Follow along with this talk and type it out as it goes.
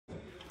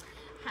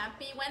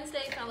Happy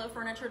Wednesday, fellow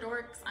furniture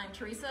dorks. I'm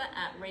Teresa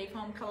at Rave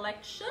Home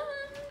Collection.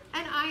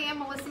 And I am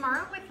Melissa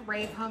Morrow with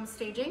Rave Home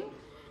Staging.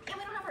 And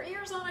we don't have our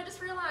ears on, I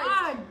just realized.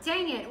 Ah,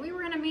 dang it. We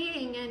were in a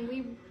meeting and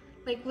we,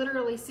 like,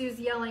 literally, Sue's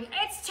yelling,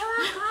 "It's 2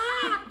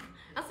 o'clock!"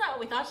 That's not what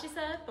we thought she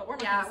said, but we're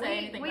not going to say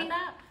anything about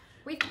that.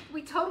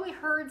 We totally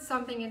heard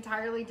something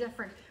entirely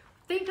different.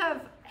 Think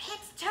of,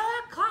 "It's 2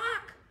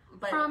 o'clock!"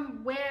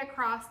 from way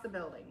across the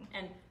building.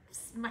 And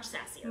much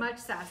sassier. Much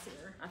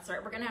sassier. That's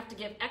right. We're going to have to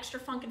give extra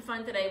funk and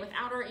fun today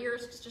without our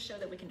ears just to show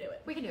that we can do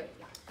it. We can do it,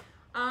 yeah.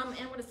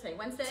 And what is today?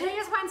 Wednesday? Today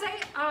is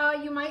Wednesday.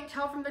 You might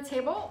tell from the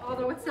table,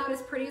 although it's not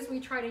as pretty as we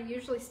try to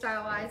usually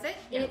stylize it.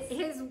 Yes.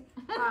 It is,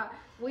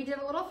 we did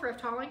a little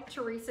thrift hauling.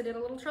 Teresa did a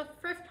little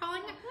thrift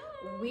hauling.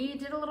 We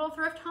did a little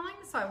thrift hauling,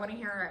 so I want to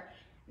hear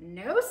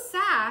no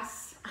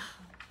sass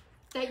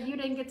that you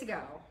didn't get to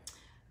go.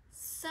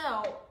 So,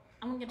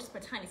 I'm going to just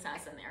put tiny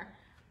sass in there.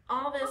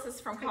 All this is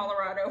from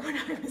Colorado when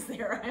I was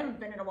there. I haven't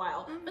been in a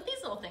while. But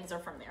these little things are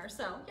from there.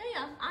 So,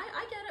 yeah,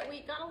 I get it.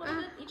 We got a little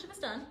bit, each of us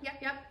done.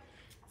 Yep.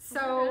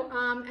 So,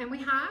 and we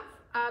have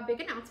a big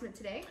announcement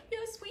today.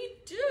 Yes, we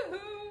do.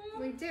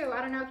 We do.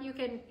 I don't know if you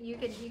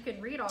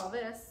can read all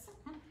this.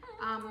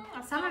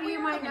 Some of you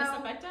might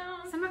know.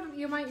 Some of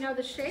you might know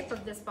the shape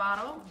of this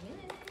bottle.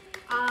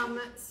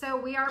 So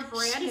we are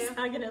brand new. She's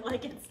hugging it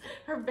like it's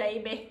her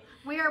baby.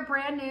 We are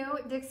brand new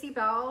Dixie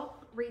Belle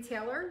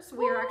retailers.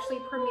 We are actually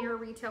premier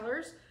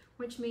retailers,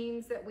 which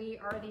means that we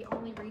are the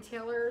only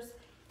retailers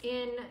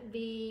in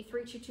the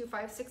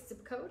 32256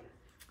 zip code.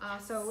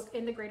 So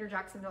in the greater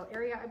Jacksonville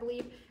area, I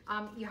believe,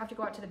 you have to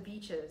go out to the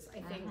beaches,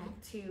 I think,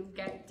 to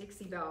get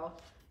Dixie Belle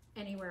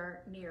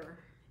anywhere near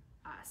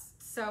us.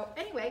 So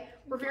anyway,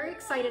 we're very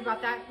excited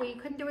about that. We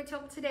couldn't do it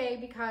till today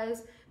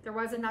because there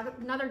was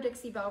another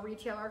Dixie Belle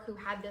retailer who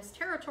had this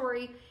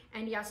territory,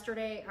 and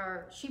yesterday,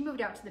 she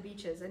moved out to the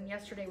beaches, and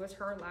yesterday was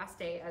her last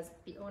day as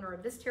the owner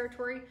of this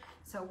territory.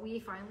 So we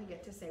finally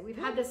get to say, we've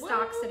had this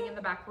stock sitting in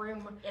the back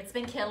room. It's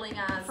been killing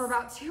us. For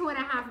about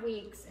 2.5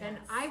 weeks, and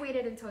I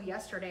waited until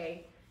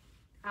yesterday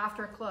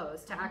after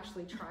close to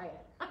actually try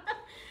it.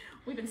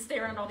 We've been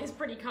staring at all these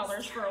pretty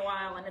colors for a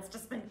while, and it's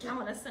just been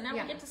killing us. And now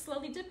we get to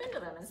slowly dip into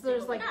them. And so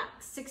there's like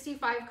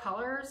 65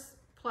 colors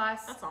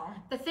plus. That's all.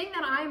 The thing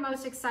that I'm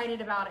most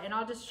excited about, and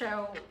I'll just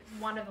show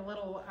one of the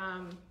little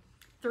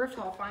thrift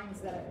haul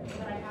finds that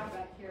I have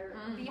back here.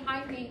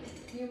 Behind me,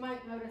 you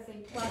might notice a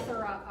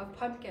plethora of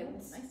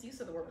pumpkins. Nice use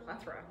of the word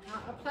plethora.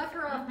 A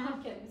plethora of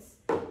pumpkins,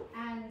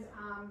 and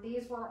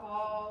these were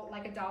all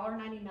like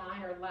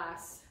 $1.99 or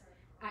less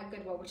at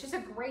Goodwill, which is a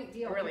great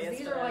deal. It really is.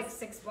 These are like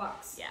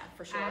 $6. Yeah,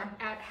 for sure.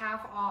 At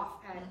half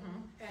off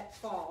at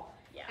fall.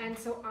 Yeah. And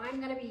so I'm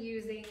going to be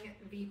using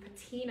the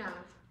patina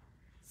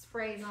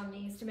sprays on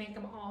these to make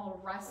them all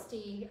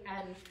rusty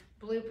and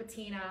blue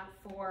patina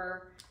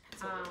for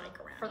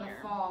the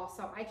fall.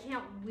 So I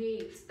can't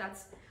wait.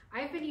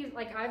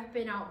 I've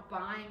been out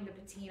buying the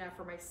patina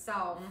for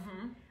myself.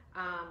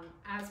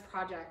 As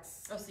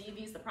projects. Oh, so you've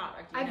used the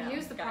product. I've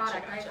used the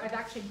product. I've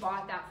actually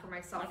bought that for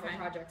myself for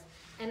projects.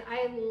 And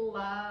I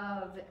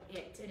love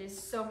it. It is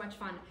so much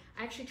fun.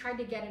 I actually tried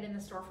to get it in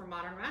the store for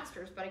Modern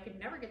Masters, but I could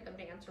never get them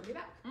to answer me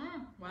back.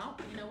 Well,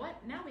 you know what?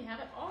 Now we have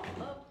it all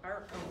of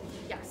our own.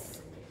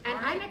 Yes. And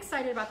I'm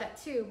excited about that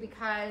too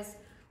because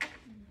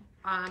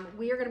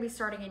we are going to be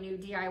starting a new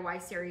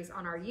DIY series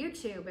on our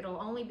YouTube. It'll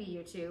only be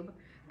YouTube.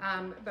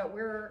 But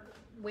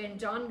when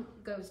John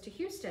goes to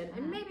Houston,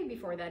 and maybe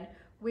before then,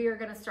 we are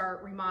going to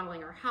start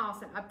remodeling our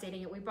house and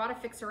updating it. We bought a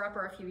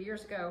fixer-upper a few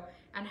years ago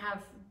and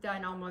have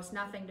done almost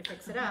nothing to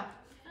fix it up.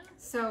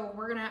 So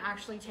we're going to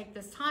actually take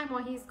this time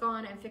while he's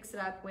gone and fix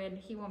it up when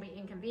he won't be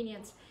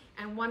inconvenienced.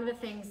 And one of the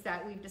things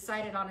that we've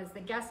decided on is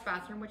the guest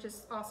bathroom, which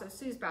is also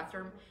Sue's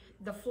bathroom.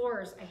 The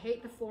floors, I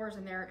hate the floors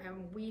in there.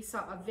 And we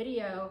saw a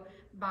video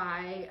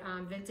by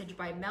Vintage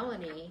by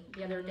Melanie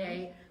the other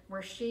day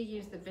where she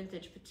used the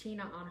vintage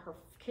patina on her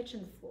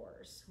kitchen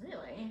floors.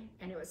 Really?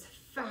 And it was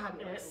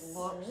fabulous. It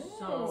looked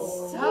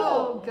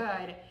so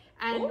good.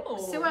 And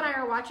Sue and I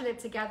are watching it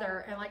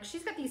together, and like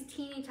she's got these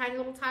teeny tiny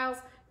little tiles,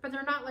 but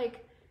they're not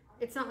like,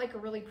 it's not like a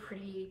really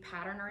pretty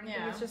pattern or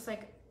anything. It's just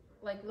like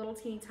little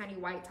teeny tiny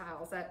white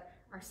tiles that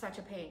are such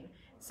a pain.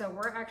 So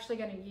we're actually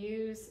going to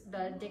use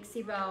the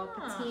Dixie Belle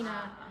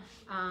patina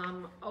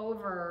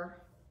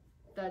over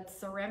the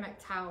ceramic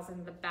tiles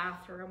in the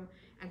bathroom.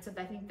 And so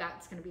I think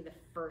that's going to be the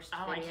first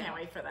video. I can't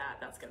wait for that.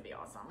 That's going to be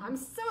awesome. I'm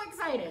so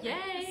excited.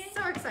 Yay.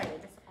 So excited.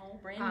 It's all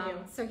brand new.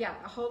 So yeah,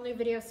 a whole new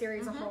video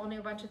series, a whole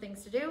new bunch of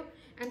things to do.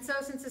 And so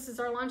since this is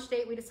our launch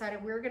date, we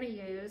decided we're going to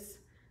use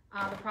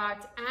the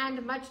product.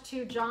 And much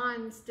to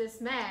John's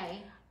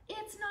dismay,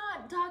 it's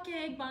not Duck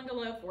Egg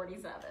Bungalow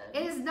 47.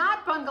 It is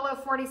not Bungalow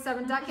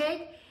 47 Duck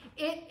Egg.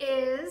 It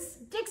is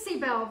Dixie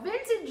Belle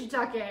Vintage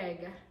Duck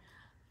Egg.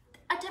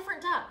 A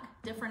different duck,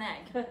 different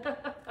egg.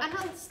 And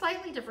a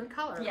slightly different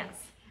color. Yes.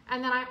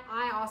 And then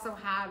I also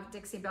have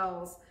Dixie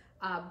Belle's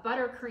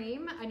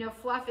buttercream. I know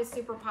fluff is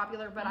super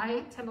popular, but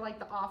I tend to like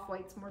the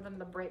off-whites more than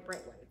the bright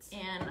whites.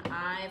 And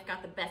I've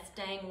got the Best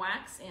Dang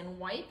wax in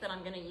white that I'm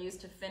going to use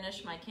to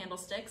finish my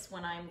candlesticks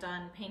when I'm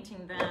done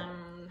painting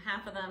them.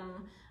 Half of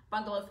them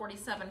Bungalow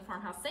 47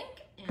 Farmhouse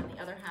Sink, and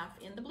the other half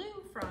in the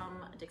blue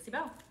from Dixie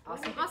Belle.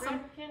 Awesome.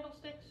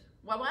 Candlesticks?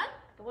 What?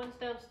 The ones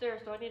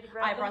downstairs, do I need to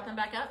grab I them? brought them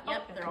back up.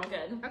 Yep, Okay. they're all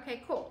good.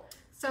 Okay, cool.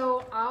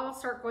 So I'll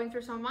start going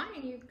through some of mine,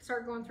 and you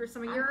start going through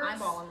some of yours. I'm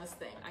eyeballing this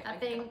thing. I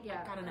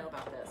yeah. gotta know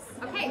about this.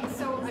 Okay,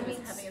 so Is I it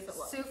mean, as heavy as it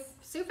looks?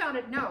 Sue found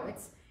it. No,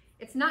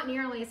 it's not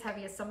nearly as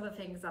heavy as some of the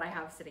things that I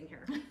have sitting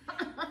here.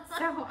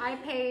 So I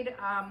paid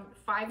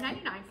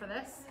 $5.99 for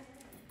this.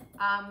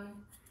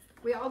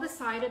 We all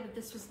decided that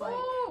this was like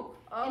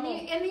in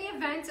the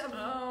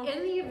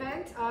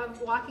event of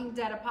Walking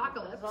Dead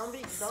apocalypse.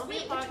 Zombie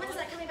Sweet, which one is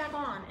that coming back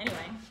on?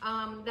 Anyway.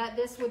 That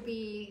this would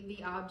be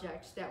the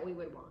object that we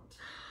would want.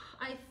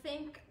 I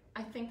think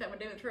that would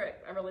do the trick.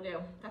 I really do.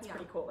 That's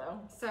pretty cool though.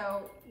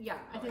 So yeah,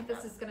 I think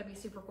this is gonna be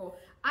super cool.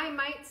 I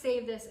might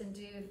save this and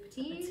do the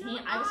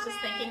patina. I was just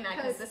thinking that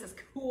because this is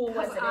cool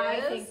as it is.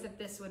 I think that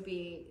this would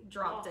be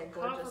drop dead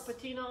gorgeous. Copper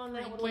patina on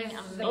that With one.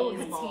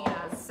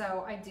 Patina.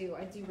 So I do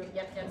really.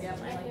 Yep. I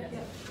like it.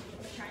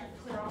 I'm trying to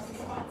clear off some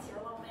spots here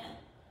a little bit.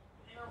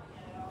 There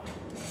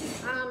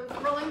we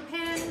go. Rolling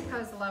pin,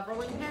 because I love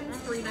rolling pins.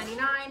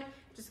 $3.99.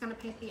 Just gonna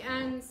paint the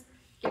ends.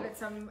 Give it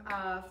some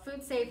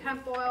food safe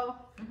hemp oil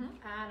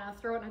and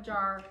throw it in a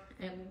jar,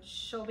 and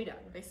she'll be done.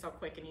 They sell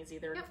quick and easy.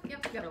 They're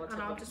Yep.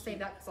 And I'll just save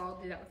that because I'll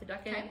do that with the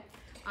duck egg. Okay.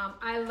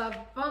 I love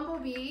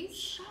bumblebees.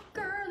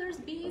 Shocker, there's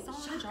bees on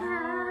the Shocker.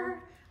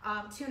 jar.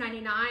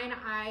 $2.99.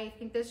 I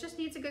think this just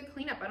needs a good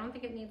cleanup. I don't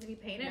think it needs to be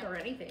painted or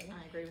anything.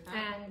 I agree with that.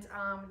 And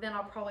then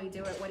I'll probably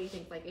do it. What do you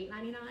think? Like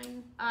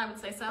 $8.99? I would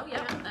say so.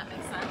 Yep, that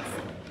makes sense.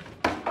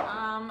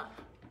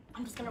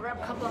 I'm just gonna grab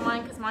a couple of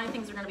mine because my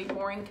things are gonna be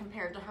boring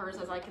compared to hers,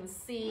 as I can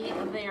see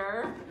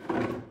there.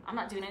 I'm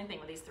not doing anything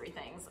with these three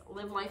things.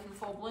 Live life in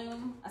full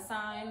bloom, a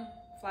sign,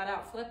 flat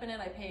out flipping it.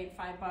 I paid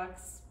 $5. I'll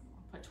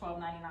put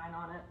 $12.99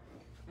 on it,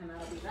 and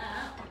that'll be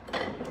that.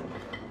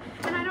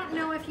 And I don't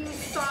know if you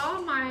saw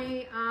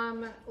my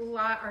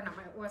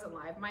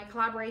my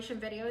collaboration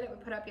video that we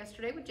put up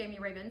yesterday with Jamie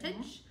Ray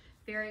Vintage.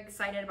 Very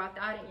excited about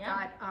that. It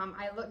got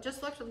I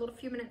just looked a little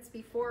few minutes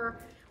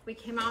before we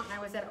came out, and I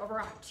was at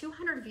over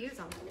 200 views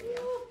on the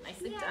video.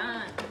 Nicely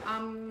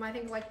done. I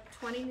think like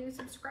 20 new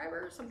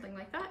subscribers, something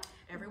like that.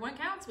 Everyone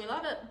counts. We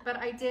love it. But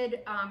I did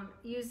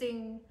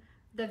using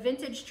the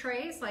vintage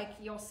trays, like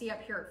you'll see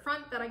up here at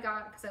front, that I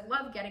got because I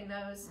love getting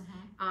those.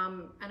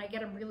 And I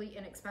get them really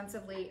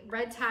inexpensively.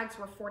 Red tags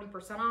were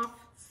 40% off.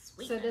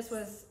 Sweetness. So this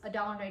was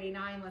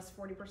 $1.89 less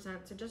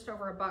 40%, so just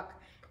over $1.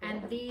 Cool.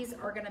 And these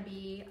are gonna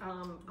be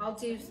I'll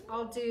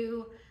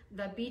do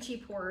the beachy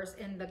pours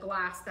in the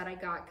glass that I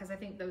got because I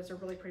think those are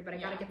really pretty, but I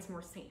gotta get some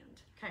more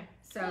sand. Okay.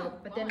 So,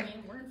 but then I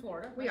mean, we're in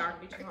Florida. we are.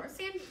 Be too hard.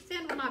 Sand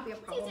will not be a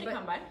problem. Easy to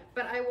come by.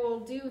 But I will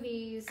do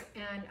these,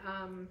 and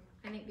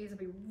I think these will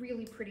be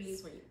really pretty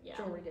Sweet. Yeah.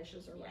 jewelry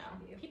dishes or what have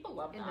you. People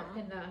love them.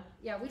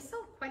 We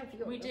sell quite a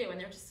few. We of do, them. and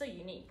they're just so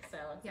unique. So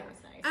it's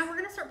always nice. And we're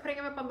gonna start putting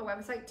them up on the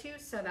website too,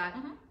 so that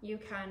you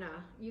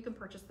can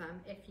purchase them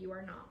if you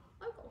are not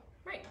local.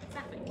 Right,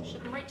 exactly.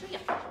 Ship them right to you.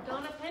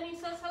 Donna Penny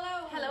says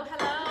hello.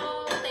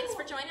 Hello. Thanks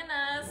for joining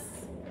us.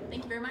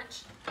 Thank you very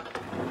much.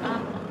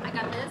 I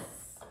got this.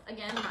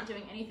 Again, I'm not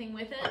doing anything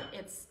with it.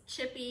 It's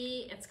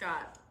chippy. It's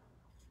got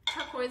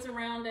turquoise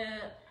around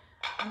it.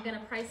 I'm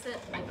gonna price it.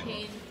 I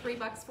paid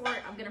 $3 for it.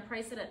 I'm gonna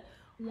price it at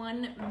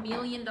 $1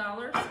 million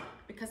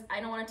because I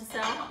don't want it to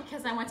sell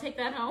because I want to take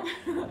that home.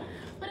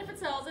 But if it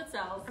sells, it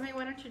sells. I mean,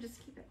 why don't you just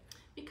keep it?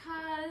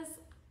 Because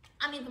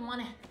I need the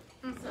money.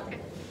 So Okay.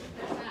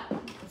 there's that.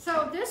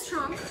 So this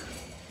trunk.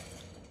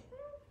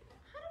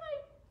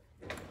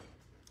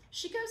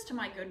 She goes to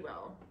my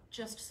Goodwill,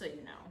 just so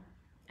you know,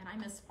 and I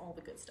miss all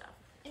the good stuff.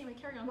 Anyway,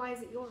 carry on. Why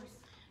is it yours?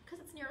 Because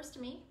it's nearest to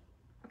me.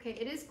 Okay,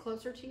 it is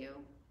closer to you.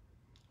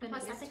 And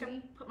plus, I it is think to I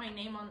me. put my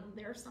name on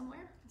there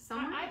somewhere.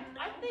 Somewhere. I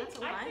That's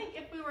a lie. think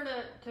if we were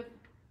to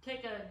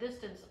take a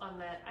distance on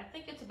that, I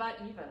think it's about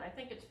even. I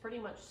think it's pretty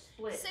much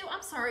split. Sue,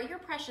 I'm sorry, you're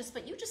precious,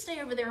 but you just stay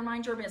over there and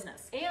mind your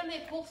business. And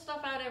they pull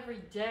stuff out every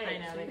day. I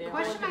know, so they you do. The can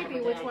question look might at be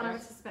it which every one day. of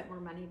us has spent more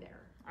money there.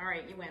 All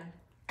right, you win.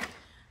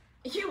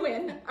 You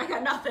win. I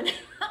got nothing.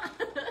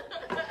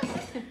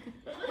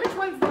 Which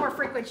one's the more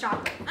frequent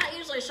shopper? That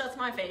usually shuts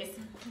my face.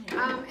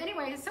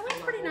 Anyway, so it's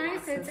pretty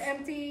nice. It's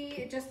empty.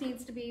 It just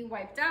needs to be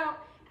wiped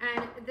out.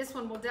 And this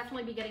one will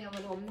definitely be getting a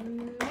little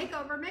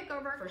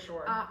makeover. For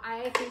sure.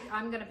 I think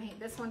I'm gonna paint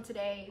this one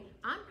today.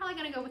 I'm probably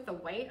gonna go with the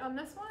white on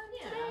this one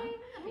today.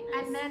 that'd be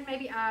nice. And then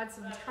maybe add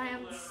some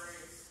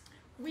trans.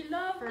 We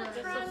love the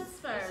There's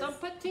transfers. Some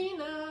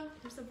patina.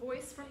 There's a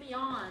voice from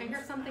beyond. I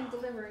hear something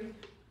delivery.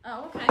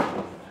 Oh, okay.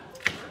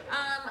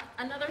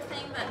 Another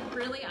thing that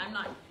really I'm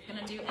not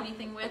gonna do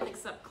anything with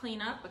except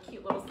clean up, a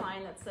cute little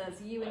sign that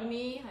says "You and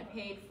Me." I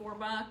paid $4,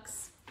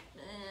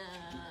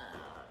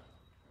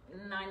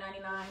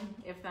 $9.99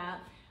 if that.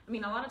 I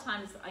mean, a lot of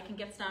times I can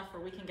get stuff, or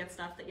we can get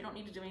stuff that you don't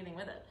need to do anything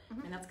with it. I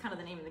mean, that's kind of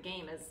the name of the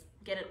game, is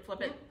get it,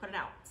 flip it, put it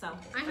out. So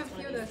I have a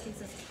few of those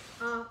pieces,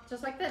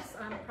 just like this.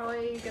 I'm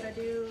probably gonna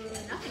do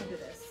nothing to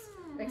this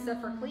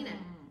except for clean it,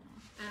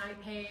 and I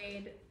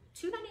paid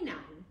 $2.99.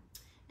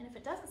 And if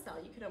it doesn't sell,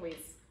 you could always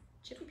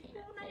chippy paint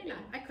it. $2.99.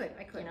 I could.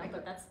 You know,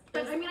 but that's.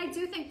 But I mean, I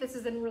do think this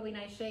is in really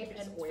nice shape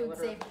and oil food it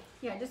safe.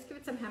 Yeah, just give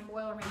it some hemp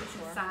oil or maybe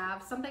some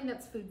salve, something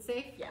that's food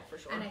safe. Yeah, for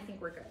sure. And I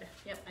think we're good.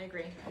 Yep, I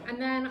agree. And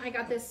then I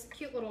got this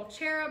cute little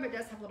cherub. It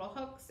does have little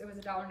hooks. It was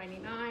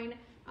 $1.99. With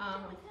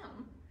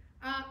him.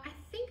 I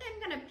think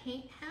I'm gonna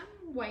paint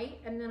him white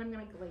and then I'm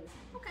gonna glaze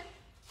him. Okay,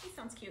 he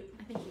sounds cute.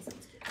 I think he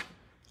sounds cute.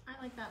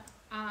 I like that.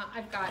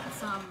 I've got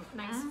some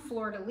nice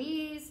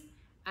fleur-de-lis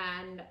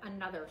and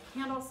another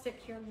candlestick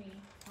here.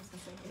 I was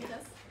gonna say, look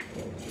at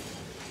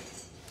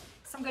this.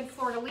 Some good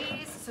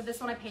fleur-de-lis. So this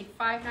one I paid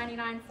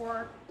 $5.99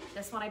 for.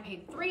 This one I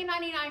paid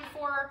 $3.99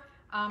 for.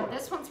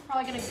 This one's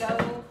probably gonna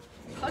go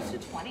close to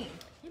 20.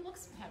 He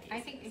looks heavy. I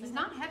think he's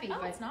not heavy, No,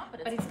 but it's not,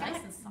 but it's it's got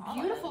nice and solid.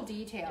 beautiful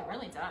detail. It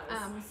really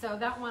does. So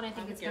that one I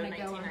think would it's go gonna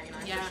go.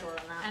 $19.99 Yeah. for sure on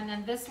that. And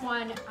then this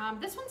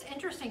one's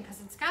interesting because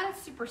it's got a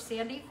super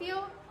sandy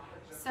feel.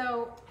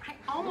 So I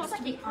almost,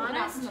 to be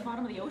honest, in the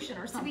bottom of the ocean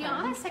or to something. be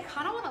honest, I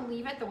kind of want to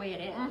leave it the way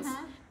it is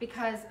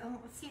because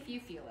let's see if you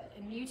feel it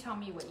and you tell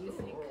me what you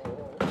think.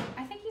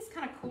 I think he's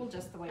kind of cool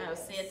just the way it is.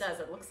 See, it does.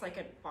 It looks like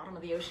a bottom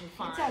of the ocean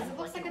fine. It does. It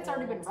looks like an it's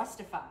already been old-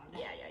 rustified.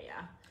 Yeah.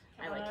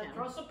 I like him.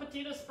 Throw some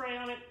potato spray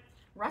on it.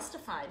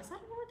 Rustified. Is that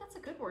a word? That's a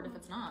good word if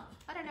it's not.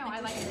 I don't know. I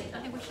like it. I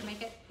think we should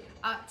make it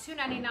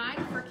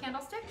 $2.99 for a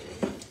candlestick.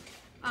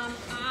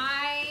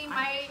 I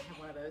might. have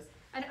one of those.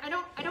 I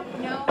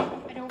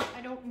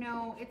don't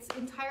know. It's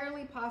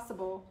entirely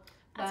possible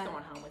That's that,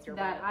 going home with your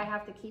that red. I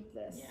have to keep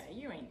this. Yeah,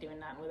 you ain't doing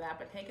nothing with that,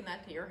 but taking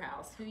that to your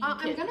house. Who you I'm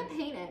kidding? gonna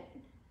paint it,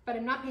 but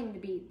I'm not painting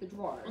the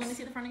drawers. Let me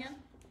see the front again.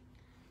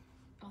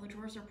 Oh, the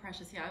drawers are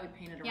precious. Yeah, I would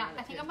paint it around. Yeah, it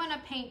I think too. I'm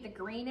gonna paint the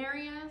green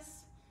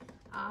areas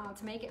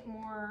to make it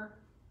more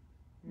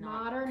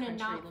Not modern and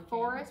country not looking.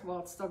 forest. Well,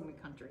 it's still gonna be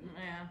country.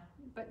 Yeah.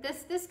 But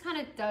this kind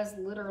of does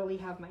literally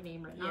have my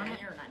name written on Yeah,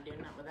 it. you're not doing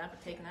that with that,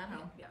 but taking that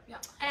home. Yeah.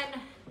 And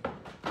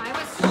I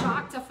was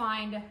shocked to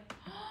find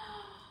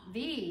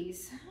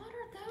these. What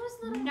are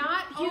those little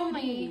Not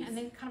only, beauties? and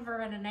they kind of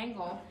are at an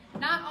angle,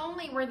 not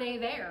only were they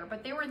there,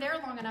 but they were there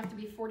long enough to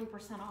be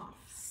 40% off.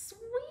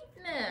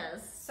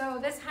 Sweetness. So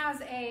this has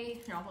a,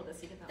 Here, I'll hold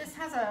this. You get that. this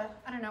has a,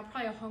 I don't know,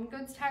 probably a home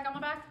goods tag on the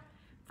back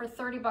for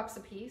 $30 a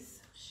piece.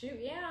 Shoot,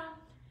 yeah.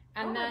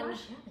 And oh then, my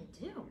gosh, yeah,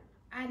 they do.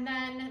 and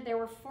then they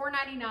were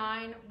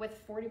 $4.99 with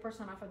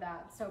 40% off of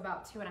that, so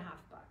about $2.50.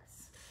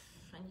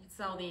 And you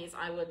sell these,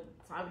 I would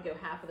go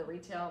half of the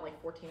retail,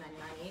 like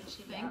 $14.99 each.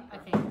 You think? I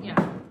think,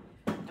 yeah.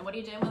 And what are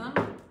you doing with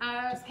them?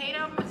 Paint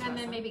them and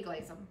then maybe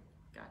glaze them.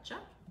 Gotcha.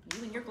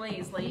 You and your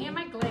glaze, lady. Me and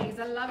my glaze,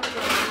 I love a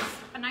glaze.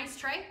 A nice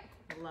tray.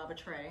 I love a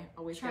tray.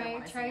 Always get it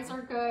when I see Trays them.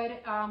 are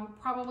good.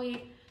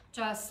 Probably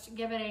just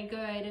give it a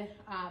good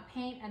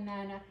paint and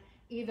then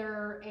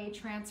either a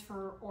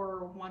transfer or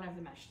one of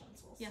the mesh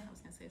stencils. Yeah, I was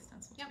gonna say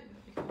stencil Yep. too.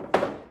 That'd be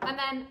cool. And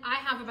then I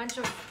have a bunch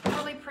of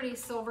really pretty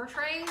silver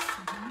trays.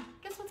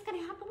 Guess what's gonna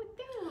happen with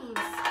those?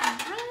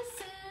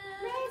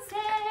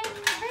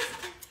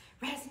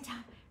 Resin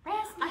time.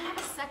 I have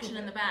a section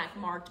in the back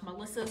marked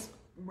Melissa's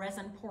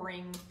resin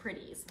pouring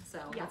pretties, so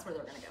that's where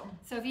they're gonna go.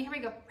 So if you hear me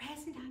go,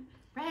 resin time,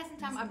 resin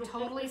time, I'm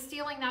totally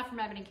stealing that from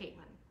Evan and Caitlin.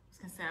 I was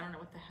gonna say, I don't know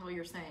what the hell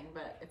you're saying,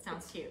 but it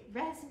sounds cute.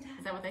 Resin time.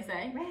 Is that what they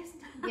say? Resin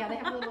time. Yeah, they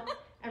have a little,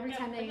 every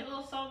time They they get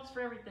little songs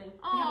for everything.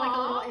 have like a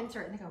little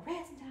insert and they go,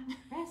 resin time,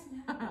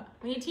 resin time.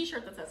 We need a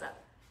t-shirt that says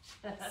that.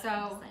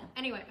 So saying.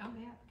 anyway, oh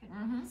yeah,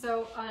 good.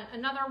 So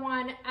another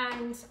one,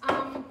 and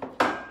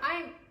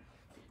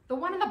the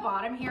one on the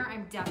bottom here,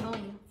 I'm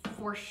definitely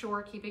for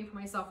sure keeping for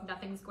myself.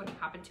 Nothing's going to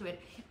happen to it.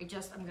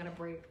 I'm gonna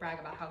brag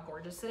about how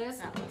gorgeous it is.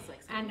 That looks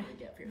like something And you would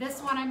get for this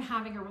yourself. one I'm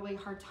having a really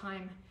hard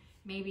time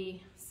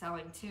maybe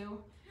selling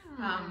too.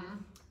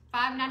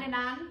 $5.99.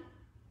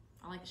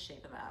 I like the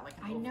shape of that. I like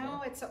an I oval.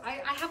 know it's.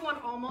 I have one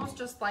almost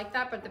just like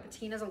that, but the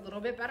patina's a little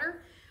bit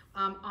better.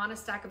 On a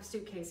stack of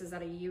suitcases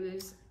that I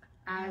use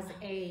as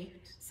a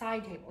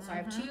side table. So I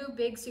have two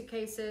big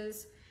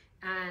suitcases,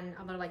 and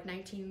they're like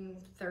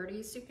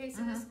 1930s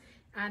suitcases,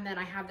 and then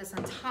I have this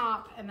on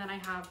top, and then I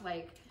have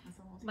like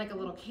a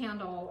little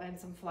candle and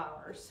some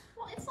flowers.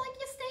 Well, it's like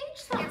you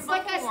staged something. It's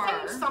like before.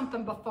 I staged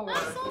something before.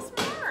 That's so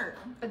smart.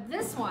 But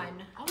this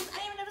one, Oh, I didn't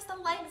even notice the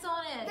legs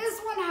on it. this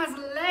one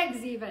has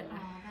legs even. Oh,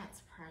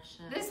 that's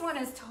precious. This one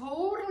is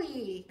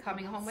totally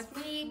coming home with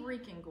me.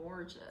 Freaking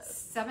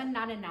gorgeous.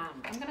 $7.99.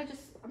 I'm gonna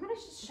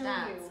just show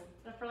That's- you.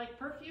 For like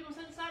perfumes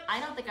and such.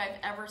 I don't think I've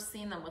ever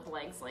seen them with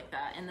legs like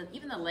that, and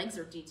even the legs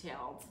are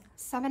detailed.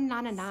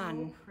 $7.99.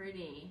 So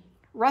pretty.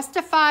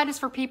 Rustified is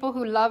for people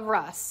who love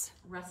Russ.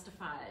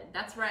 Rustified.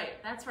 That's right.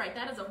 That's right.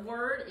 That is a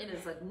word. It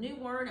is a new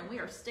word, and we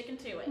are sticking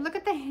to it. Look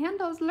at the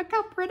handles. Look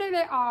how pretty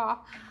they are.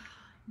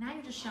 Now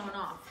you're just showing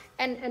off.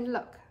 And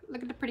look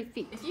at the pretty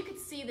feet. If you could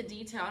see the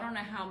detail, I don't know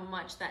how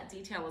much that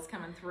detail is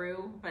coming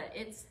through, but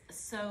it's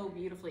so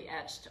beautifully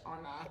etched on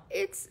the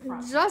It's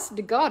front. just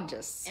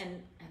gorgeous.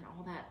 And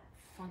all that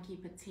funky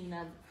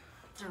patina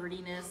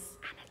dirtiness.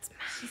 And it's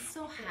She's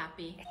so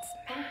happy.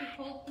 It's Funky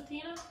cold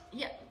patina?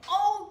 Yeah.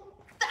 Oh,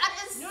 that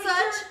is New such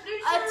shirt, new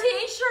a shirt.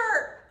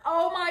 t-shirt.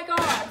 Oh my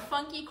God.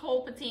 Funky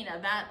cold patina.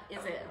 That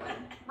is it.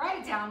 Write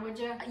it down, would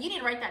you? You need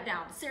to write that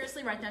down.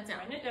 Seriously, write that down.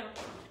 Write it down.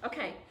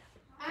 Okay.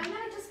 And then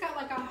I just got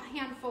like a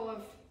handful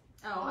of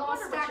Oh, I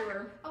wonder what you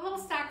were. a little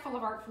stack full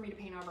of art for me to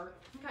paint over.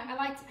 Okay. I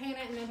like to paint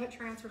it and then put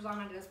transfers on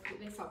it.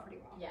 They sell pretty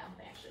well. Yeah,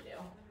 they actually do.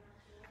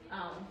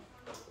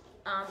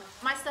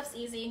 My stuff's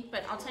easy,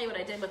 but I'll tell you what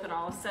I did with it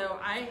all. So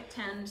I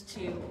tend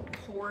to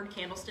hoard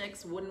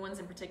candlesticks, wooden ones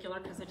in particular,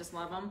 because I just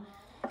love them.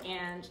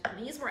 And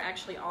these were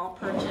actually all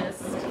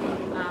purchased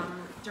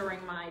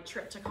during my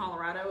trip to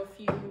Colorado a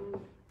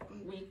few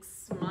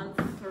weeks, month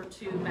or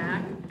two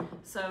back.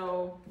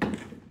 So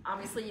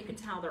obviously you can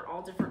tell they're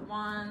all different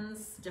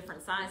ones,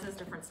 different sizes,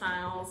 different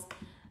styles.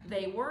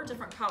 They were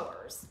different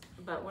colors,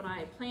 but what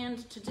I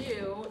planned to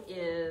do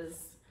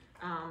is,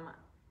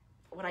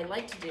 what I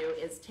like to do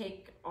is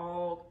take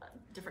all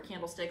different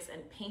candlesticks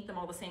and paint them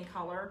all the same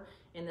color.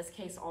 In this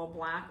case, all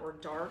black or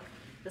dark.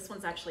 This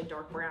one's actually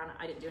dark brown.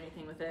 I didn't do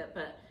anything with it,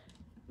 but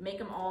make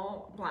them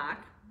all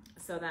black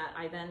so that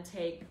I then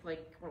take,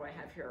 like, what do I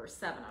have here?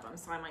 7 of them.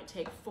 So I might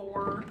take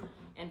 4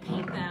 and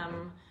paint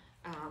them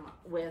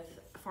with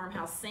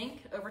farmhouse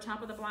sink over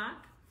top of the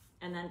black,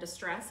 and then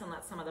distress and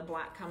let some of the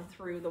black come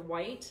through the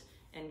white,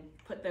 and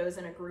put those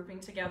in a grouping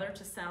together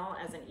to sell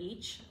as an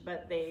each,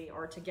 but they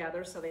are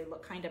together so they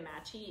look kind of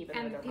matchy even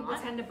though And they're people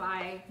not. tend to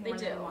buy more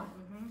They than do.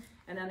 one.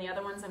 And then the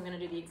other ones I'm going to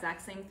do the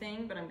exact same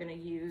thing, but I'm going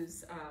to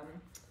use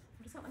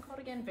what is that one called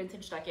again?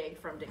 Vintage Duck Egg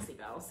from Dixie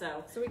Belle.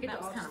 So So we could that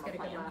was all kind just of get a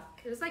a good plan. laugh.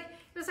 It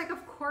was like,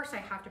 of course I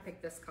have to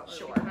pick this color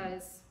Sure.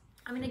 because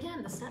I mean,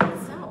 again, the stuff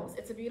it sells.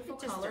 It's a beautiful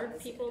It just color.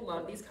 does. People It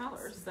love really these does.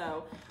 colors.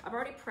 So I've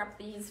already prepped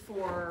these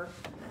for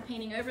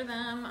painting over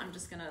them. I'm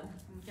just going to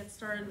get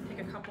started and pick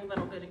a couple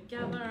that'll go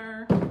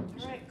together.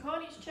 All right,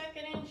 Connie's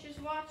checking in. She's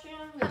watching.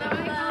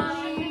 Hi,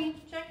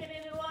 Connie. Checking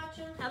in and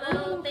watching.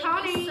 Hello, Ooh, thank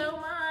Connie. you so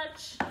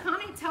much.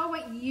 Connie, tell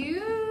what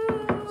you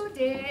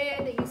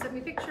did that you sent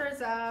me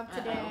pictures of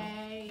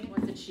today.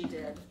 What did she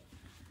did?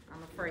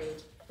 I'm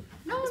afraid.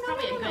 No, It's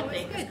probably a good it was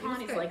thing good. because It was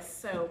Connie's good. like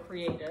so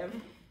creative.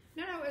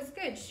 No, it was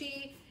good.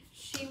 She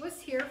was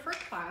here for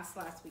class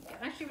last weekend.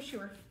 Actually, she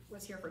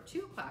was here for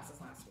 2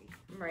 classes last week.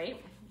 Right?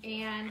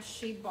 And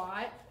she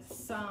bought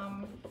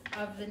some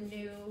of the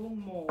new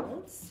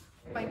molds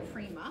by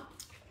Prima.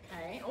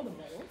 Okay. Oh, the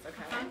molds.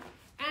 Okay.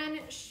 And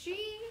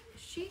she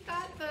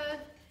got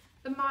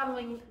the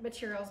modeling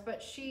materials,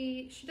 but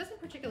she doesn't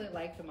particularly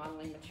like the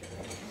modeling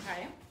materials.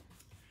 Okay.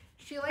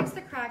 She likes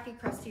the cracky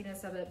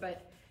crustiness of it,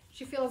 but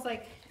she feels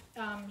like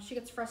she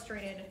gets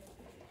frustrated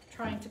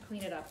trying to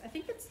clean it up. I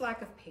think it's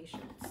lack of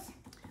patience.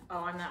 Oh,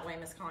 I'm that way,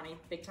 Miss Connie,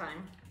 big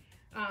time.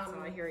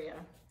 So I hear you.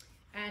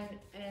 And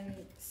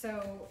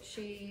so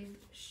she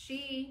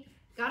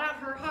got out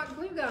her hot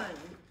glue gun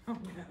Oh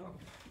no.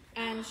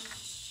 and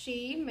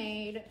she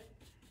made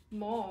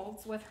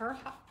molds with her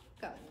hot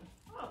gun.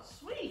 Oh,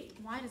 sweet.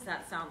 Why does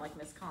that sound like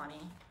Miss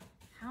Connie?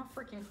 How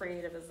freaking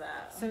creative is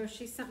that? So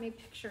she sent me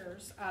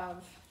pictures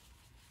of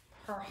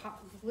her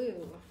hot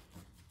glue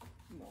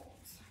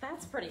molds.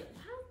 That's pretty.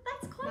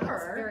 That's That's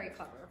clever. very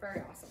clever,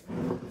 very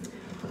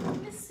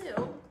awesome. Miss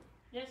Sue,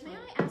 Yes, may ma'am.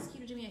 I ask you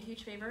to do me a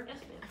huge favor? Yes,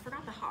 ma'am. I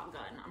forgot the hot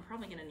gun. I'm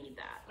probably gonna need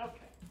that.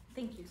 Okay.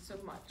 Thank you so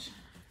much.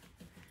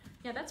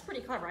 Yeah, that's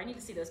pretty clever. I need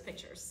to see those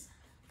pictures.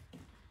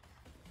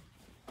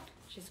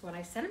 She's when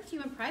I sent them to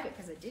you in private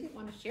because I didn't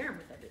want to share them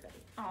with everybody.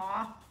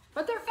 Aw.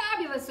 But they're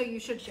fabulous, so you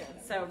should share them.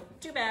 So,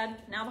 too bad.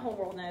 Now the whole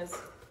world knows.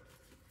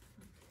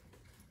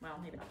 Well,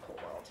 maybe not the whole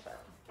world,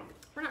 but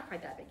We're not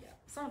quite that big yet.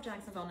 some of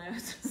Jacksonville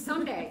knows.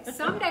 Someday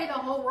the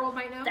whole world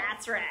might know.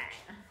 That's right.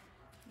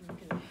 You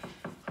can-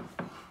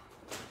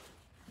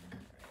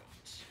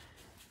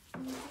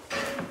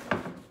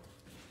 Alright.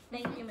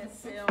 Thank you, Miss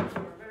Sue. You're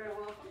very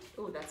welcome.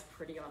 Ooh, that's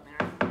pretty on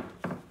there.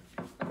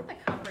 Look at the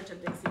coverage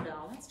of Dixie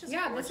Belle. That's just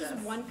Yeah, gorgeous. this is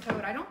one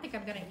coat. I don't think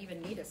I'm gonna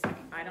even need a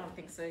second. I don't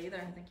think so either.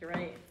 I think you're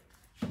right.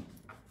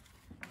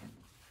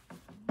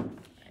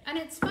 And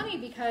it's funny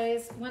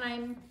because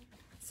when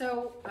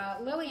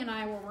Lily and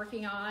I were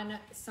working on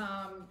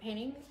some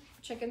painting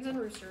chickens and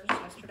roosters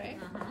yesterday,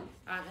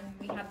 and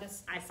we had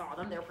this I saw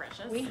them. They're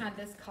precious.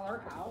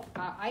 color out.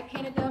 I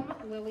painted them.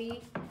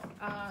 Lily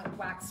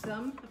waxed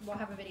them. We'll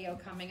have a video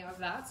coming of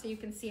that, so you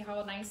can see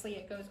how nicely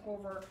it goes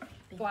over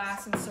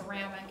glass and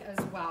ceramic as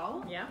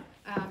well. Yeah.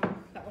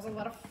 That was a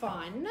lot of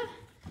fun.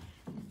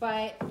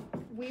 But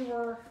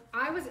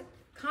I was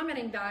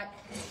commenting that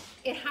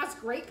it has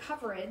great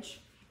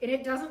coverage and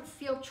it doesn't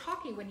feel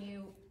chalky when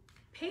you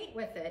paint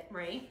with it.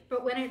 Right.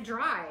 But when it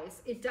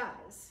dries, it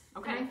does.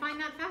 Okay. And I find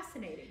that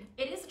fascinating.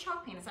 It is a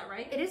chalk paint. Is that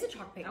right? It is a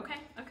chalk paint. Okay.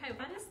 Okay.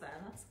 That is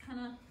that. That's kind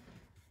of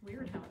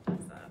weird how it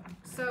does that.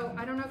 So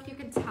I don't know if you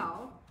can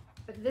tell,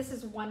 but this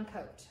is one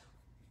coat.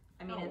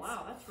 I mean, Oh, it's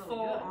wow, that's really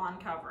full good.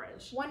 on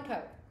coverage. One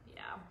coat.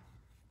 Yeah,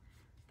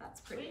 that's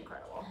pretty Sweet.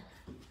 incredible.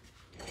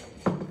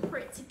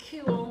 Pretty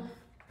cool.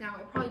 Now,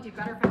 it'd probably do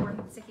better if I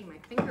weren't sticking my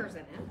fingers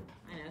in it,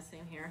 I know,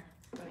 same here.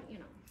 but you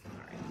know. All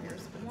right,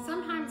 there's one.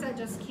 Sometimes that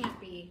just can't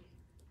be,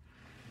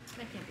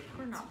 that can't be.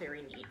 We're not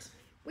very neat.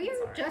 We That's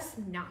are all right. just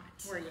not.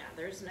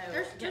 There's no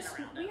There's getting just,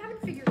 around we it.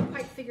 haven't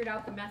quite figured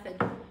out the method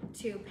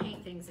to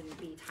paint things and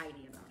be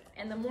tidy about it.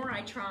 And the more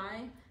I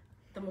try,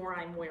 the more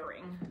I'm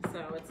wearing.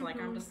 So it's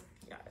like I'm just,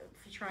 yeah,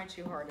 if you try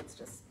too hard, it's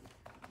just,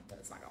 but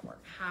it's not gonna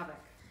work. Havoc.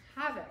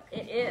 Havoc.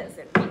 It is,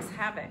 it wreaks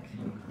havoc.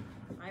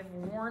 I've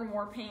worn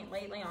more paint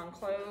lately on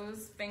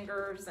clothes,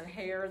 fingers, and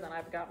hair than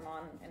I've gotten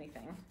on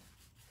anything.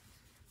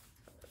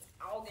 It's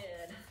all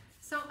good.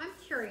 So I'm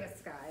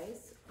curious,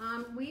 guys.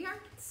 We are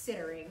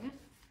considering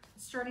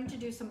starting to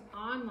do some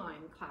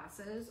online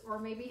classes, or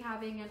maybe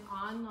having an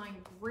online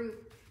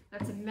group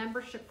that's a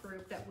membership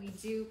group that we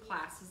do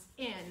classes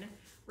in,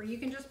 where you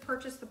can just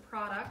purchase the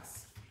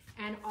products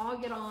and I'll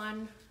get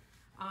on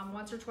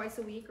once or twice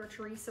a week, or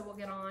Teresa will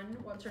get on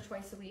once or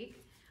twice a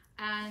week,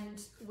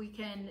 and we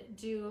can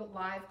do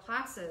live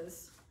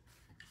classes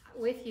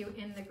with you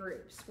in the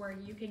groups where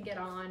you can get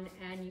on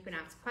and you can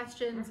ask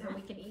questions, and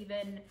we can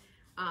even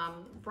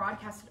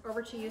broadcast it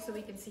over to you so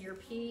we can see your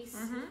piece.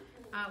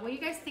 What do you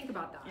guys think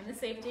about that? In the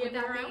safety Would of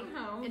that your be- own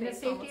home. In the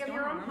based on safety what's of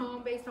your going own on.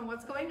 home, based on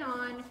what's going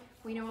on.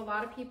 We know a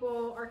lot of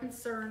people are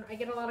concerned. I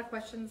get a lot of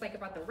questions like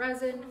about the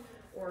resin,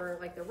 or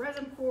like the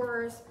resin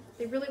pours.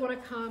 They really want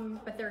to come,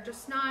 but they're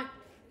just not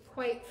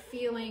quite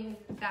feeling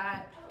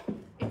that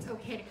it's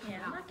okay to come Yeah,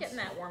 out. I'm not getting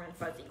that warm and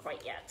fuzzy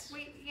quite yet.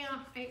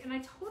 And I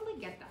totally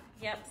get that.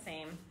 Yep,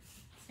 same.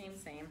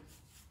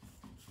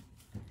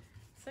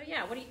 So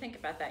yeah, what do you think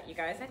about that, you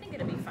guys? I think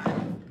it'll be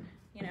fun.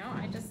 You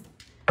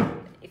know,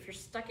 if you're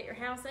stuck at your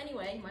house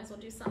anyway, you might as well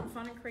do something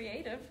fun and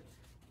creative,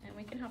 and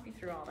we can help you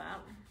through all that.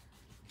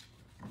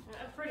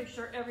 I'm pretty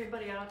sure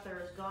everybody out there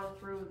has gone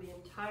through the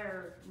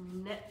entire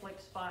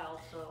Netflix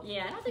file, so.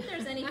 Yeah, I don't think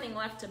there's anything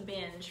left to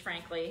binge,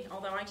 frankly,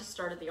 although I just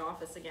started The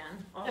Office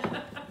again. Oh,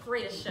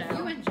 greatest show.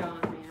 You and John,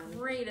 man.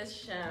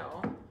 Greatest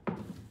show.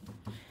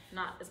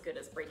 Not as good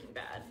as Breaking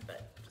Bad,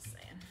 but just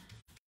saying.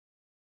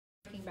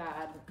 Breaking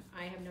Bad.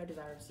 I have no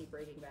desire to see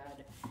Breaking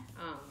Bad.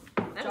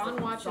 That John was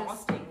an watches.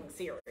 exhausting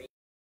series.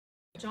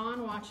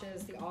 John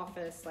watches The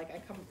Office. Like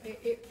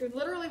it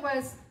literally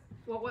was.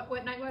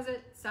 What night was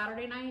it?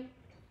 Saturday night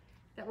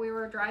that we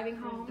were driving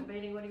He was home.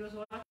 debating what he was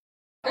watching.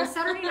 It was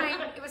Saturday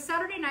night. It was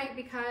Saturday night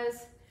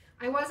because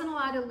I wasn't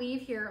allowed to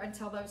leave here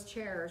until those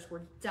chairs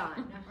were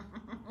done.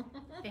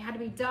 They had to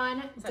be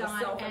done, Was that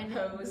done, and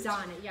self-imposed?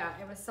 done. Yeah,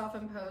 it was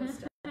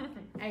self-imposed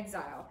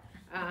exile.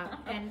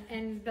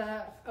 And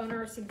the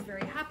owner seems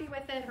very happy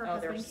with it. Her Oh,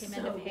 they're husband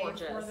came in so to pay for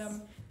gorgeous.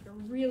 them. They're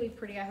really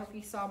pretty. I hope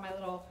you saw my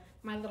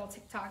little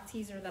TikTok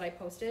teaser that I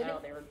posted. Oh,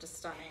 they were just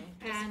stunning.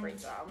 Just a And- great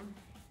job.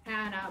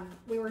 And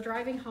we were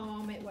driving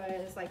home. It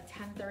was like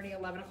 10:30,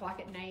 11 o'clock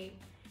at night.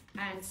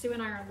 And Sue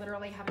and I are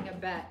literally having a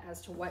bet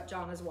as to what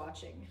John is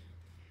watching.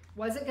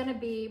 Was it going to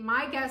be,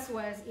 my guess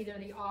was either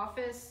The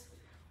Office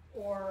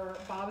or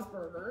Bob's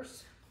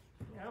Burgers.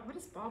 Yeah. What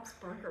is Bob's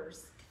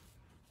Burgers?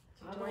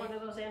 Another one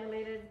of those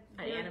animated.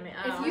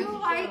 If you shows.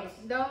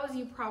 like those,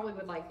 you probably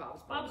would like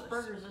Bob's Burgers. Bob's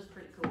Burgers is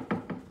pretty cool.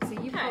 So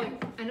you Okay. probably,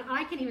 and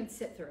I can even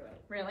sit through it.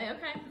 Really?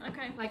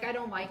 Okay. Like, I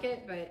don't like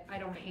it, but I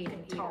don't hate it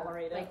either.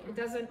 tolerate it. Like, it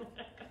doesn't,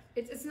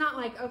 it's not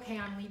like, okay,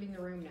 I'm leaving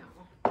the room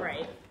now.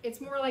 Right.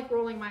 It's more like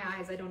rolling my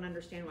eyes. I don't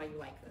understand why you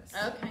like this.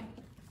 Okay.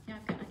 Yeah,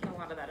 I get a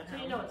lot of that at So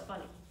home. you know it's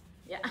funny.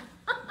 Yeah.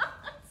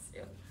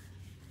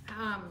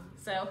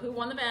 So, Who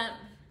won the bet?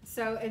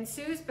 and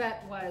Sue's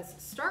bet was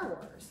Star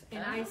Wars.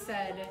 And I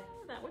said,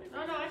 Oh, that would have No,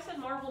 been. no, I said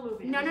Marvel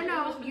movies. No, It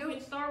was you-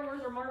 between Star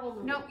Wars or Marvel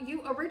movies. no,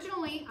 you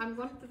originally, I'm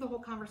going through the whole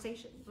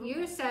conversation.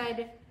 You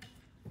said,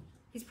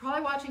 he's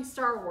probably watching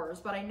Star Wars,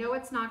 but I know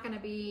it's not going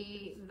to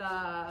be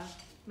the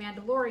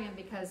Mandalorian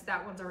because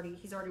that one's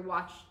he's already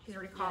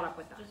caught up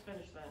with that. Just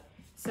finished that.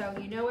 So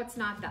you know it's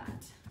not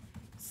that.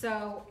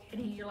 So,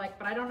 and you're like,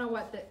 but I don't know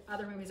what the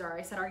other movies are.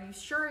 I said, are you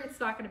sure it's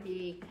not going to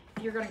be,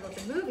 if you're going to go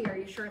with the movie, are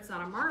you sure it's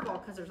not a Marvel?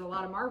 Because there's a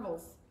lot of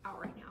Marvels out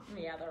right now.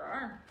 Yeah, there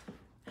are.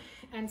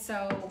 And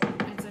so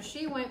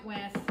she went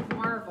with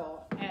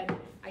Marvel, and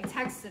I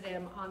texted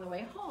him on the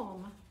way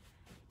home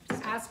to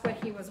ask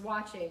what he was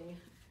watching,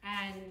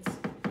 and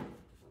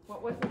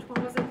which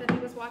one was it that he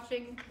was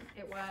watching?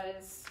 It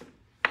was,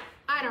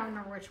 I don't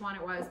remember which one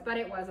it was, but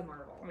it was a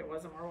Marvel. It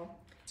was a Marvel.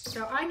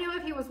 So I knew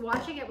if he was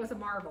watching it was a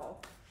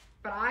Marvel,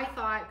 but I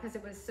thought because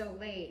it was so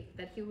late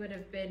that he would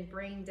have been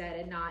brain dead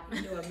and not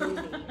into a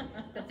movie,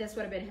 that this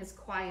would have been his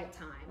quiet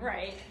time.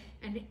 Right.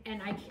 And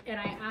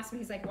I asked him,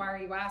 he's like, why are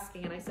you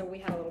asking? And I said, we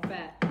had a little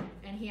bet.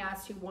 And he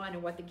asked who won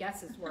and what the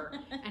guesses were.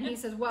 And he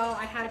says, well,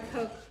 I had a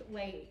Coke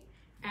late.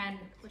 And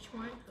which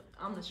one?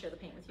 I'm gonna share the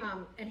paint with you.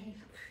 And he,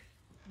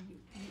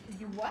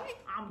 you what?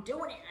 I'm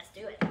doing it. Let's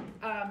do it.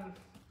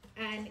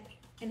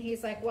 And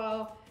he's like,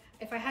 well,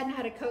 if I hadn't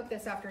had a Coke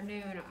this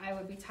afternoon, I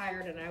would be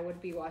tired and I would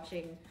be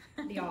watching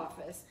The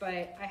Office.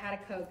 But I had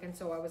a Coke and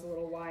so I was a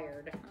little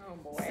wired. Oh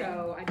boy.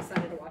 So I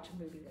decided to watch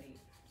a movie late.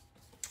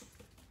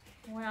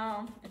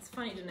 Well, it's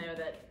funny to know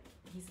that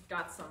he's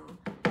got some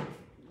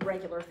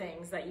regular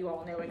things that you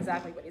all know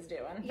exactly what he's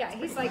doing. Yeah,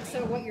 That's he's pretty like,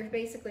 funny. so what you're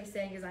basically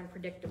saying is I'm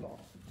predictable.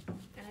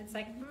 And it's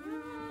like,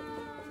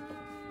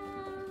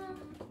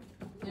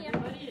 Yeah.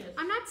 Everybody is.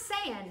 I'm not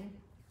saying,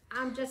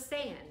 I'm just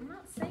saying. I'm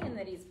not saying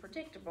that he's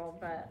predictable,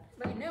 but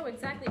you know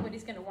exactly what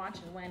he's going to watch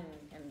and when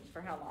and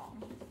for how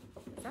long.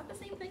 Is that the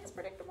same thing as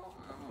predictable?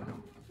 I don't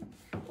know.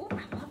 Oh,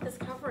 I love this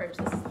coverage.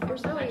 This is the It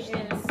first really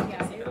time I've is, seen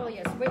yeah, this. it really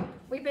is.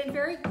 We've been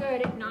very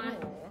good at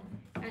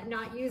Oh.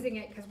 not using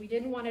it because we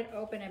didn't want it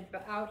open and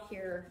out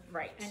here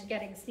Right. and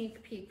getting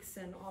sneak peeks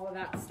and all of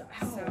that stuff.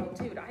 Oh,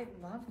 So dude, I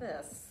love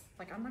this.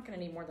 Like, I'm not going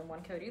to need more than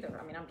one coat either.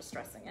 I mean, I'm just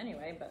stressing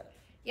anyway, but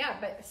yeah,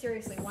 but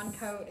seriously, one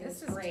coat this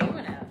is is great.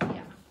 doing it.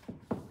 Yeah.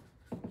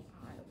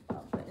 I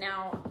love it.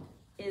 Now,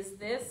 is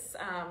this,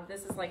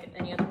 this is like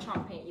any other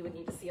chalk paint you would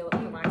need to seal it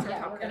with a wax or Yeah,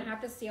 top we're coat? gonna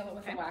have to seal it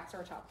with Okay. a wax or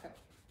a top coat.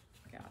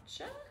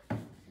 Gotcha.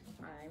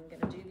 I'm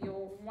gonna do the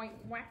old white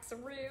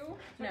waxaroo.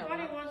 No,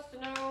 Somebody not- wants to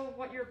know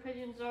what your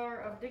opinions are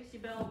of Dixie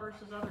Belle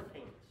versus other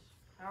paints.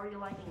 How are you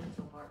liking it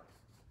so far?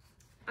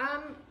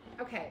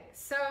 Okay,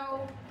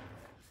 so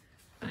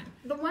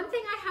the one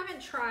thing I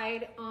haven't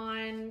tried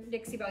on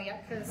Dixie Belle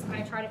yet, because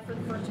I tried it for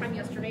the first time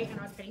yesterday and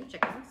I was painting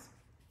chickens.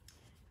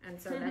 And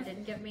so that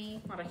didn't give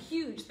me, not a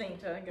huge thing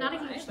to go not a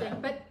by, huge thing,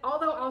 but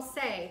although I'll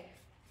say,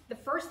 the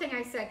first thing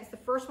I said, because the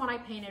first one I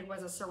painted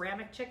was a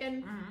ceramic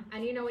chicken,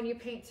 and you know when you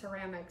paint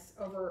ceramics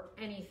over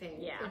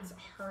anything, Yeah. it's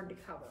hard to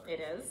cover. It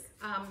is.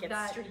 Gets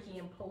that- streaky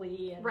and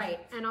pulley. And Right,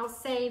 and I'll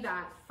say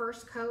that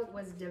first coat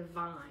was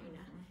divine.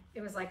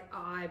 It was like, oh,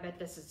 I bet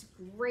this is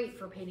great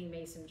for painting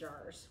mason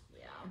jars.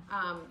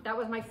 Yeah. That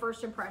was my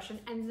first impression.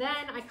 And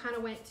then I kind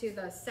of went to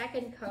the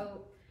second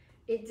coat.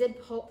 It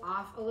did pull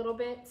off a little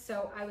bit,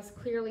 so I was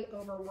clearly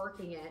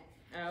overworking it.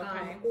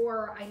 Okay.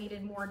 Or I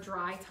needed more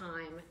dry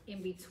time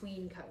in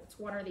between coats,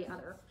 one or the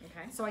other.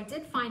 Okay. So I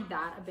did find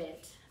that a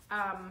bit.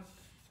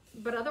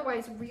 But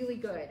otherwise, really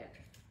good.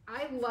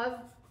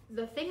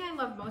 The thing I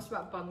love most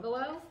about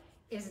Bungalow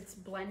is its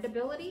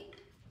blendability.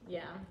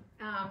 Yeah.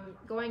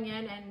 Going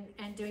in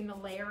and doing the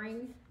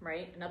layering,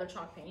 Right. Another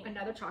chalk paint.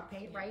 another chalk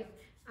paint, right?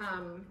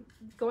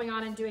 Going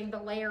on and doing the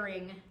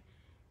layering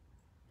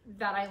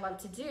that I love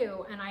to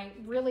do. And I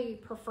really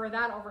prefer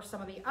that over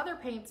some of the other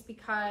paints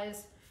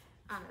because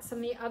some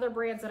of the other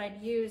brands that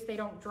I'd use, they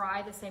don't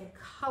dry the same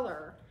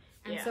color.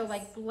 And so Yes.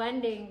 like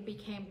blending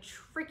became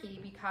tricky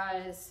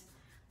because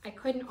I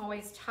couldn't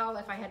always tell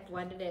if I had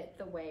blended it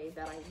the way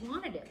that I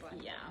wanted it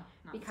blended. Yeah.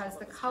 Not Because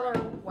the until it was color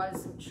dry.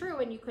 wasn't true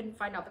and you couldn't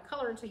find out the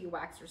color until you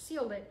waxed or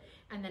sealed it,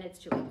 and then it's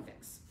too late to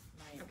fix.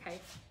 Right. Okay.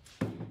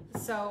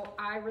 So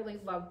I really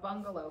love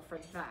Bungalow for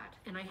that.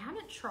 And I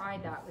haven't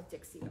tried that with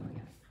Dixie Belle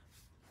yet.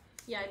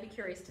 Yeah, I'd be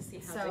curious to see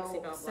how Dixie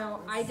Belle So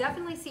blends. I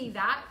definitely see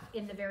that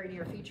in the very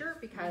near future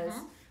because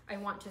Mhm. I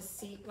want to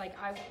see, like,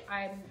 I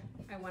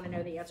want to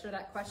know the answer to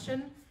that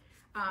question.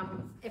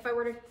 If I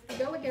were to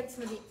go against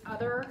some of the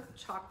other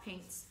chalk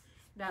paints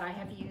that I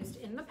have used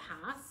in the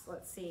past,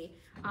 let's see.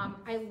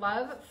 I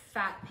love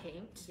fat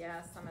paint.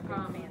 Yes, I'm a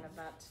big fan of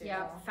that too.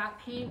 Yeah, fat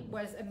paint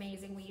was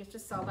amazing. We used to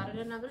sell that at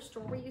another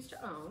store we used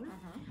to own.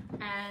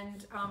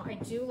 And I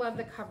do love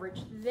the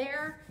coverage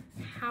there.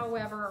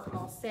 However,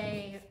 I'll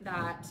say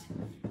that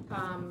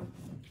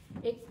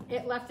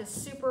it left a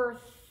super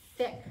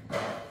thick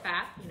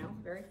fat,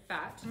 very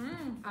fat. See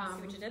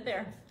what you did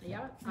there.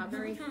 Yeah,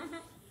 very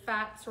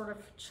fat, sort of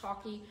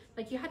chalky.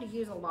 Like you had to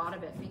use a lot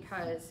of it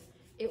because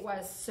it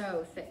was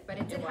so thick, but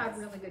it did have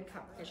was. really good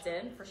coverage. It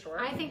did, for sure.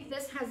 I think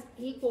this has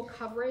equal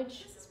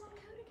coverage. This is one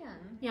coat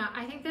again. Yeah,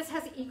 I think this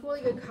has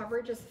equally good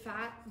coverage as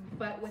fat,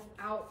 but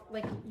without,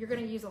 like, you're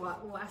gonna use a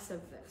lot less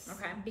of this.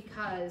 Okay.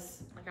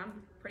 Because Like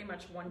I'm pretty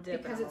much one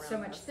dip. because and I'm it's so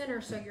around much this.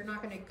 thinner, so you're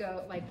not gonna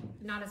go, like,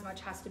 not as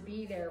much has to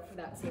be there for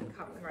that same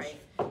coverage. Right,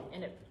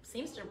 and it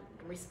seems to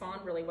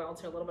respond really well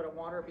to a little bit of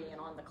water being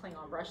on the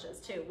Klingon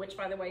brushes too, which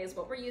by the way is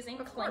what we're using,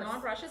 Of course.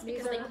 Klingon brushes, These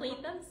because they are-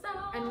 clean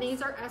themselves. And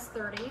these are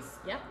S30s.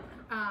 Yep,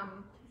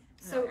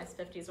 So,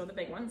 S50s are the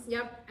big ones.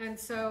 yep, and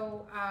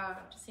so,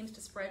 Just seems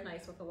to spread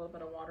nice with a little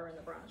bit of water in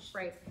the brush.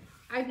 right.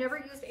 I've never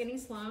used any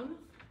Sloan.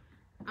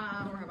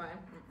 Nor have I.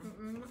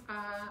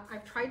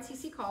 I've tried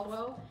CC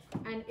Caldwell,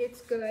 and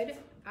it's good.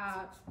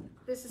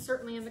 This is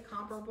certainly in the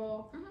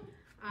comparable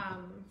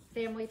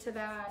family to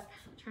that.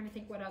 I'm trying to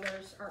think what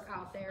others are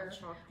out there.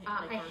 Chalk paint,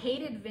 I like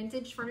hated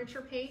vintage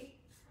furniture paint,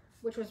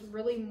 which was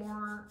really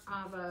more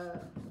of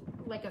a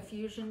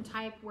fusion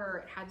type where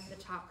it had the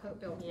top coat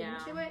built Yeah,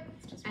 into it,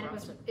 it's just and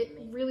rough to it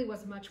me. really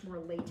was much more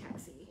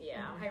latexy.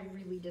 Yeah. I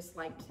really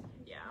disliked,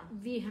 Yeah,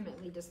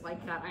 vehemently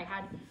disliked that. I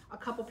had a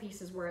couple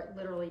pieces where it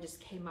literally just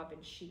came up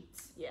in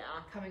sheets yeah.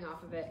 coming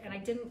off of it, and I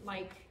didn't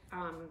like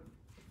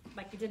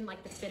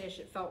the finish.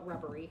 It felt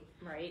rubbery,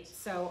 Right.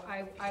 so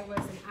I was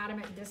an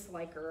adamant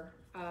disliker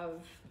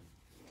of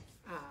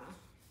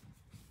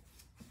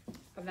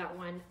that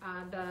one.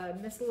 The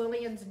Miss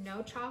Lillian's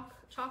no chalk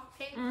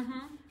paint.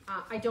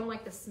 I don't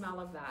like the smell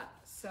of that,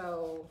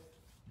 so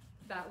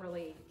that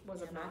really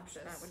was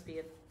obnoxious. That would be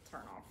a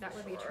turn off. That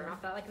would be a sure. turn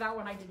off. That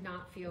one I did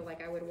not feel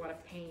like I would want to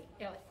paint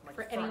Like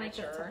for any length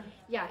of furniture. time.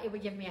 Yeah, it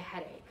would give me a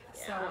headache.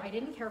 So Yeah. I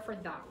didn't care for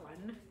that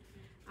one.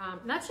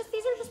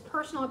 These are just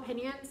personal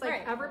opinions. Like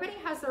Right. everybody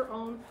has their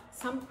own.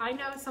 I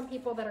know some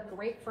people that are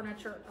great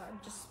furniture. I'm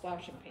just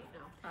splashing paint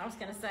now. I was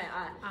gonna say,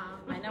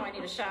 I know I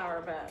need a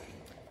shower, but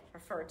I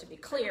prefer it to be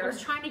clear. I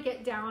was trying to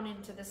get down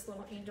into this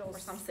little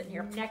angel's I'm sitting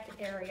here. neck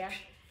area.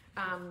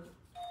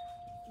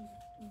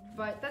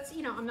 But that's,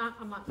 I'm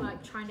not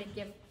like trying to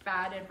give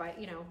bad advice,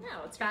 No,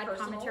 it's bad your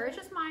personal- commentary. It's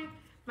just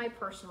my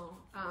personal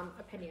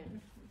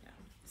opinion. Yeah.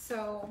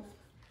 So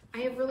I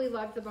have really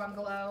loved the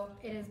bungalow.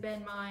 It has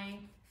been my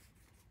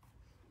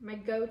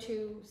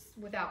go-to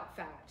without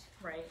fat.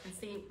 Right, and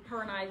see,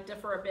 her and I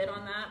differ a bit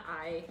on that.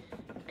 I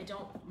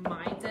don't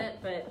mind it,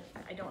 but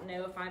I don't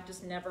know if I've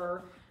just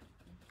never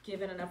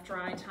given enough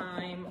dry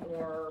time,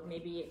 or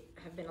maybe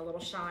have been a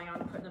little shy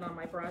on putting it on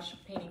my brush,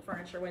 painting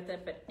furniture with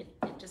it, but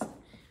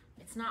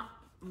it's not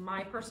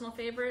my personal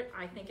favorite.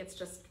 I think it's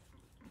just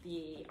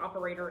the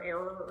operator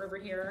error over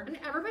here. And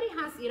everybody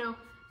has,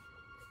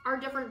 our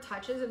different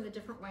touches and the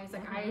different ways.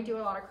 Like I do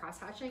a lot of cross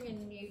hatching,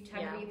 and you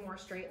tend to be more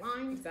straight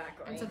lines.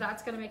 Exactly. And so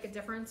that's going to make a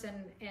difference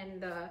in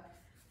the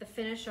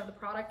finish of the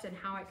product and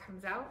how it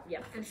comes out.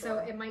 Yeah. And so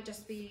it might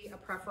just be a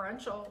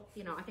preferential.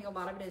 I think a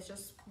lot of it is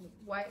just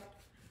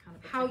Kind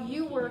of a how technique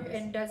you work, use.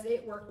 and does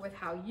it work with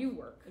how you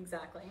work,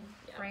 Exactly.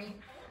 Yeah. right?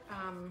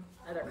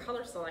 Their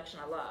color selection,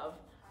 I love.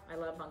 I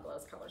love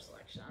Bungalow's color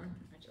selection.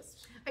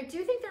 I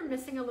do think they're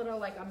missing a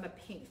little on the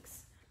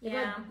pinks.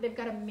 Yeah. They've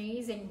got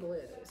amazing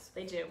blues.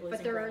 They do. Blues But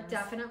and they're greens.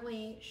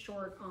 definitely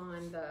short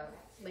on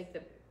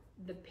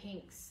the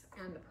pinks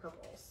and the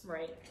purples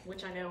Right,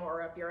 which I know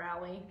are up your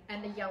alley.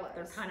 and the yellows.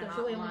 They're kinda There's not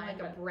really only mine,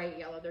 a but- bright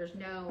yellow. There's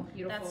no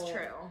beautiful. That's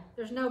true.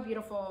 There's no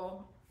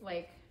beautiful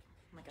Like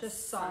just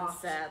a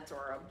soft. sunset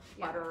or a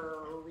Yeah.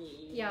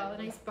 buttery. Yeah, a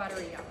nice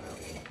buttery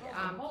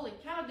yellow. Holy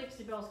cow,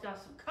 Dixie Belle's got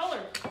some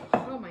colors.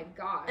 Oh my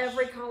gosh.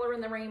 Every color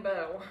in the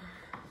rainbow.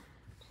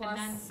 and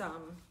then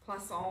some.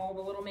 Plus all the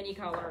little mini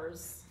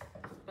colors.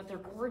 But they're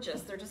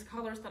gorgeous. They're just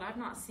colors that I've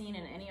not seen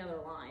in any other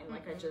line.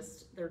 Like they're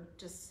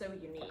just so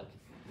unique.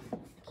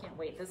 I can't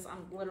wait.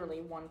 I'm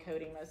literally one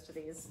coating most of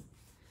these.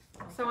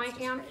 So I That's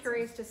just am crazy.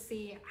 curious to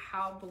see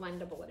how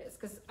blendable it is,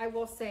 because I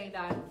will say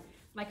that,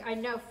 I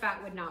know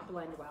fat would not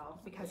blend well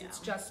because it's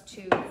Yeah. just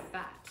too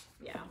fat,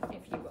 Yeah.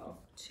 if you will.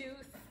 Too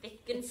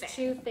thick and fat.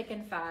 Too thick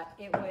and fat.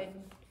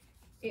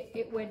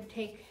 It would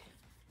take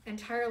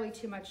entirely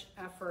too much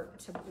effort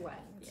to blend.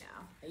 Yeah.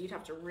 You'd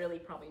have to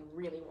probably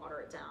really water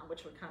it down,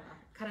 which would kind of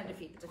Kind of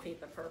defeat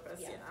defeat the purpose.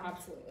 Yeah, Yeah.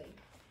 absolutely.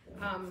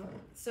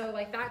 So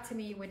that to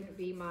me wouldn't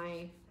be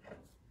my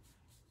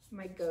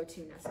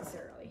go-to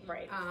necessarily.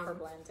 Right. For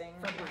blending.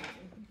 For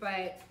blending.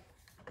 But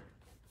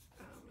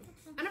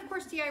and of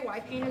course DIY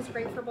paint is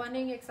great for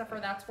blending, except for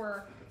that's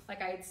where,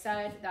 like I had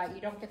said, that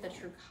you don't get the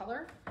true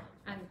color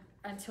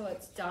until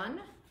it's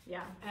done.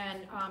 Yeah.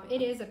 And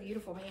it is a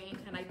beautiful paint,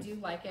 and I do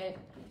like it.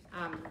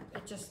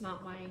 It's just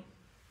not my.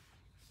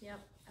 Yep.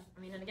 I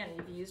mean, and again,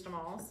 you've used them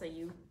all, so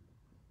you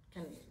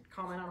can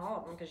comment on all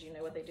of them because you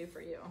know what they do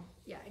for you.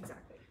 Yeah,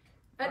 exactly.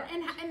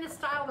 And the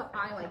style that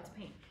I like to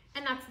paint,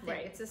 and that's the thing.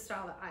 Right. It's the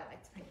style that I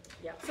like to paint.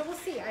 Yep. So we'll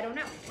see. I don't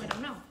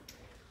know.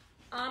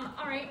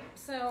 All right,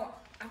 so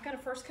I've got a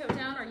first coat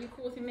down. Are you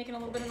cool with me making a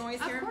little bit of noise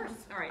Of here? course.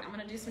 All right, I'm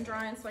gonna do some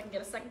drying so I can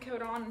get a second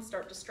coat on and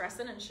start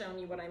distressing and showing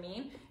you what I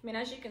mean. I mean,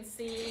 as you can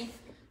see,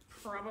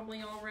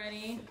 probably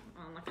already,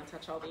 I'm not gonna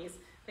touch all these.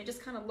 They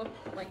just kind of look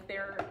like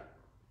they're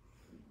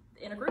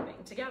in a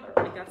grouping together.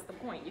 Like that's the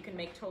point. You can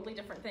make totally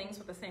different things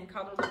with the same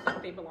colors.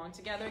 If they belong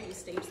together, you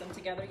stage them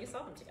together, you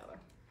sell them together.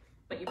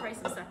 But you price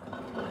them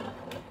separately.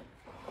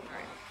 All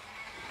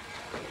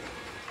right.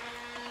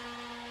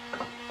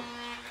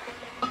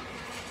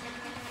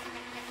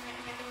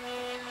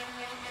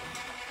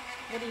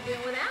 What are you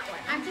doing with that one?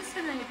 I'm just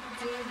gonna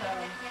do the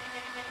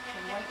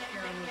white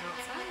here on the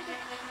outside.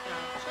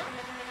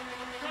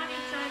 Connie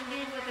chimed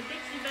in with a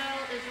Dixie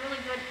Belle is really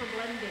good for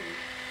blending.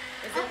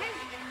 Is it?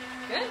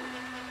 Good.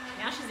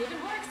 Now she's even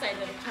more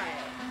excited to try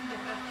it.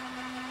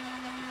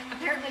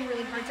 Apparently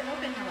really hard to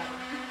open, however.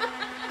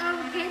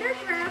 Oh, gator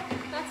trap.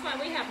 That's why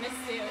we have Miss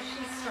Sue.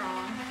 She's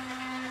strong.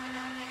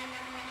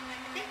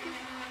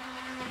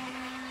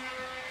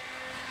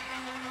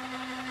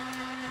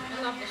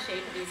 I love the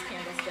shape of these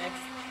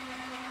candlesticks.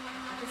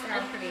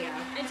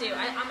 I do.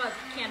 I'm a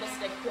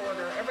candlestick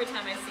hoarder. Every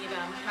time I see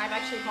them, I've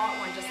actually bought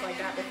one just like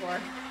that before.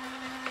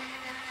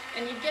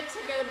 And you get to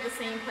go to the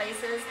same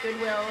places,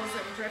 Goodwills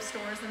and thrift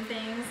stores and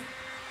things,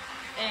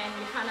 and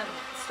you kind of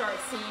start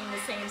seeing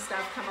the same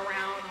stuff come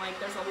around. Like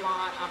there's a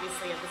lot,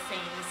 obviously, of the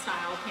same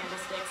style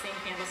candlesticks,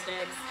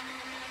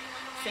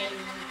 same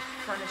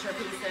furniture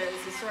pieces.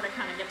 You sort of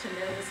kind of get to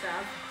know the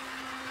stuff.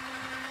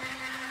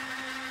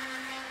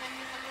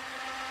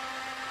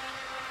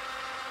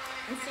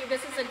 And see,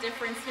 this is a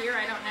difference here.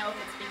 I don't know if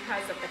it's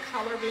because of the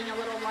color being a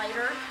little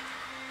lighter.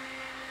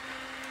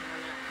 I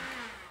don't know.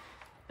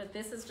 But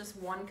this is just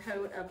one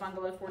coat of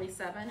Bungalow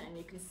 47, and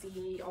you can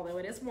see, although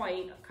it is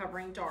white,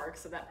 covering dark,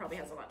 so that probably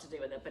has a lot to do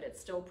with it, but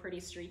it's still pretty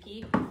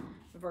streaky.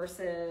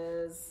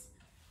 versus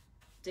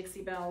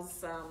Dixie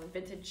Belle's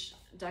vintage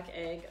duck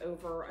egg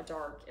over a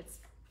dark. It's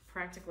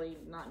practically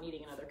not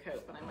needing another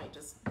coat, but I might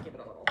just give it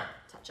a little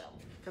touch up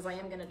because I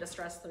am going to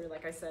distress through,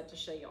 like I said, to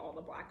show you all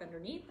the black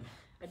underneath.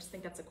 I just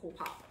think that's a cool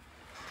pop.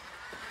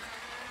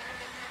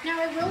 Now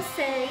I will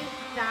say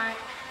that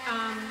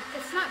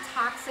it's not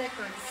toxic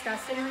or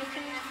disgusting or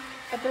anything,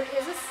 but there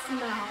is a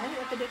smell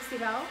with the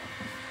Dixie Belle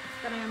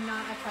that I am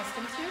not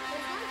accustomed to.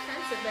 It's not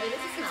offensive, but it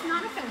is a smell. It's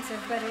not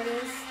offensive, but it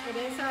is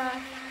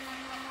an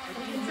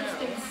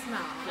interesting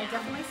smell. I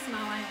definitely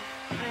smell it.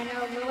 I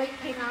know Lily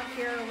came out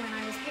here when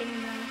I was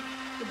painting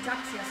the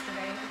ducks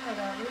yesterday, or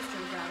the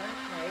roosters rather,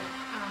 right?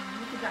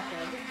 With the duck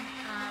egg.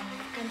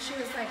 And she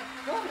was like,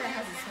 "Whoa, that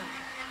has a smell."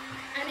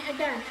 And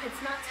again,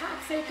 it's not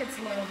toxic, it's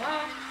low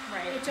VOC.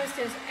 Right. It just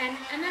is,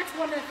 and that's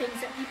one of the things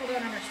that people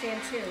don't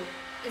understand too,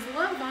 is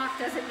low VOC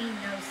doesn't mean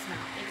no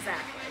smell.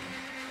 Exactly.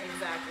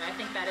 Exactly. I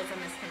think that is a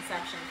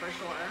misconception for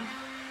sure.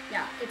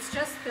 Yeah, it's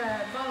just the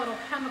volatile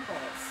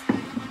chemicals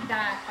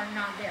that are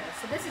not there.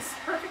 So this is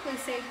perfectly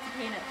safe to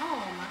paint at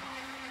home.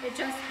 It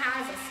just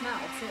has a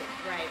smell too.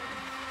 Right.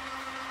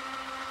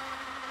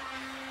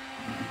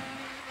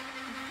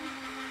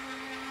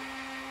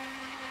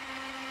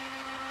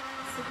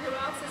 So who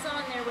else is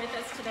on there with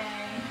us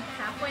today?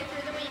 Halfway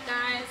through the week,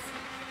 guys.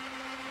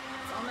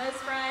 It's almost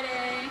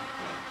Friday.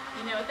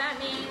 You know what that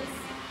means?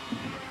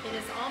 It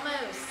is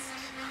almost.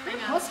 Hang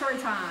on. Story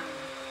time.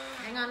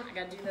 Hang on, I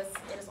gotta do this.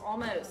 It is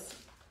almost.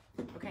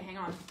 Okay, hang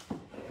on.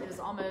 It is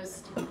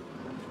almost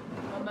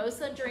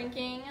mimosa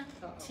drinking,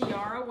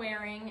 tiara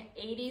wearing,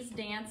 80s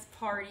dance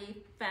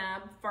party,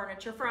 fab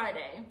furniture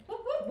Friday. Whoop,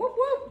 whoop. Whoop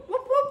whoop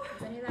whoop whoop.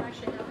 Is any of that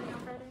actually happening on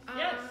Friday?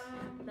 Yes.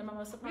 The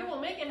mimosa We party?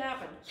 will make it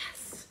happen.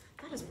 Yes.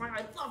 That is why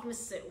I love Miss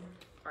Sue.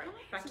 All right,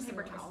 back to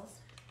paper paper towels. towels.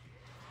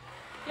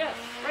 Yes,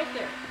 right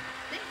there.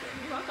 Thank you.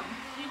 You're welcome.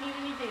 Do you need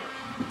anything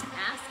else?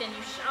 Ask and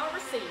you shall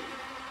receive.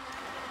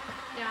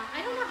 Yeah,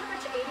 I don't know how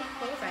much 80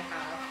 clothes I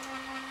have.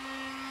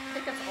 I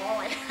think that's all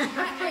I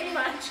have, pretty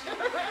much.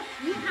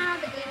 You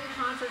have 80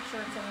 concert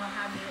shirts and what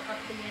have you up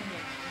the yin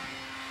yang.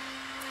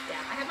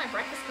 Yeah, I have my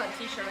Breakfast Club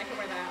t-shirt. I could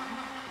wear that.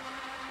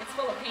 It's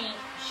full of paint.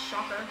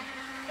 Shocker.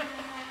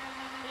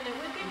 And it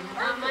would be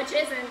Not much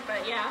isn't,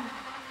 but yeah.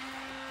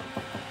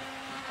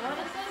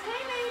 Donna says,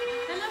 "Hey,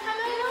 ladies." Hello,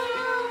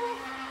 hello.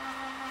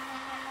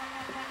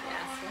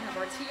 Yes, we'll have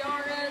our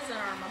tiaras and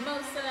our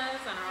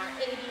mimosas and our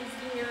 80s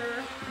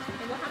gear.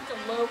 And we'll have to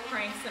low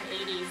crank some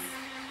 80s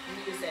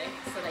music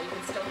so that you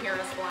can still hear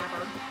us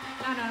blabber.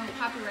 No,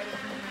 copyright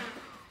infringement.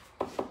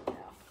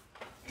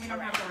 We don't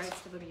have the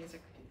rights to the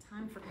music.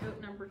 Time for coat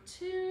number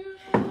 2.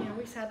 Yeah,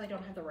 we sadly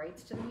don't have the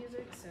rights to the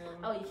music, so.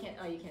 Oh, you can't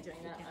do that? can't do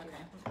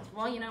Okay.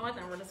 Well, you know what?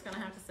 Then we're just going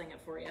to have to sing it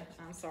for you.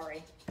 I'm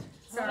sorry. Donna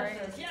Sorry.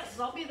 says, "Yes,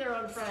 I'll be there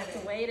on That's Friday."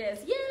 the way it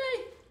is.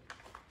 Yay!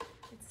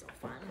 It's so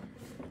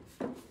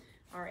fun.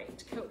 All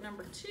right, coat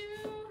number 2.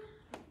 Oh,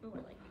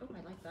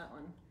 I like that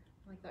one.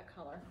 I like that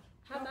color.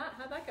 How'd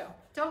that go?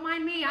 Don't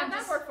mind me. How'd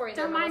that work for you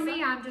there, Don't mind me.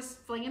 Melissa? I'm just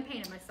flinging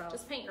paint at myself.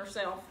 Just paint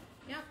yourself.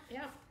 Yep.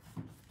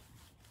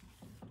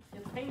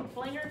 You paint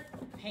flinger.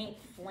 Paint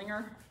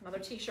flinger. Another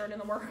t-shirt in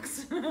the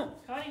works. Connie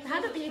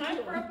Had says, to be "It's a time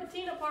cute for a one.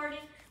 patina party."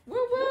 Woo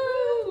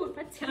woo!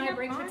 Can I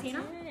bring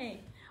Patina?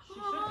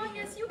 Oh, be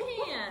yes, here.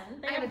 you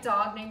can. They I have a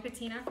dog named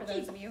Patina, for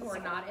those of you who are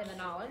not in the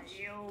knowledge.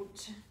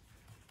 Cute.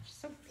 She's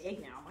so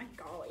big now, my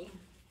golly.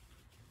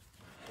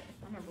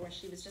 I remember when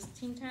she was just a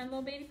teeny tiny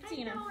little baby I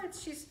Patina. know,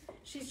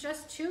 she's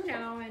just 2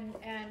 now,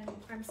 and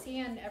I'm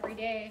seeing every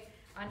day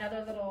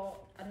another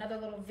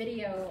little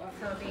video of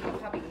her being a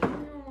puppy,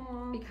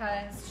 Aw.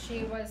 because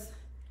she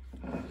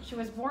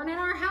was born in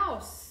our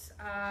house.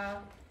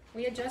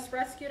 We had just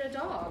rescued a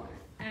dog,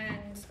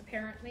 and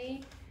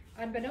apparently,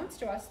 unbeknownst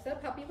to us, the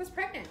puppy was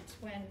pregnant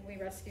when we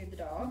rescued the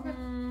dog.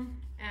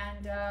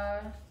 And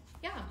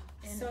yeah,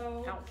 And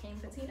so out came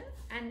Patina.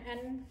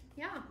 and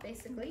yeah,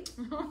 basically,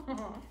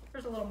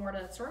 there's a little more to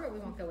that story, but we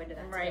won't go into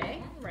that Right,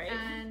 today. right.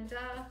 And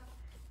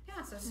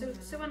yeah, so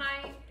Sue and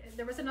I,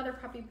 there was another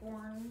puppy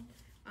born.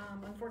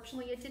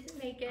 Unfortunately, it didn't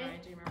make it. I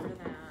do remember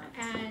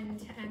that.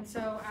 And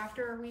so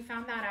after we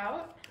found that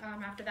out,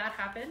 after that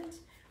happened,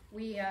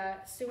 we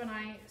Sue and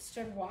I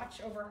stood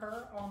watch over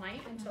her all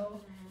night until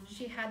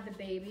she had the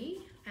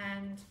baby,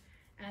 and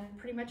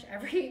pretty much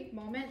every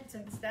moment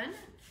since then.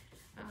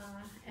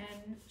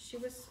 And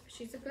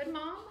she's a good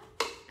mom,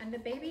 and the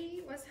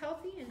baby was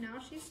healthy, and now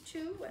she's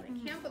 2, and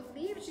I can't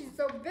believe she's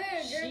so big.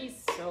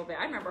 She's so big.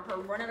 I remember her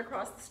running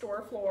across the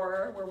store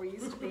floor where we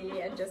used to be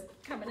and just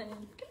coming in,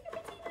 "Come here,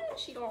 Patina."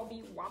 She'd all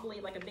be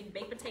wobbly like a big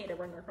baked potato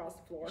running across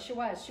the floor. She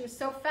was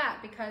so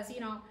fat because,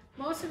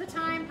 most of the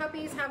time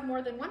puppies have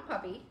more than one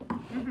puppy,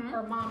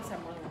 or moms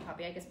have more than one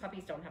puppy. I guess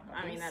puppies don't have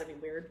puppies. I mean, that'd be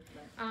weird.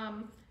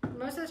 But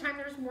Most of the time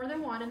there's more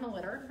than one in the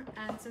litter,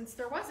 and since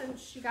there wasn't,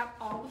 she got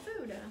all the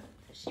food.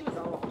 she was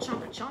all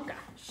chunka.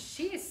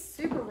 She is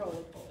super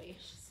roly-poly.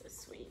 She's so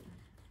sweet.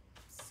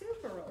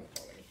 Super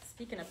roly-poly.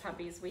 Speaking of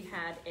puppies, we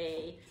had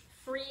a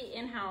free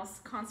in-house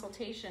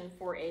consultation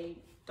for a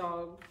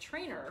dog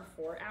trainer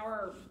for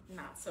our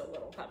not so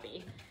little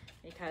puppy,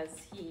 because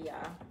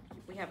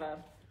we have a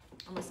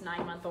almost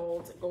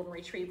 9-month-old golden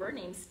retriever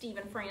named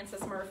Stephen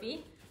Francis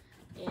Murphy.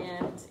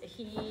 And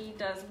he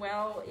does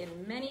well in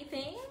many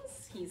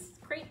things. He's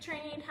crate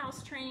trained,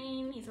 house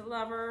trained, he's a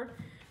lover,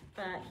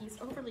 but he's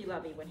overly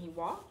lovey when he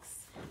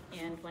walks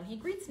and when he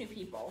greets new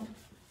people.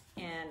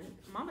 And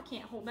Mama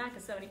can't hold back a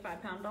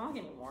 75-pound dog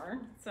anymore.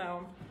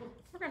 So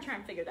we're gonna try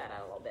and figure that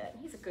out a little bit.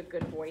 He's a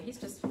good boy.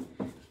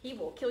 He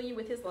will kill you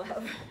with his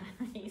love.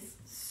 He's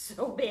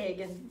so big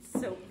and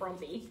so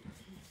frumpy.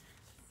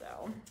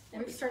 So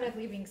We've started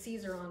leaving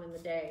Caesar on in the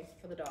day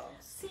for the dogs.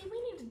 see,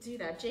 we need to do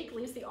that. Jake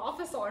leaves the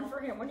office on for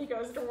him when he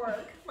goes to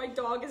work. My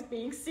dog is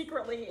being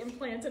secretly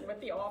implanted with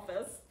the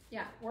office.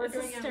 Yeah, we're It's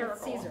doing it with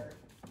hysterical. Caesar.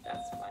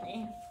 That's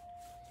funny.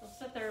 We'll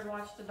sit there and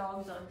watch the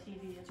dogs on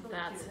TV. It's really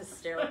That's cute.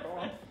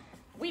 hysterical.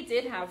 We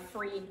did have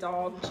free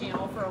dog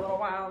channel for a little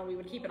while, and we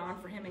would keep it on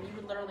for him, and you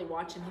would literally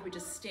watch him. He would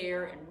just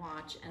stare and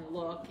watch and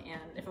look, and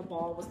if a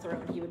ball was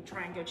thrown, he would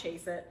try and go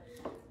chase it.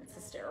 It's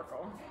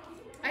hysterical.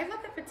 I love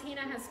that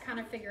Patina has kind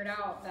of figured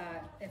out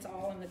that it's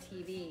all in the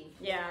TV,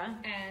 Yeah.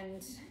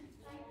 and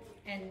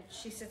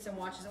she sits and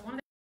watches it. One of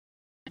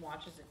the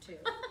watches it too.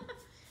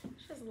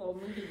 She has a little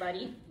movie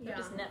buddy. They're Yeah.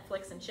 just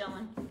Netflix and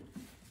chilling.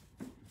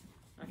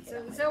 Okay, So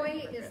that might Zoe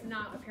be is good.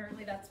 not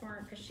apparently that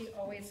smart because she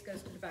always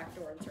goes to the back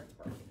door and starts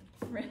barking.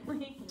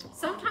 Really?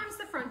 Sometimes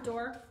the front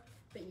door,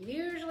 but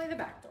usually the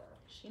back door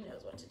She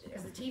knows what to do.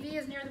 because the TV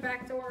is near the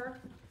back door.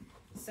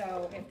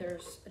 So if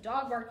there's a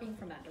dog barking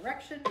from that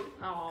direction,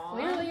 Aww.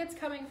 clearly it's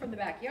coming from the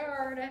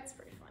backyard. That's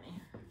pretty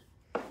funny.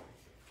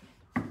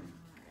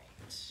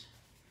 Alright.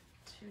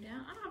 2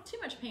 down. I don't have too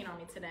much paint on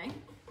me today.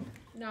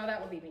 No,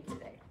 that would be me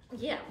today.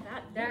 Yeah,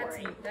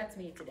 That's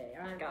me today.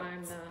 got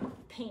I'm the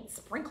paint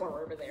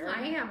sprinkler over there.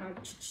 I am a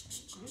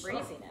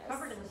Craziness.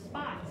 Covered in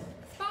spots.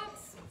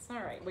 spots. It's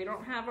alright. We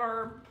don't have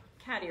our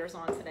cat ears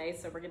on today,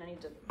 so we're gonna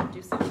need to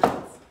do something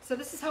else. So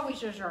this is how we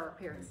judge our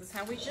appearance. This is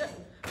how we should.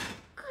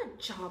 Good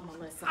job,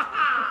 Melissa.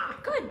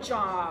 Good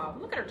job.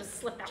 Look at her just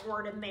slip that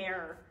word in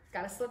there.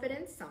 Gotta slip it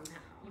in somehow.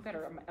 You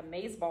better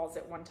amaze balls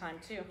at one time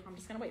too. I'm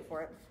just gonna wait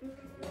for it.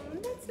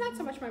 That's not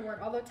so much my word,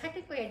 although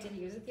technically I did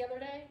use it the other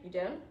day. You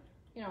did?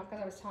 You know,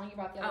 because I was telling you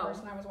about the other Oh.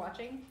 person I was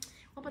watching.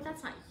 Well, but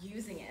that's not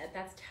using it.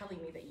 That's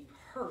telling me that you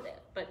heard it.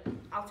 But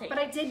I'll take But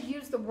it. I did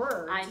use the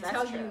word to that's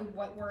tell true. you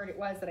what word it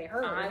was that I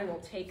heard. I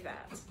will take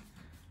that.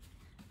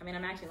 I mean,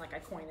 I'm acting like I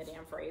coined the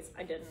damn phrase.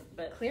 I didn't,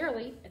 but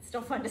Clearly. it's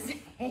still fun to say.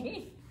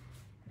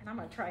 And I'm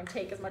gonna try and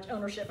take as much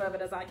ownership of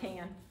it as I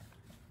can.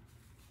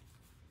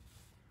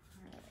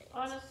 All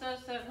right. Anna says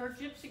that her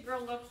gypsy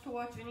girl loves to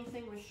watch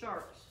anything with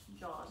sharks.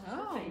 Jaws. is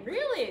her Oh, favorite.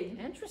 Really?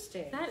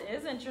 Interesting. That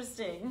is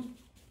interesting.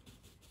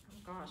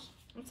 Oh gosh.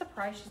 I'm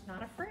surprised she's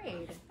not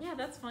afraid. Yeah,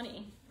 that's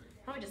funny.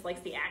 Probably just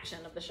likes the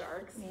action of the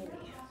sharks. Maybe.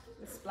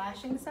 The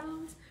splashing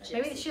sounds? Gypsy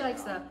Maybe she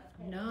likes the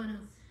no.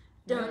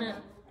 Donut,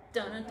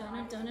 donut,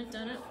 donut, donut,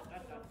 donut.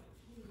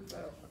 Oh,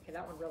 okay,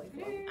 that one really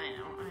flew. I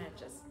know.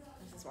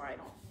 This is why I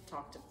don't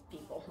talk to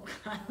people.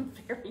 I'm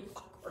very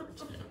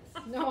awkward.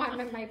 No, I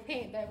meant my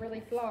paint that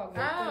really flogged.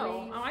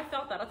 Oh, I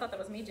felt that. I thought that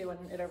was me doing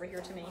it over here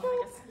to me.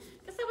 I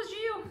guess that was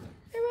you.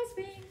 It was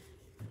me.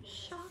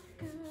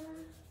 Shocker.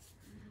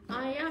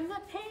 I am the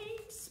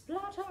paint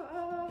splatter.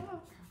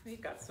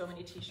 We've got so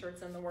many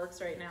t-shirts in the works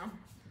right now.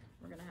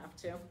 We're gonna have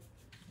to.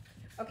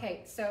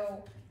 Okay,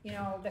 so you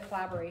know the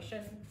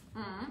collaboration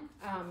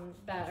Mm-hmm.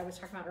 that I was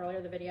talking about earlier,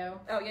 the video.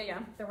 Oh yeah, yeah.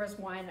 There was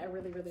one I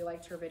really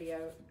liked her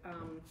video.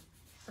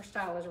 Her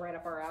style is right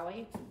up our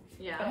alley. But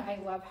Yeah. I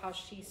love how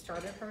she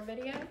started her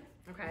video.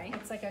 Okay.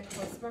 It's like a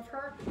close up of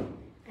her,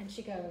 and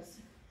she goes,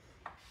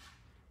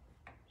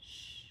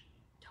 "Shh,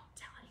 don't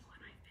tell anyone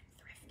I've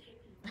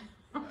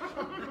been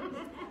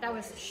thrifting." That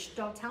was, "Shh,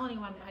 don't tell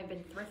anyone I've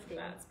been thrifting."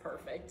 That's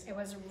perfect. It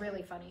was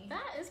really funny.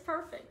 That is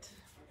perfect.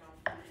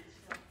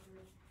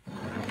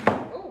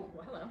 Oh,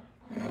 well, hello.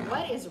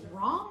 What is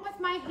wrong with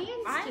my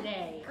hands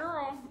today?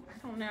 Girl,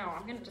 I don't know.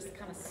 I'm gonna just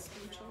kind of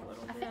scooch a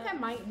little I bit. think I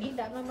might need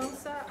that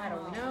mimosa. I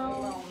don't I'm a know.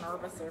 little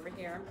nervous over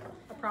here.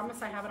 I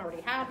promise I haven't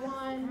already had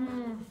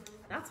one.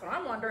 That's what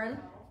I'm wondering.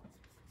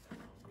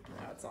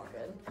 No, it's all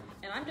good.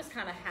 And I'm just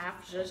kind of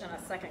half zhuzhing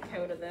a second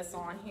coat of this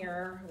on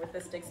here with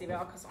this Dixie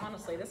Belle because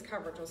honestly, this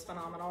coverage was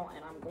phenomenal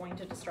and I'm going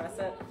to distress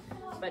it.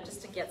 But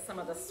just to get some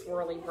of the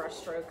swirly brush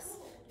strokes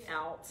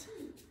out,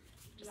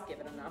 just give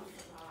it enough.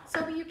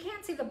 So you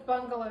can see the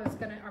bungalow's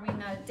gonna, I mean,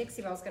 the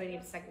Dixie Belle's gonna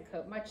need a second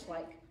coat, much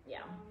like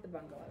Yeah, the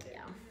bungalow did.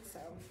 Yeah. So,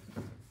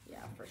 yeah,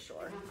 for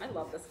sure. I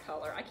love this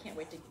color. I can't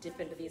wait to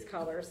dip into these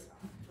colors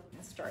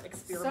and start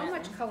experimenting. so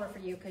much color for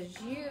you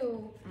because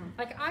you,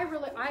 like, I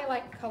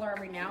like color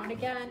every now and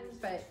again,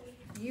 but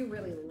you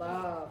really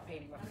love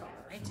painting with color.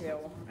 I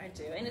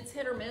do. And it's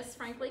hit or miss,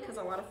 frankly, because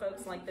a lot of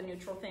folks like the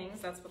neutral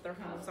things. That's what their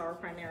homes are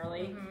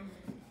primarily.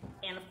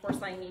 And of course,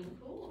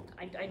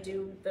 I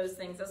do those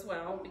things as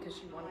well because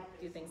you want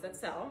to do things that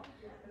sell.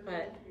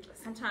 But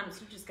sometimes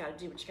you just got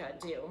to do what you got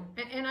to do.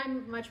 And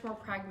I'm much more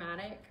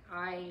pragmatic.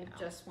 I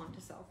just want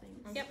to sell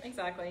things. Yep,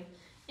 exactly.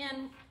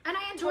 And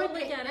I enjoy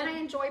Totally get it. and I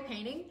enjoy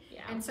painting.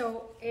 Yeah. And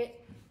so it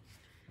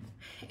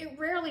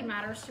rarely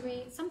matters to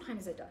me.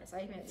 Sometimes it does. I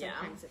admit Yeah.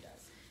 sometimes it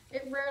does.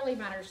 It rarely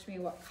matters to me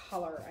what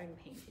color I'm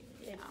painting.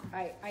 Yeah.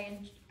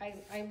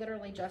 I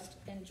literally just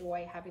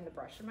enjoy having the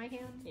brush in my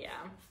hand. Yeah.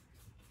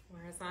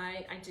 Whereas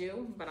I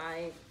do, but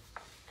I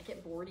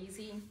get bored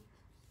easy,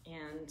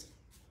 and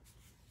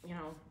you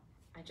know,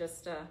 I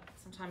just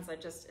sometimes I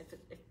just if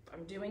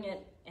I'm doing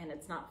it and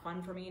it's not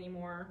fun for me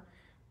anymore,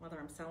 whether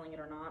I'm selling it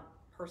or not,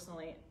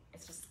 personally, I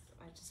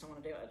just don't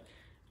want to do it.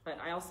 But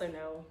I also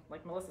know,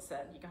 like Melissa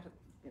said,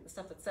 the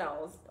stuff that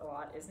sells a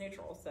lot is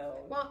neutral. So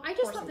well, I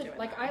just love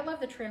I love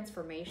the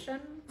transformation.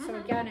 So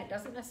again, it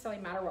doesn't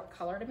necessarily matter what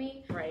color to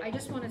me. Right. I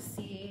just want to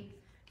see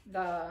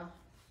the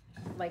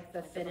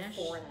finish,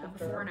 the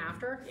before and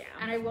after. Yeah.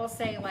 And I will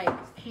say,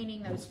 like,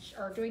 painting those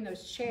or doing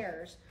those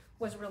chairs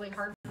was really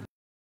hard.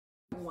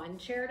 One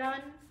chair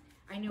done,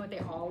 I knew what they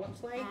all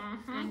looked like,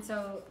 and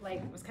so like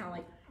it was kind of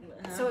like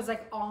so it was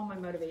like all my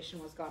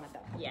motivation was gone at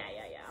that point. yeah.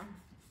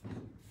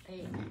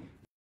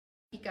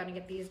 You gotta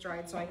get these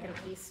dried so I can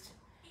at least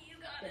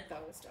get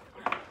those done.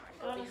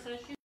 Donna says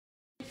she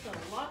saw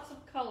lots of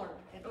color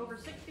and over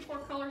 64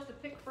 colors to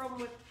pick from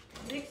with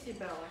Dixie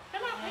Belle. I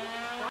cannot make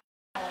it.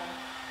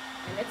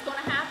 And it's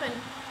gonna happen.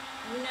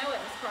 You know it,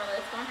 Miss Carla.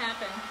 It's gonna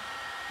happen.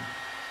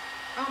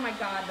 Oh my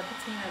God, the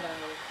patina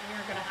though. We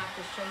are gonna have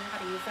to show you how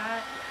to use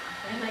that.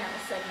 And like a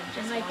segment, And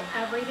just like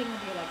one. everything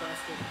will be like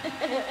rusty.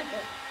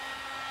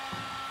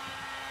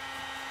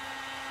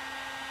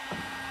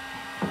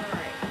 All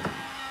right,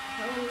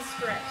 home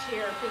stretch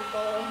here,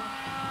 people.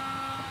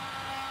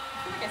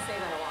 I feel like I say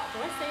that a lot. Do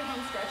I say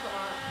home stretch a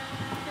lot?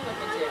 I feel like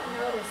I do. didn't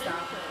notice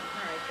that.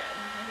 All right, good.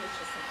 Maybe it's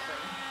just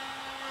something.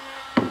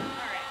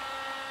 All right,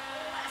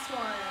 last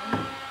one.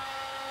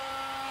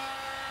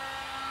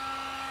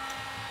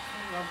 I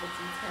love the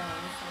detail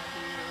on some of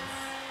these.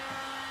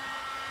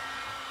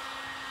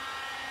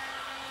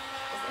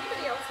 Does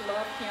anybody else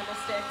love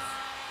candlesticks?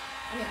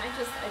 I mean, I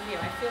do.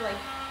 I feel like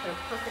they're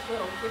a perfect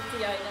little gifty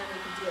item. You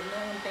can do a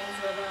million things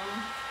with them.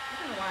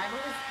 I don't know why. I've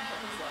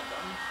always loved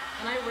them.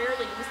 And I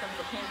rarely use them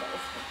for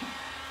candles.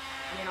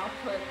 I mean, I'll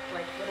put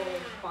like little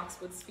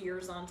boxwood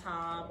spheres on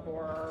top,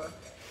 or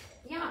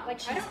Yeah, like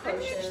I don't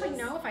actually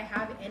know if I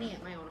have any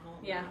at my own home.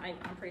 yeah, I'm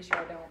pretty sure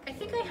I don't. I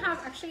think I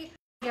have actually.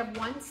 I have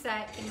one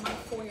set in my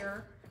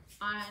foyer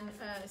on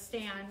a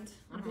stand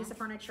on a piece of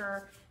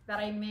furniture that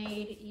I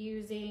made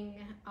using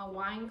a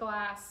wine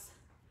glass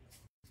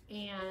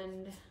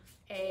and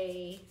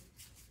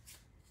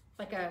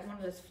one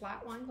of those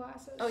flat wine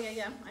glasses. Oh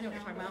yeah. I know what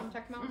you're talking about. I'm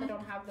talking about. They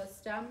don't have the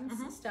stems,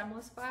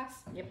 stemless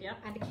glass. Yep.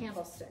 And a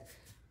candlestick.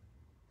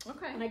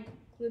 Okay. And I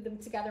glued them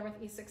together with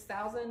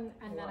E6000,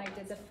 and then I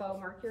did the faux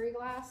mercury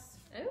glass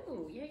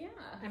Oh yeah.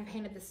 and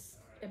painted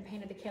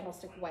the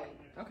candlestick white.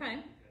 Okay.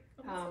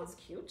 Oh, that's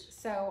cute.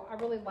 So I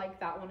really like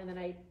that one, and then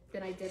I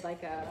did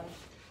like a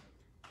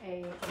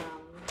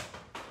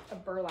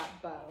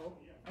burlap bow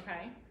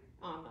Okay.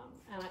 on them,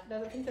 and I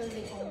think those are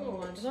the only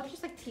ones. They're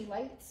just like tea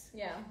lights.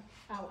 Yeah.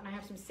 And I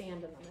have some sand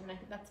in them, and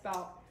that's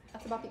about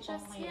the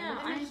only. yeah,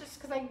 And it's just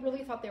because I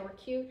really thought they were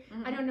cute.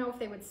 I don't know if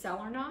they would sell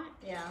or not,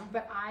 Yeah.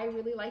 but I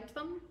really liked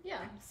them. Yeah.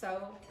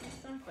 So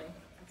Exactly.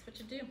 That's what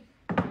you do.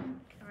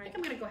 I think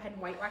I'm gonna go ahead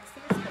and white wax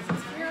these because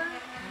it's here.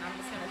 And I'm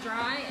just gonna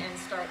dry and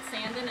start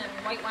sanding and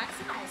white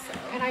waxing also.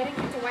 And I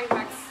didn't get to white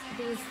wax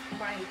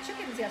my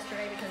chickens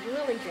yesterday because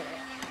Lily did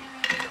it.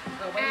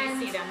 But when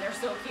you see them, they're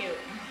so cute.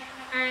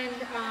 And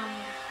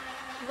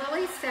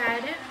Lily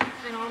said,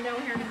 and I'll know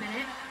here in a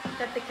minute,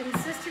 that the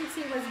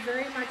consistency was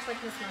very much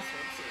like this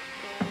mustard seed.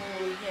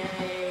 Oh,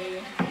 yay.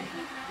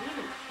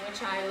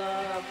 Which I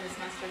love, this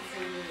mustard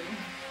seed.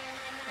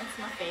 That's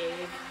my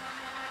fave.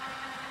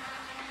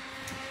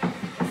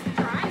 This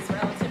dries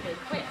relatively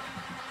quick.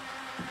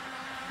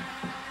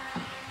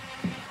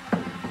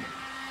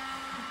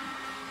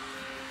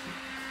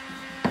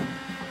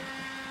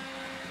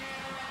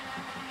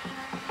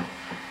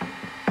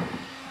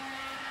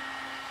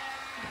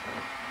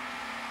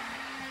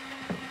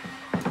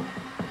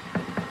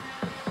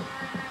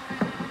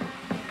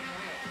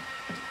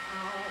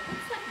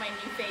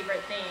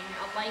 Favorite thing,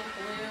 a light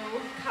blue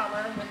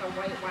color with a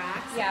white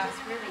wax. Yeah. It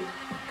just really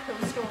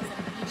coastals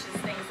and beaches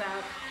things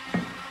up.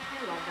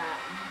 I love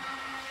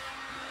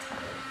that.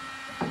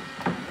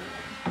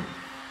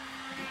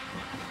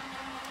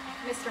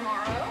 Mr.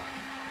 Morrow.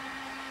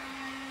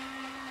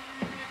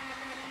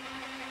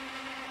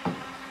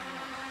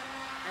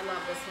 I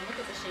love this one. Look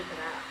at the shape of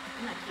that.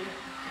 Isn't that cute?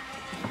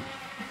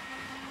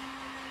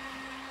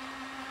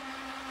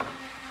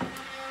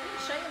 I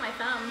didn't show you my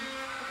thumb.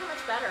 Look how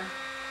much better.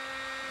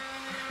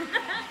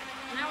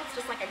 Now it's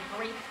just like a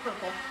grape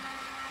purple.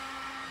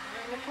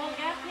 Nicole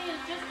Gaffney is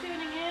just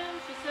tuning in.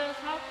 She says,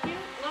 how cute.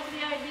 Love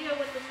the idea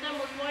with the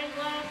stemless wine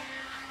glass.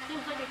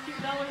 Seems like a cute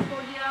dollar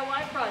store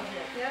DIY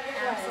project. Yep, it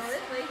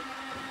Absolutely.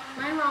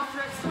 Mine were all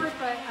thrift stores,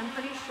 but I'm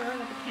pretty sure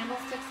that the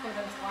candlesticks were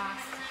those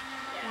last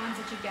ones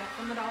that you get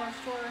from the dollar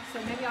store. So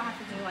maybe I'll have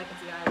to do like a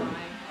DIY.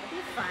 It'll be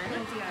fun.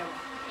 A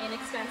DIY.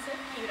 Inexpensive,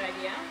 cute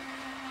idea.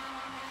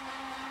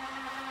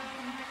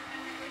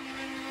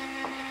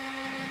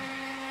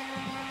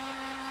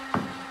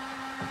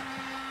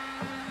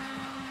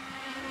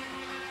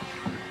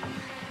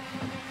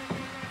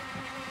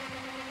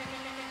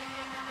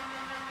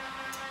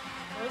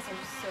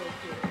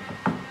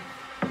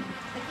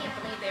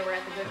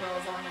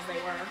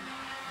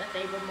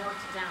 they were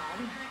marked down.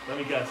 Let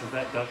me guess, is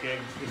that duck egg?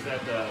 Is that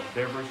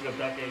their version of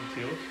duck egg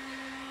too?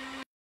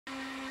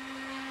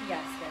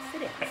 Yes,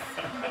 it is.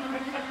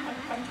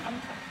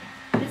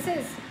 This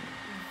is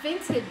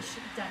vintage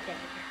duck egg.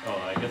 Oh,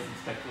 I guess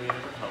it's technically a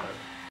different color.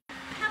 I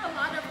have a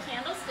lot of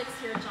candlesticks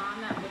here, John,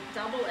 that would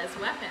double as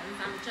weapons.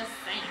 I'm just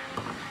saying.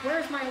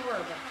 Where's my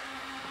orb?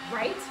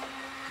 Right?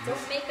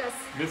 Don't make us...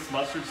 Miss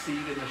Mustard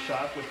Seed in the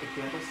shop with the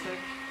candlestick?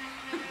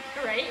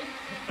 Right?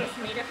 Just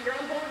made up your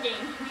own board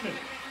game.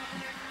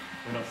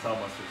 We don't sell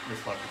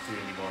Miss Mustard Seed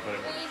anymore, but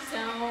it We works.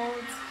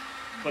 don't.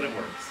 But it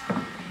works.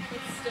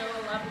 It's still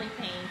a lovely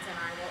paint, and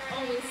I will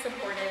always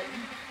support it.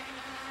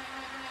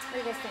 What do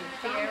you guys think?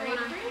 Very You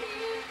pretty.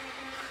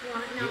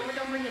 want it? No,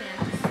 don't bring it in.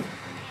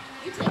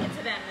 You take it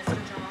to them, Mr.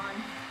 John.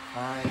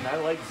 Fine, I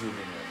like zooming in.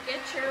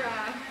 Get your,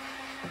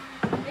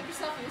 make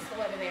yourself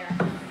useful over there.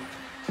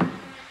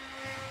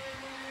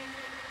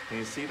 Can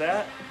you see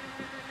that?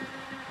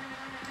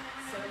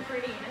 So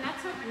pretty, and that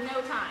took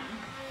no time.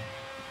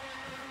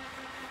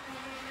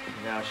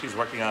 Now she's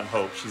working on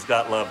hope. She's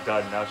got love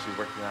done. Now she's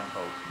working on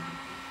hope.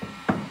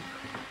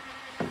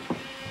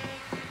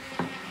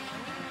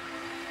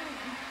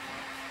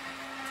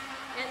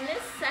 And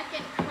this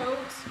second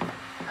coat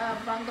of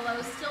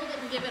bungalow still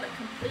didn't give it a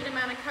complete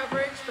amount of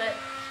coverage, but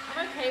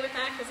I'm okay with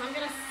that because I'm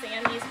gonna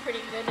sand these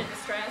pretty good to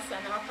distress,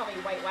 and then I'll probably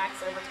white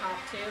wax over top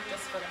too,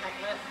 just for the heck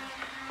of it.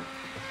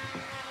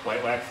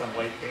 White wax on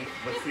white paint.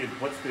 What's the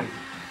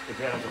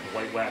advantage of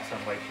white wax on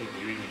white paint?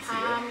 You even see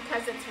it.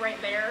 Because it's right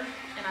there,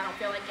 and I don't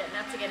feel like getting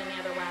up to get any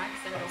other wax,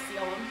 and it'll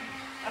seal them.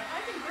 I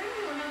can bring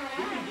you another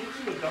We one. can get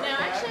you a dark No,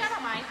 wax. actually, I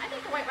don't mind. I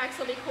think the white wax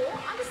will be cool.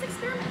 I'm just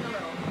experimenting a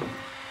little.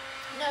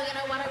 No, you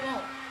know what? I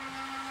won't.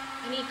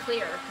 I need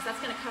clear, because that's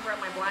going to cover up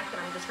my black that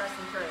I'm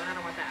distressing through, and I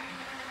don't want that.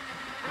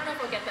 I don't know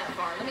if we'll get that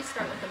far. Let me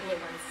start with the blue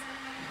ones.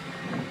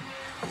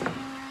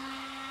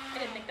 I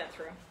didn't think that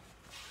through.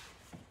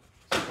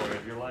 Story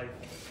of your life.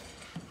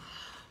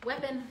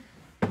 Weapon.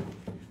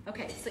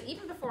 Okay, so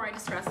even before I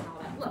distress and all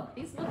that, look,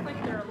 these look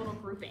like they're a little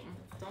grouping,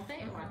 don't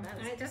they? Wow, that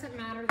And is it doesn't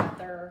matter that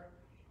they're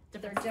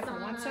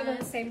different. Once they're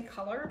the same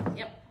color.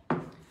 Yep.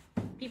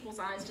 People's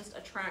eyes just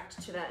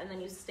attract to that, and then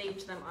you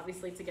stage them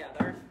obviously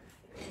together.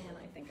 And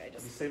I think I Did you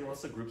just, say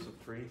Melissa groups of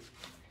 3?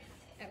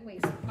 At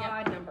least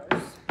odd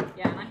numbers.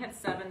 yeah, and I had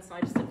 7, so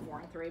I just did 4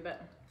 and 3,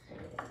 but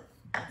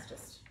that's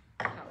just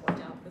how it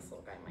worked out. This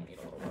little guy might need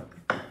a little work.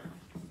 All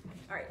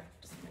right,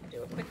 just gonna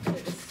do a quick bit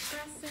of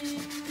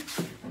distressing.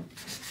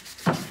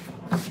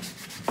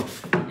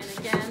 And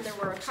again, there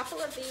were a couple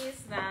of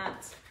these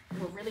that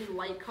were really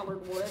light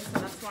colored wood, so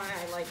that's why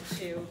I like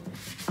to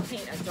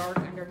paint a dark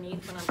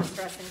underneath when I'm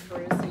distressing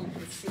through, so you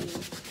can see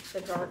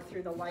the dark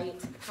through the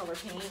light color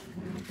paint.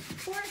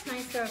 4 is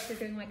nice though if you're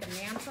doing like a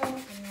mantle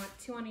and you want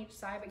 2 on each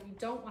side, but you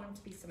don't want them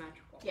to be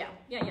symmetrical. Yeah.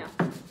 Yeah,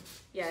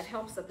 it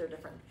helps that they're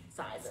different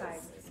sizes. Yeah,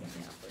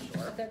 for sure.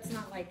 But that's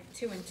not like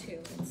 2 and 2.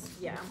 It's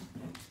Yeah.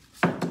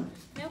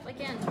 Nope,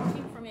 again,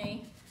 talking from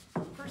a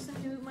person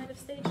who might have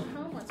staged at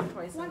home once or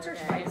twice once in or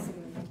their twice day.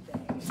 in the day.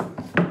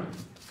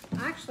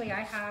 Actually,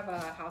 I have a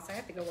house I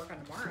have to go work on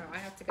tomorrow. I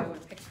have to go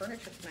and pick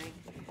furniture tonight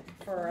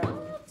for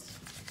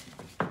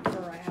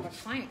I have a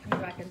client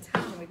coming back in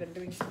town, and we've been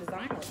doing some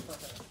design work for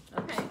her.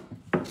 Okay.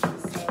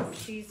 So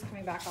she's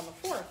coming back on the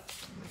 4th,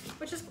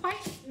 which is quite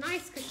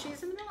nice because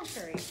she's in the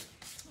military.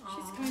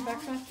 She's coming back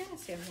from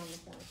Afghanistan on the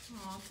 4th.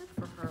 Aw, good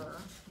for her.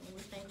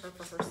 We thank her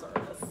for her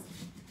service.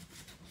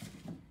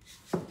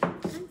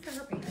 And for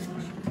her baby.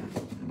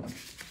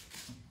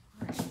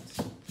 Alright. So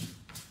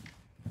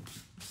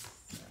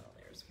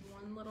there's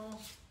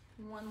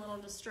one little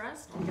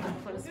distressed. I'm gonna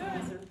put as when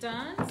these are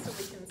done so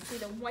we can see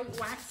the white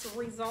wax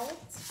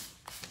result.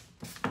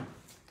 I'm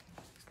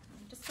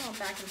just going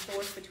back and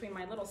forth between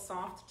my little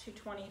soft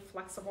 220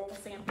 flexible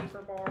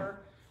sandpaper bar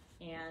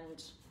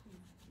and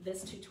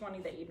this 220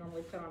 that you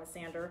normally put on a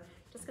sander,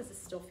 just because it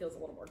still feels a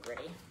little more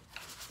gritty.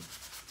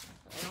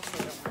 But I also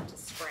don't want it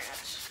to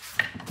scratch.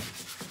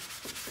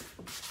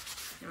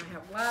 Now I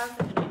have love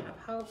and I have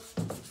hope.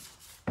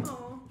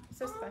 Oh,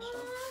 so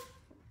special.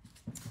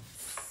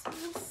 So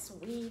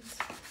sweet.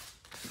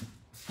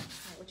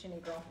 Alright, what you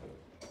need, girl?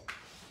 I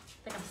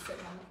think I'm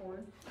sitting on the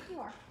board. You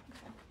are.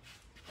 Okay.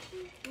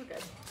 We're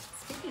good.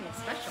 Speaking of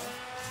special,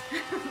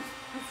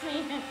 That's me.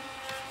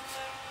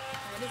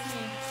 That is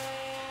me.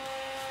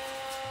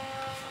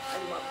 I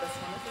love this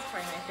one. This is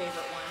probably my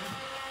favorite one.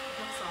 It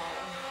looks all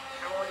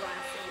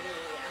hourglassy. I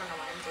don't know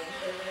why I'm doing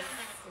this.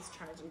 Just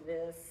trying to do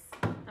this.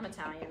 I'm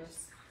Italian.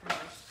 I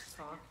like to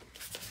talk.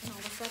 And all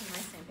of a sudden,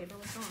 my sandpaper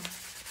was gone.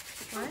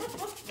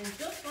 What? And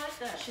just like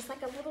that. She's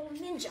like a little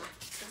ninja.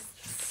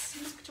 Just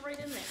sneaked right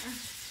in there.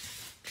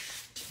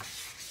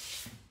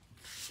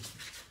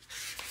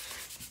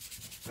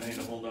 I need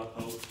to hold up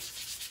hope.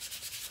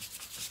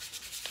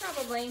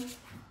 Probably,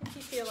 if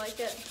you feel like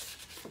it.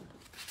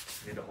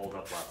 I need to hold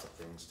up lots of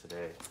things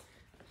today.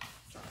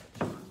 Sorry,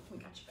 John. We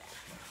got you back.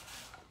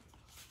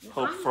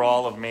 Hope for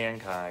all of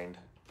mankind.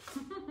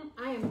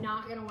 I am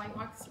not gonna white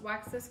wax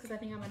this because I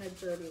think I'm gonna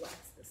dirty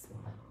wax this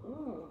one.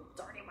 Ooh,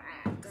 dirty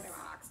wax. Dirty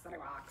wax, dirty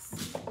wax.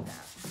 Like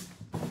that.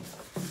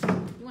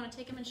 You want want to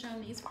take him and show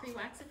him these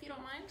pre-wax if you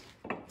don't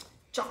mind?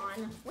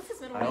 John, what's his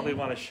middle I name? only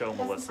want to show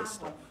Doesn't Melissa's have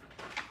stuff.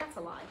 That's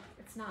a lie.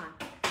 It's not.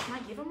 Can I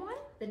give him one?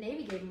 The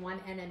Navy gave him one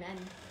NMN.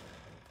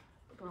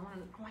 Do I want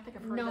to, oh, I think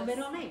I've heard No this.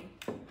 middle name.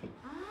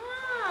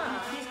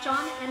 Ah. He's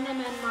John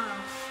NMN Mom.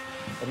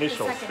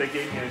 Initials. second. They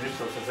gave me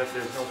initials because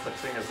there's no such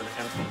thing as an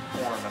empty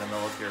form in a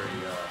military.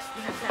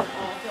 You have to have it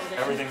all filled in.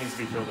 Everything needs to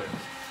be filled in.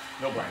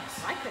 No blanks.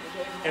 I could have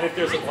gave him And all if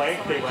there's a kinds of blank,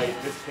 they stories.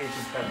 write this page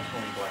is 20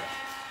 blank.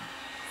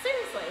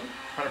 Seriously.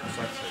 100%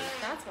 serious.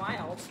 That's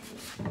wild.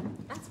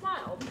 That's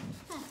wild.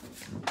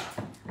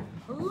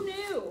 Who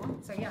knew?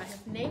 So yeah, his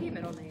Navy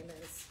middle name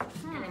is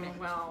NMN.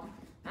 Well,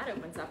 that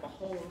opens up a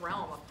whole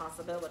realm of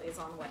possibilities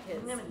on what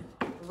his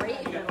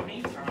great middle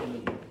name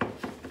would be.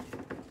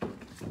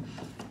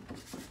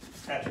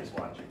 Patrick's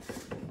watching.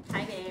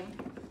 Hi, Dave.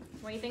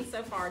 What do you think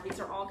so far? These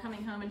are all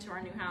coming home into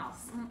our new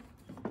house.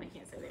 I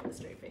can't say they have a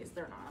straight face.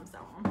 They're not. I'm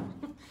selling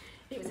them.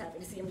 He was happy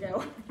to see him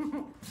go.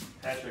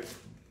 Patrick,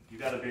 you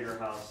got a bigger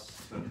house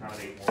to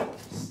accommodate more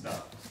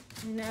stuff.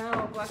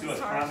 No, bless To his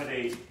heart.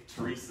 accommodate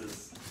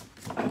Teresa's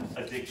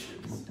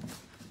addictions.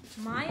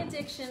 My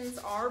addictions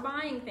are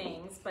buying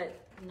things,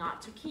 but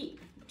not to keep,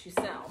 to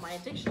sell. My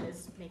addiction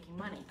is making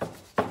money,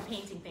 and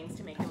painting things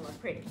to make them look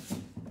pretty.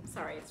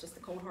 Sorry, it's just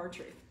the cold hard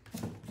truth.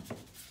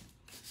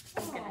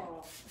 It's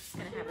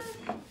gonna have its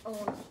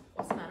own.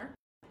 What's the matter?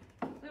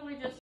 Lily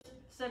just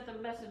sent a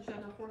message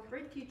on her fourth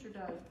grade teacher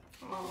died.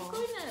 Oh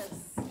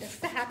goodness. It's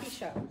the happy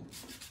show.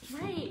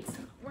 Right.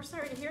 We're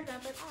sorry to hear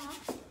that, but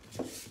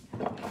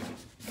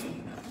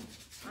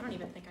I don't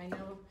even think I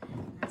know.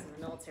 I was in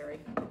the military.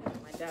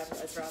 My dad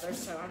was rather,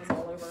 so I was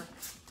all over.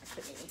 I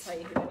couldn't even tell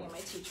you who any of my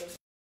teachers.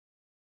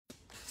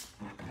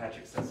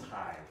 Patrick says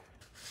hi.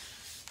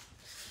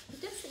 You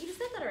just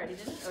said that already,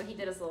 didn't you? Oh, he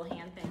did his little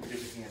hand thing. Did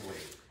his hand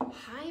wave.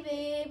 Hi,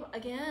 babe.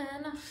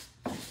 Again.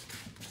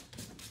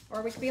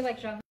 Or we could be like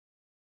John.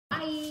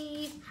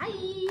 Hi. Hi.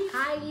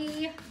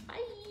 Hi. Bye.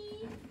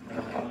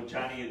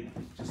 Johnny had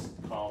just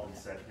called and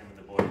said him and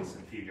the boys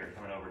and Phoebe are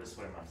coming over to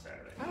swim on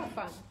Saturday. Oh,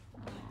 fun.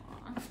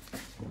 Aw.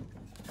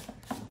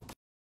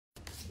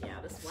 Yeah,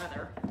 this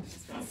weather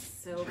has been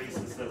so Teresa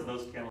flippin' says hot.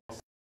 those camels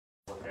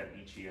look at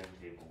each end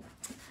table.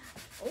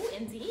 Oh,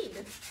 indeed.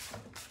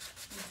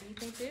 Indeed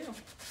they do.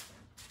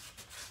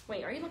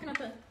 Wait, are you looking at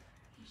the...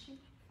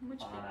 Which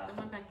the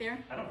one back there?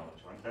 I don't know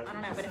which one. That's I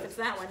don't what know, she but if said. it's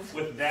that one...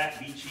 With that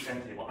beachy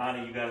end table,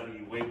 Anna, you gotta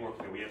be way more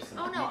clear. We have some.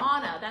 Oh no,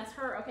 Anna, that's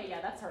her. Okay, yeah,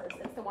 that's hers.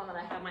 It's the one that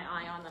I have my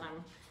eye on that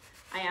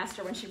I asked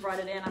her when she brought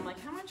it in, I'm like,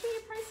 how much are you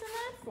pricing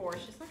that for?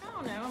 She's like, I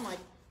don't know. I'm like,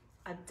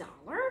 $1?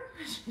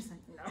 She's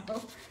like,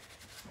 no.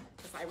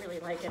 Because I really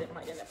like it. It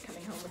might end up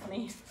coming home with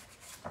me.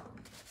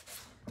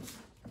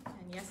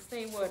 And yes,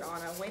 they would,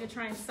 Anna. Way to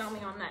try and sell me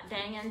on that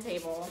dang end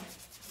table.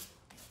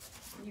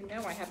 You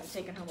know I haven't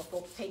taken home a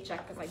full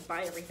paycheck because I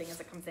buy everything as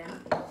it comes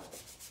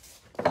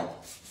in.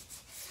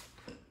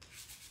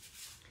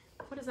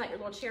 What is that, your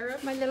little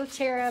cherub? My little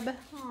cherub.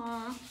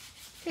 Aw,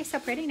 He's so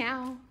pretty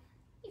now.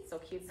 he's so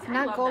cute. It's I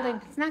not love golden.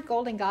 that. It's not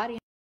golden gaudy.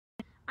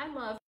 I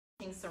love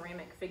making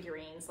ceramic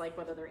figurines, like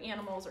whether they're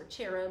animals or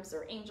cherubs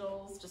or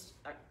angels, just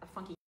a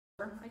funky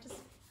color. I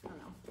don't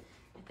know.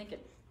 I think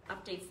it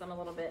updates them a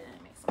little bit and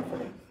it makes them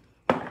fun.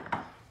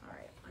 All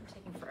right, I'm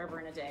taking forever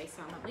in a day,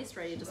 so I'm at least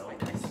ready to just wipe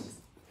this.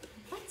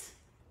 What?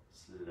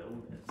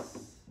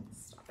 Slowness.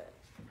 Stop it.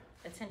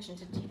 Attention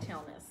to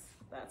detailness.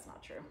 That's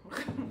not true.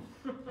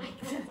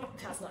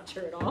 That's not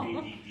true at all.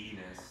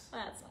 ADDness.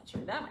 That's not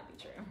true. That might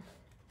be true.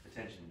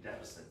 Attention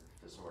deficit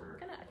disorder.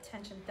 I'm gonna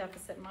attention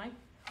deficit my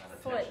Not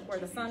foot attention where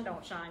the to sun detail.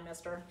 don't shine,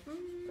 mister.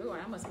 Ooh,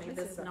 I almost made This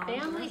this is a non-promotable.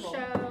 family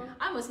show.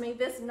 I almost made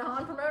this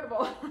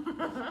non-promotable.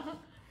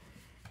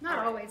 Not All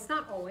right. always. It's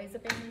not always a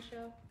family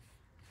show.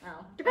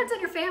 Oh, Depends on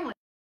your family.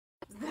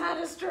 that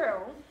is true.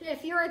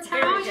 If you're Very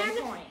good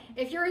Italian, point.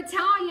 if you're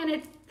Italian,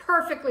 it's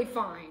perfectly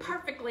fine.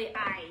 Perfectly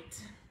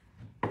aight.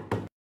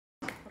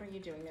 What are you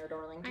doing there,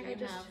 darling? Do I you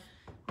just- have?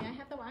 May I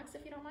have the wax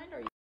if you don't mind? Or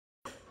you?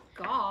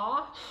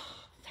 Gaw.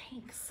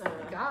 Thanks.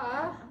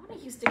 Gah. I want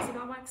to use Dixie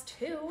Bell wax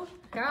too.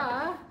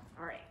 Gah.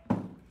 All right.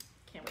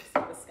 Can't wait to see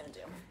what this is gonna do.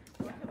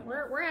 Yeah,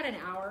 we're at an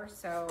hour,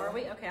 so. Are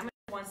we? Okay, I'm gonna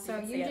do one. So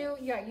can see you it.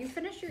 do, yeah. You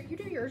finish your, you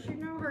do yours. You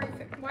know, hurry,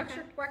 wax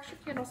your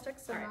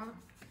candlesticks, and All right.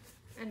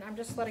 and I'm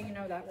just letting you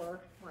know that we're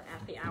We're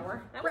at the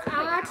hour. That we're was a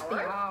quick at the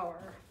hour.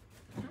 hour.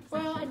 That was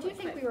Well, I actually do really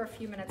think quick. we were a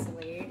few minutes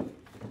late.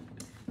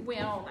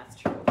 Well, that's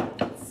true.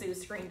 Sue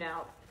screamed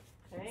out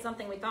Okay.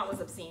 something we thought was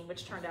obscene,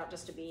 which turned out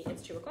just to be,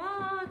 it's 2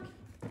 o'clock.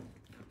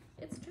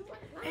 It's 2 o'clock.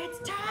 It's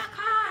 2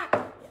 o'clock.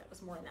 Yeah, it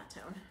was more in that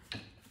tone.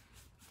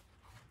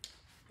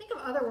 Think of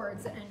other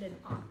words that end in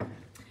 "ok."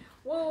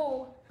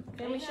 Whoa,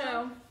 family Hey,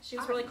 show. She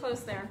was really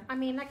close there. I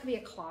mean, that could be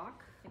a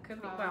clock. It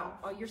could be, well,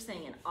 oh, you're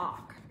saying an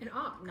awk, An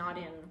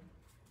 "ok."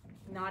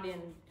 not in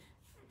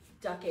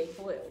duck egg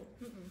blue.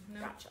 No.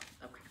 Gotcha,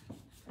 okay.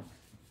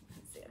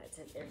 Let's see what I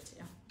did there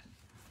too.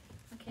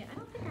 Okay, I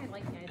don't think I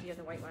like the idea of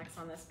the white wax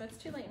on this, but it's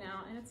too late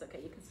now, and it's okay,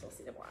 you can still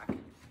see the black.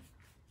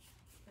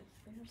 But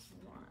there's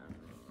one.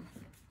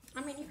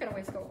 I mean, you could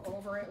always go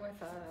over it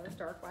with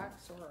dark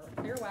wax or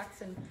clear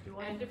wax and You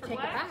want a take different it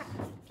wax? back.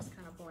 Just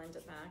kind of blend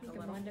it back You a can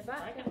little. blend it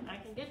I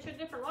back. can get you a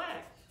different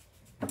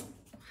wax.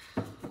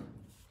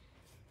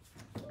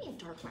 Give me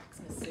a dark wax,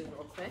 Miss Sue,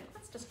 real quick.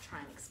 Let's just try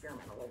and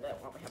experiment a little bit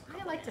while we have a I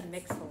couple like to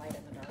minutes. mix the light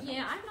and the dark.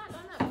 Yeah, I've not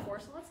done that before,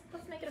 so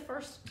let's make it a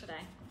first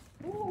today.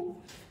 Ooh,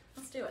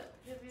 let's do it.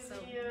 Give you So-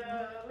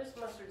 the Miss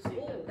Mustard seed.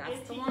 Ooh,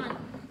 that's the ATG. one.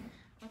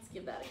 Let's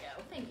give that a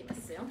go. Thank you,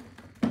 Miss Sue.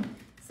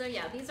 So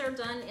yeah, these are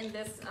done in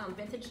this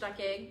vintage duck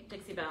egg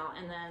Dixie Belle,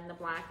 and then the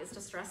black is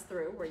distressed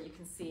through where you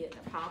can see it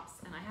and it pops,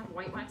 and I have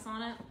white wax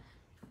on it.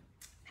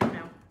 I don't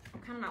know, I'm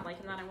kind of not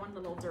liking that. I want it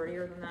a little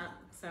dirtier than that,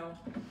 so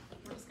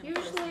we're just gonna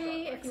throw some dark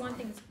Usually, wax if you want on.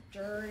 things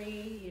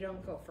dirty, you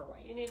don't go for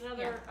white. You need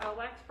another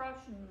wax brush?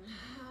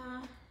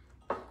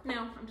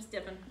 No, I'm just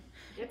dipping.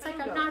 It's like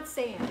I'm not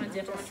saying. I'm gonna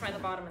dip. I'm gonna try the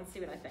bottom and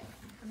see what I think.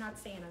 I'm not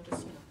saying. I'm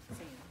just saying.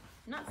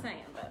 I'm not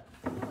saying, but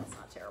it's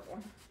not terrible.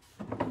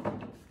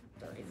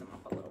 Dirties them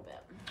up a little bit.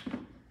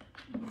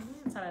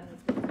 So I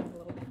need to a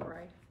little before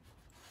I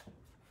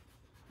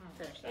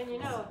finish. And you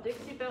know,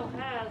 Dixie Belle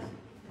has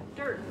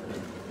dirt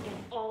in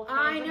all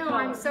I kinds of know.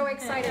 I'm colors. so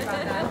excited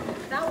about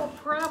that. That will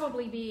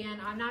probably be in.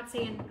 I'm not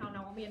saying. Oh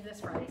no, it won't be in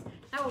this Fridays.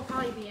 That will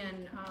probably be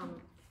in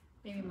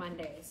maybe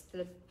Mondays.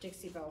 The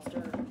Dixie Belle's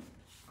dirt.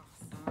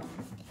 Awesome.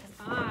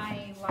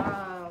 I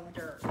love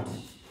dirt. Yeah.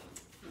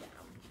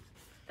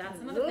 That's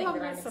another thing Love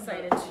that I'm me some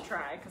excited dirt. to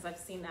try because I've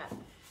seen that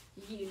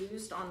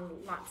used on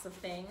lots of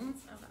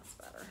things. Oh, that's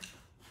better.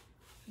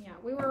 Yeah,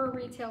 we were a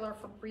retailer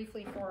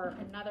briefly for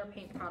another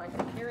paint product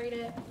that carried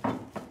it.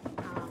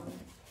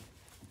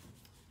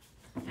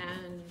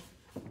 And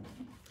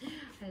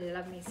I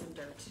love me some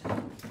dirt. Yeah,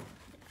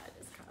 it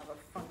is kind of a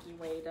funky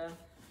way to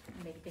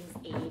make things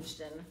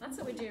aged, and that's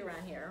what we do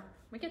around here.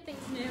 We get things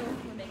new,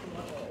 we make them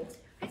look old.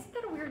 Isn't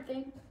that a weird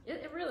thing?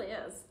 It really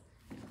is.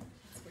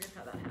 It's weird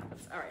how that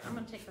happens. All right, I'm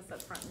gonna take this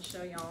up front and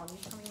show y'all, and you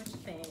tell me what you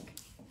think.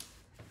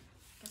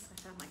 I guess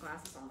I have my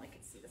glasses on, I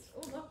could see this.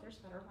 Oh, look, there's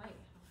better light.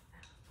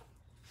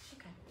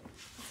 Okay,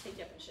 let's take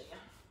you up and show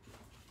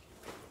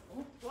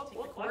you. Oh,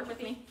 take the cord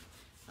with me.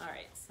 All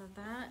right, so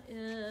that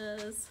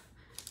is,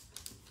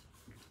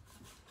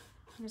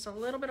 there's a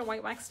little bit of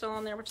white wax still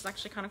on there, which is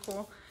actually kind of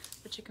cool,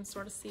 but you can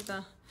sort of see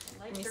the,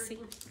 let me see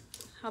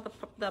how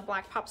the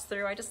black pops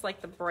through. I just like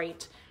the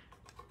bright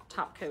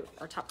top coat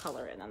or top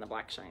color and then the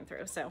black showing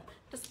through. So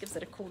just gives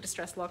it a cool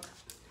distressed look.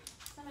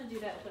 I'm gonna do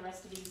that with the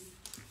rest of these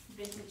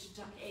vintage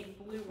duck egg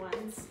blue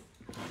ones.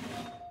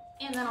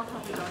 And then I'll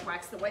probably dark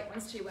wax the white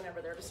ones too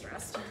whenever they're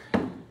distressed.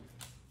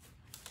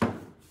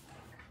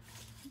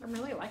 I'm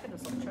really liking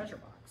this little treasure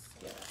box.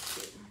 Yeah, that's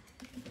cute.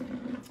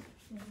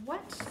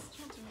 What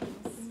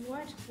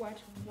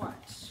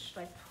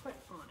should I put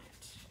on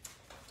it?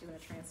 Doing a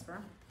transfer.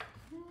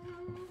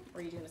 Or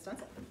are you doing a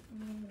stencil?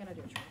 I'm gonna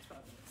do a transfer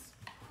of these.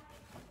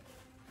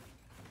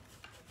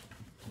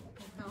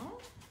 No.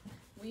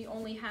 We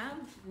only have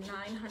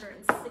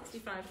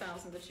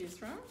 965,000 to choose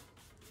from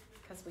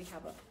because we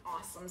have an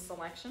awesome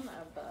selection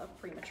of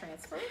Prima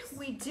transfers.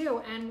 We do,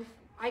 and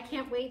I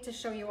can't wait to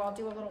show you. I'll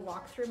do a little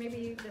walkthrough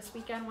maybe this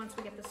weekend once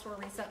we get the store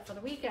reset for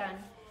the weekend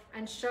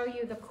and show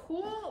you the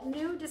cool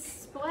new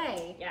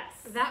display Yes.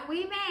 that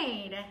we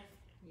made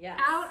Yes.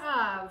 out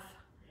of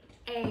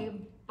a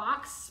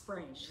box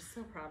spring. She's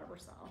so proud of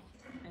herself.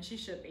 And she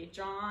should be.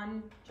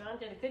 John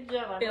did a good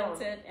job on built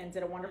that. it and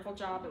did a wonderful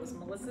job. It was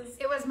Melissa's.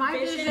 It was my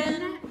Vision.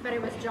 vision, but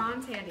it was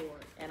John's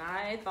handiwork. And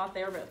I thought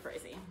they were both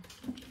crazy.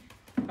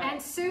 But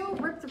And Sue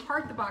ripped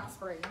apart the box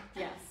spring.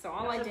 yes, so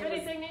all I If did was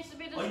anything needs to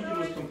be All you did was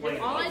destroyed,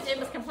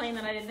 complain. complain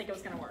that I didn't think it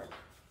was gonna work.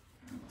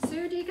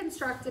 Sue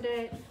deconstructed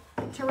it.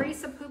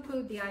 Teresa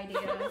poo-pooed the idea.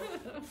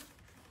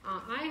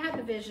 I had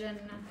the vision,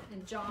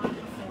 and John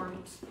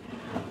informed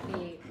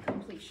the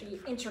completion.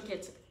 The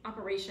intricate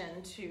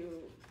operation to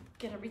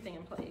get everything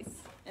in place.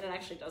 And it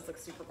actually does look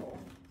super cool.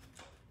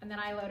 And then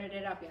I loaded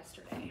it up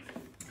yesterday.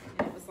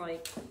 And it was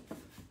like,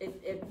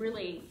 it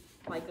really,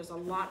 like there's a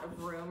lot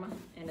of room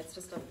and it's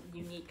just a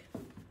unique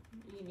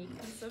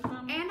piece of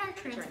And our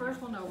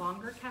transfers will no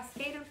longer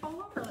cascade and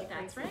fall over like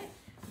That's crazy. right.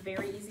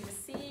 Very easy to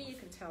see. You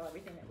can tell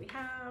everything that we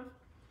have.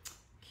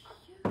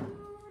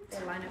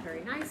 They line up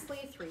very nicely,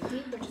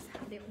 3D, which is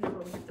the number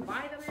we have to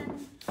buy them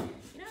in.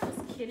 You know, I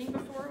was kidding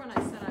before when I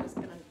said I was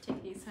gonna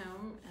take these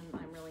home,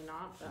 and I'm really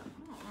not, but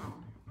I don't know.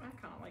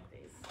 I kind of like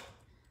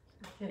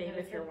these. Babe,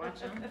 if you're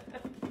watching.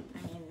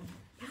 I mean,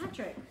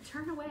 Patrick,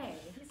 turn away.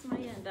 these might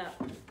end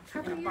up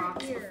Cover in a your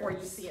box ears. before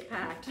you see it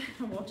packed.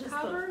 We'll just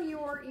Cover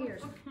your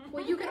ears.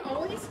 Well, you can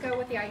always go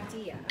with the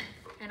idea,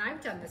 and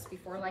I've done this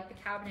before, like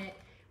the cabinet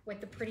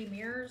with the pretty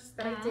mirrors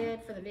that I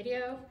did for the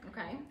video.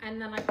 Okay.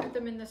 And then I put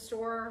them in the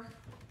store.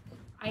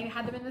 I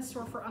had them in the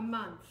store for a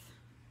month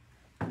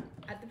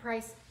at the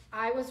price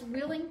I was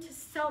willing to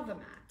sell them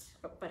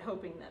at, But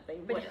hoping that they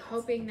but would.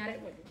 hoping that it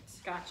wouldn't.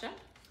 Gotcha.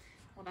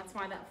 Well, that's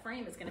why that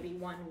frame is gonna be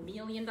 $1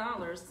 million.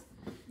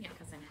 Yeah.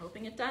 Because I'm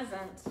hoping it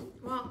doesn't.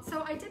 Well,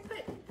 so I did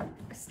put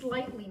a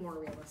slightly more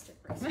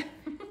realistic price.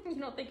 You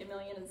don't think $1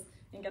 million is,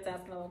 and gets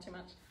asking a little too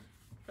much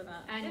for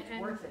that? And, it's and,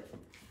 worth it.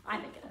 I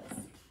think it is.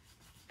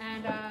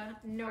 And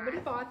nobody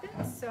bought them,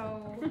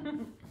 so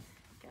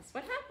Guess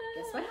what happened?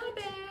 guess what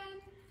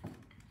happened?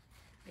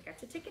 I got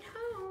to take it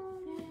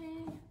home.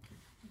 Yay.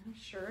 I'm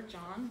sure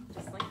John,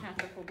 just like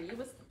Patrick will be,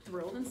 was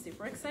thrilled and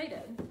super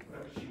excited.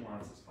 Whatever she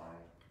wants is fine.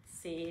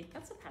 See,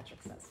 that's what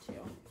Patrick says too.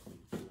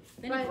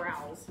 Then But- he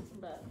growls,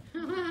 but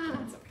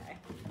it's okay.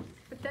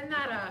 But then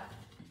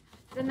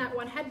that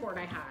one headboard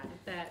I had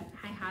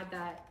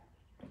that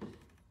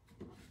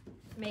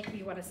make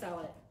me want to sell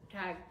it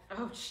tag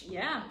Oh,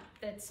 yeah.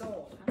 that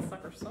sold. That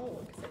sucker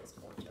sold because it was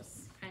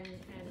gorgeous. And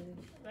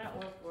That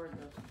was gorgeous.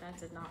 That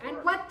did not and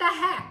work. what the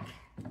heck?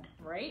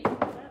 Right?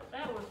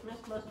 That was Miss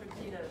Mustard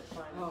Seed at its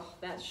finest. Oh,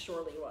 that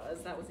surely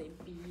was. That was a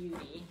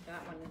beauty.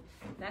 That one,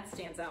 that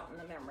stands out in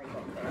the memory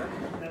book there.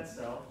 Didn't that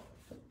sell?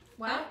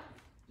 What?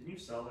 Didn't you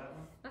sell that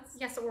one? That's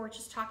Yes, we were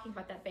just talking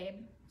about that, babe.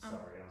 Sorry,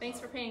 I'm Thanks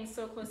for sorry. paying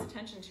so close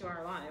attention to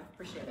our live.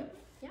 Appreciate it.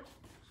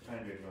 Just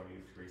trying to ignore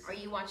you, Teresa. Are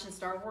you watching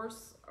Star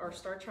Wars or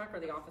Star Trek or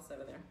The Office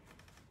over there?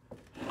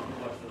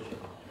 Watch those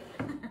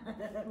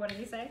at home. What did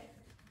he say?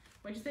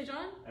 What'd you say,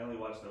 John? I only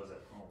watch those at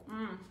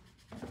home.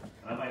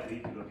 And I might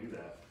leave to go do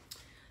that.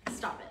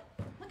 Stop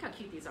it. Look how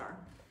cute these are.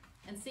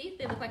 And see,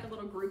 they look like a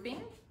little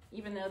grouping,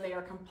 even though they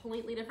are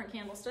completely different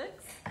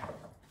candlesticks,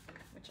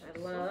 which I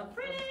love.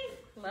 Pretty.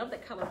 Love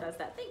that color does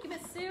that. Thank you,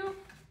 Miss Sue.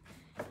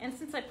 And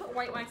since I put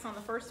white wax on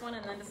the first one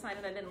and then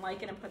decided I didn't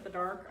like it and put the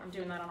dark, I'm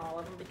doing that on all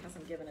of them because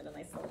I'm giving it a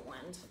nice little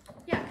blend.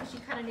 Yeah, because you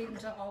kind of need them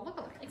to all look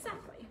alike.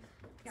 Exactly.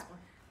 Yeah. So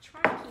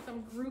try to keep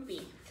them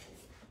groupy.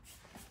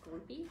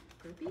 Groupy?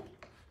 Groupy?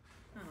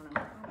 I don't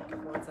know. I'll make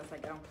up words as I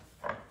go.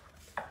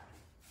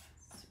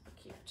 Super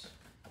cute.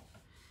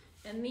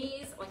 And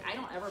these, like, I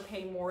don't ever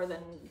pay more than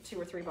 $2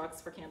 or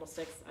 $3 for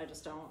candlesticks. I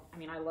just don't. I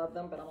mean, I love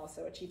them, but I'm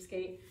also a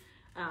cheapskate.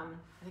 I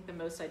think the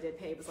most I did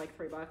pay was like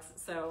 $3.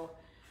 So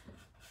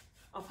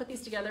I'll put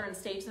these together and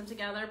stage them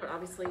together, but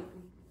obviously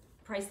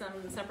price them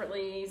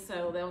separately.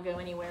 So they'll go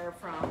anywhere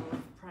from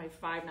probably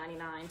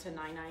 $5.99 to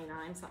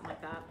 $9.99, something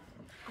like that,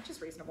 which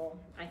is reasonable,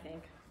 I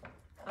think.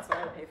 That's what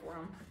I would pay for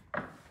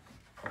them.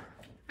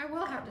 I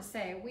will have to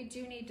say we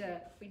do need to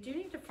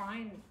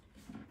find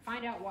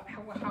out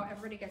how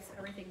everybody gets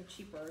everything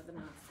cheaper than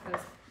us,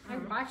 because I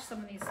watch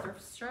some of these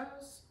thrift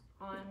shows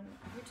on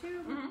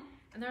YouTube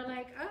and they're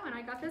like, oh, and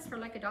I got this for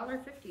like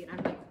 $1.50, and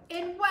I'm like,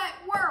 in what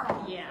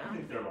world? Yeah. I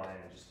think they're lying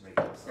just to make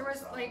themselves There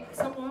was sound like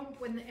better. someone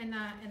in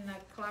the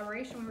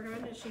collaboration we were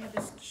doing, she had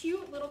this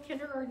cute little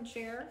kindergarten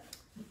chair,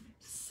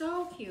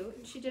 so cute,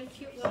 and she did a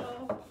cute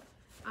little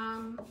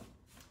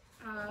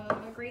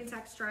green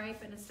sack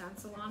stripe and a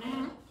stencil on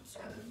it. So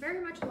very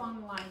much along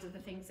the lines of the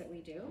things that we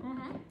do.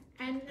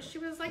 And she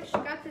was like, she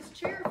got this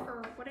chair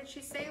for, what did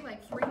she say,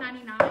 like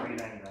 $3.99?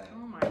 $3.99. Oh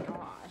my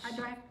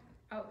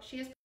gosh. She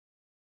has.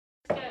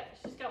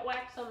 She's got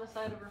wax on the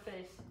side of her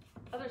face.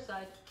 Other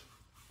side.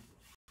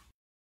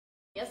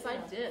 Yes, I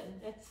did.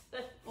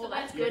 Well,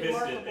 that's good.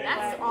 work. You missed it.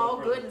 That's Yeah. all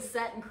good and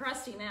set and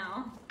crusty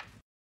now.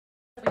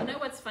 But you know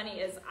what's funny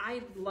is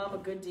I love a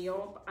good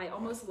deal. I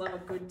almost love a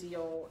good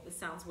deal. It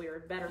sounds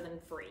weird, better than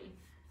free.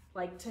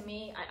 Like, to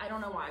me, I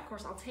don't know why. Of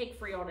course, I'll take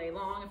free all day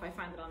long if I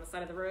find it on the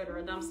side of the road or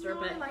a dumpster. No,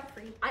 but I like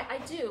free. I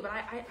do, but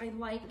I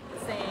like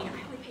saying I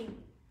only paid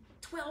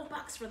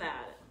 $12 for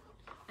that.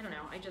 I don't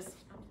know. I'm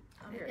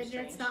very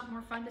strange. It's not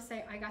more fun to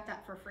say I got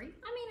that for free.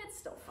 I mean, it's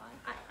still fun.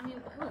 I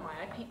mean, who am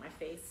I? I paint my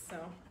face, so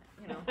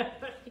you know,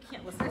 you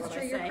can't listen to That's what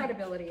true. I Your say.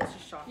 credibility is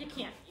just shocking. You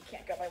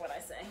can't go by what I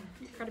say.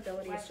 Your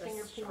credibility is Waxing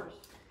your just pores.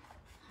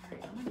 All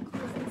right, I'm gonna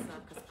close this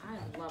up because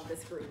I love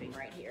this grouping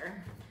right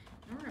here.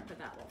 And we're gonna put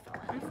that little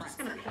fella in I'm front just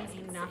gonna so you paint guys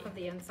can enough see. of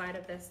the inside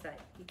of this that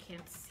you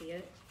can't see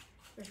it.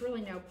 There's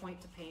really no point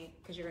to paint.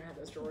 Because you're gonna have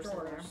those drawers in there.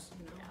 Drawers,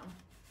 you know. Yeah.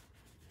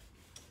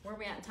 Where are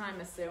we at in time,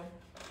 Miss Sue?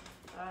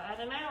 At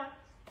an hour.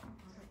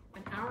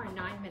 An hour and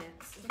 9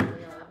 minutes. is where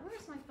we are.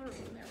 Where's my third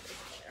one? There it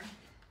is. There.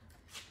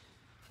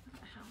 I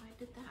don't know how I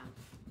did that.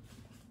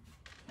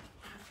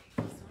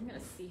 Okay, so I'm gonna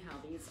see how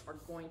these are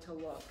going to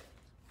look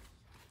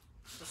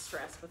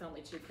distressed with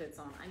only 2 kids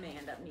on. I may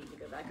end up needing to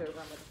go back over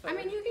them with a I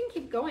photo. mean, you can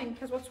keep going,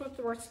 because what's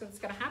the worst that's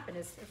gonna happen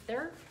is if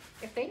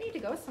they need to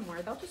go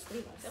somewhere, they'll just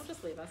leave us. They'll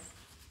just leave us.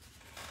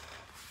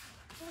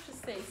 They'll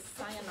just say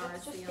sayonara,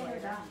 Let's just see you get her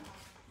later. done.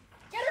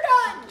 Get her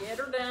done! Get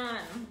her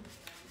done.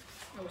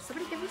 Oh,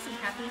 somebody give me some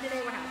caffeine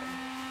today. What happened?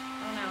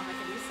 I don't know. I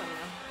could use some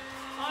though.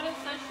 Autumn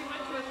says she went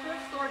to a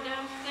thrift store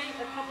downstate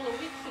a couple of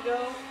weeks ago,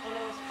 and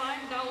it was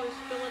 $5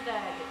 fill a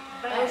bag.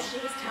 Oh,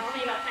 she was telling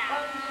me about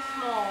that. Tons of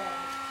small.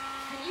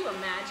 Can you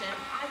imagine?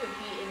 I would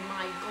be in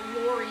my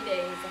glory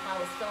days if I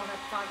was filling up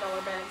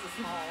 $5 bags of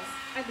smalls.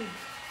 I'd be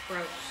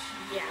broke.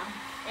 Yeah,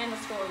 and the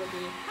store would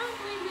be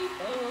completely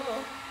full.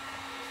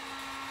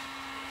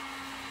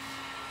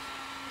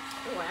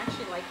 Oh, I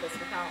actually like this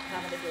without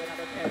having to do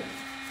another coat.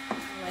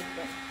 I like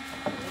the,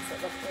 it makes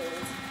it look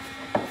old.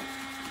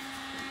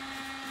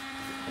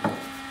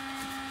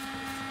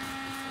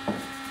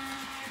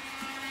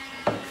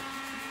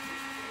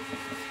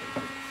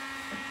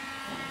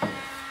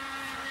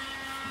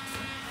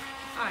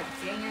 Ah,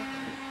 dang it.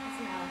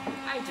 No,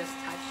 I just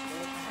touched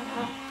it.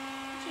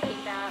 did you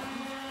hate that?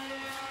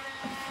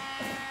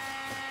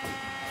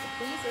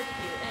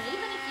 cute. And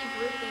even if you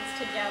group these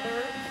together,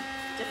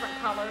 different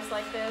colors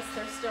like this,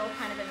 they're still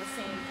kind of in the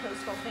same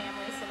coastal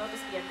family, so they'll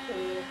just be a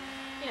cool,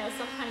 you know,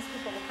 sometimes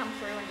people will come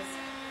through and just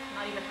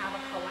not even have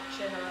a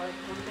collection or a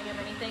grouping of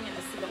anything and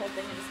just see the whole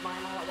thing and just buy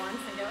them all at once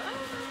and go, oh, I'm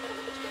gonna have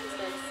a bunch of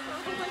sticks or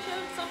a whole bunch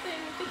of something,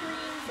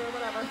 figurines or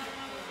whatever.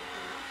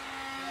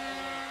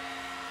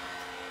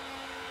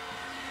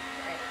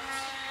 Right.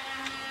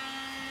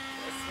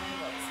 This one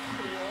looks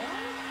cool.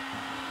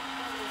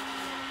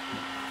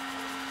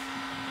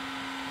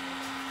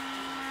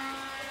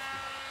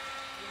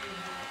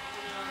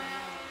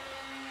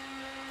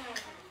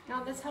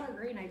 Now this hunter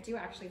green, I do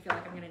actually feel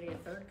like I'm gonna need a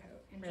third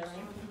coat. Really?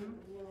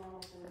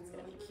 That's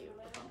gonna be cute,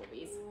 the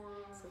bumblebees.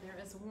 So there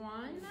is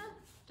one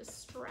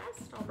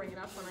distressed. I'll bring it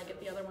up when I get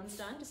the other ones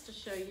done, just to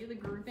show you the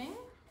grouping.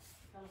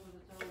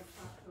 I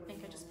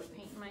think I just put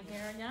paint in my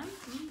hair again.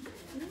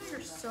 You know, you're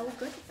so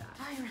good at that.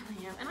 I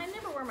really am. And I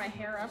never wear my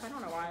hair up. I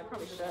don't know why. I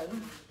probably should.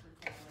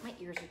 My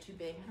ears are too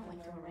big. I don't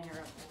like to wear my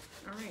hair up.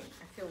 All right,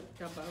 I feel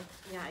Dumbo.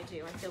 Yeah, I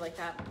do. I feel like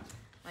that.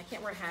 I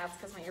can't wear hats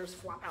because my ears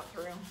flop out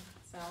through.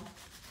 So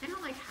I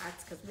don't like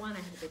hats because one, I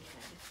have a big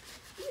head.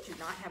 you do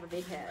not have a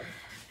big head.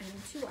 And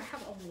two, I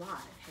have a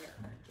lot of hair.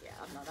 Yeah,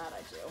 no, that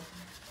I do.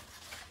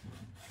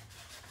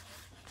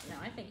 No,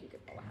 I think you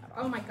could pull a hat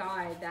Oh off. my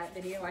God, that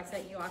video I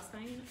sent you last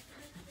night.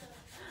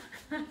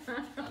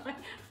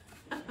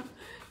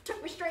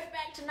 Took me straight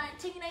back to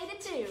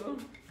 1982.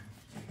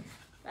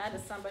 That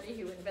is somebody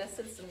who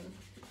invested some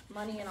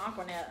money in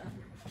Aquanet.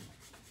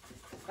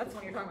 That's the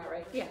one you're talking about,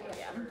 right? Yeah.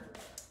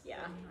 Yeah,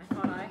 I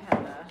thought I had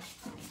an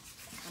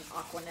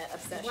Aquanet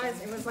obsession.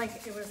 It was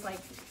like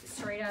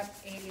straight up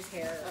 80s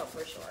hair Oh,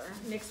 for sure.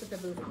 mixed with the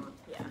bouffant.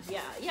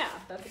 Yeah,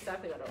 that's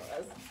exactly what it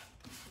was.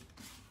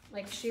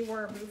 Like she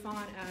wore a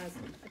bouffant as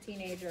a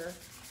teenager,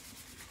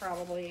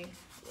 probably,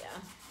 Yeah.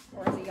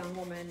 or as a young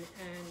woman,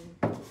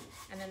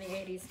 and then the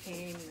 80s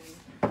came,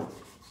 and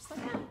Just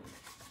like that.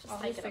 Just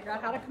always take it figure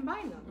out how to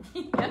combine them.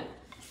 Yeah.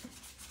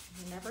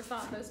 Never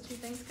thought those two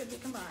things could be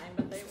combined,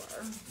 but they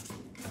were.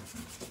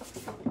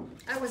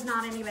 I was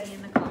not anybody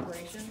in the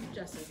collaboration,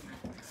 just as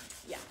much.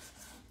 Yeah,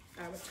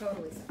 I was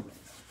totally separate.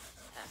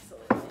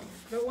 absolutely.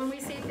 But when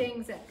we see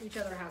things that each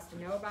other has to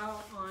know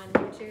about on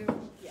YouTube,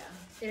 Yeah.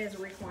 it is a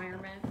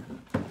requirement.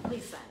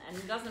 Please send. And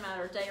it doesn't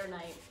matter day or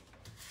night.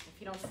 If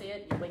you don't see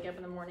it, you wake up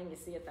in the morning, you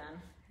see it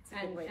then. It's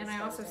a good way to And I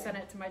start also the day. sent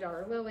it to my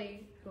daughter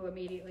Lily, who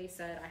immediately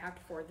said, I have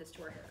to forward this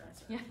to her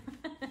hairdresser.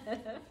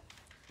 Yeah.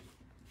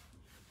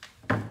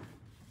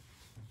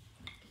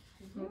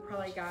 We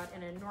probably got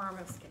an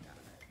enormous kick out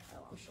of it.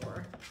 Oh, I'm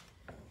sure.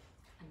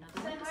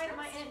 Another Say one hi to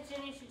my distressed. Aunt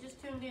Jenny, she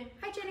just tuned in.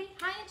 Hi, Jenny.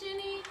 Hi, Aunt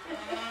Jenny.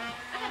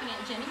 I have an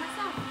Aunt Jenny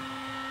myself.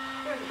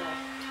 There we go.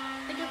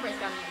 I think everybody's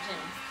got an Aunt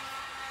Jenny.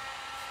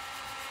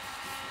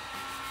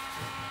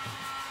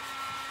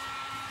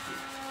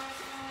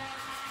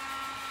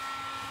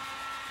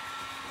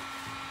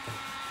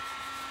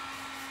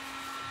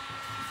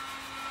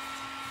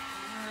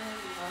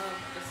 I love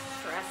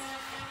distressed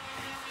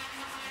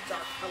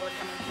dark color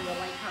coming through the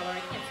light color.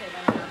 I can't say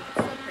that enough.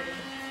 It's so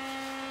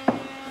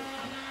pretty.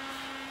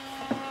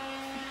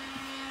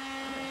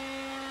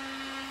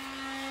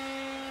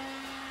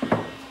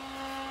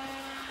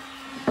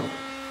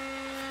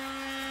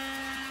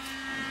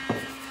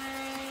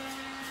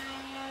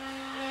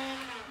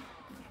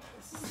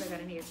 So I'm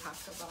gonna need a top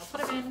coat, but I'll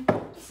put them in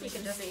so you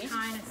can just see.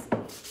 kind of see.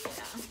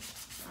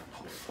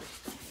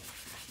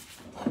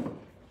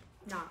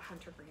 Yeah. Not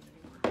hunter green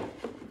anymore.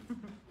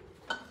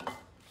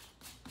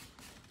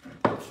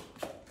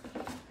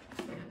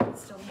 And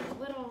still need a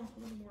little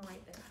more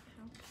right there.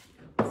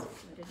 I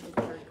didn't do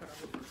the third coat on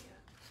the front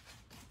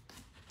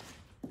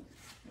yet.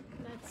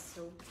 That's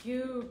so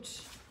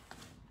cute.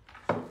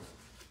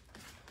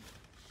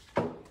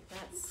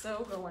 That's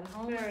so going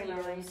home Very with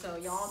you. nice. So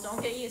y'all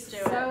don't get used to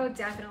it. So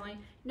definitely.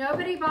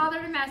 Nobody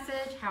bothered to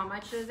message. How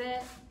much is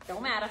it?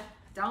 Don't matter.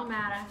 Don't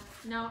matter.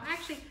 No,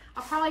 actually,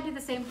 I'll probably do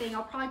the same thing.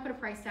 I'll probably put a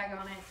price tag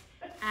on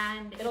it.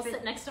 And It'll if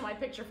sit next to my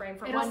picture frame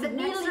for it'll $1 sit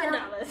next to million.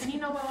 your, and you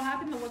know what will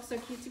happen? They'll look so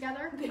cute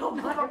together. They'll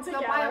buy them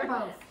They'll buy them together.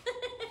 both.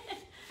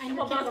 And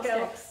We'll your both go,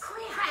 candlesticks.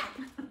 crap!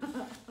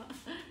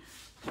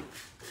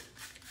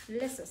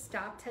 Lisa,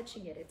 stop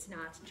touching it. It's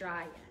not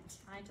dry yet.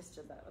 I just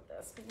did that with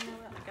this. But you know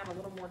what? I got a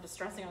little more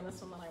distressing on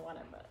this one than I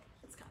wanted, but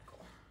it's kind of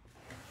cool.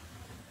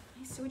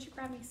 Hey, so would you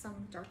grab me some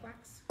dark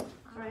wax?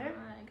 Right here?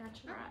 I got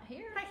you right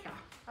here. Right here.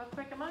 How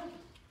quick am I?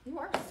 You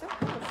are so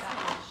good at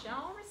that. So,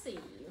 shall receive.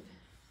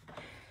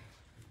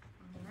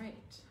 All right.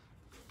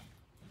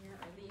 Here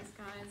are these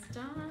guys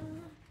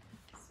done.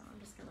 So I'm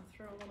just gonna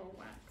throw a little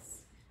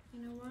wax.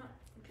 You know what?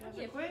 Can I Is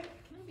be a, it quick?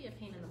 can I be a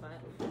pain in the butt?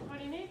 What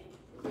do you need?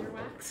 Clear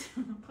wax?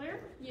 Clear?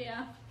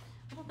 Yeah.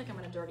 I don't think I'm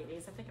gonna dirty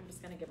these. I think I'm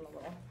just gonna give them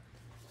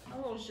a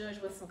little zhuzh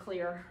with some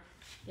clear.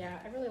 Yeah,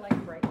 I really like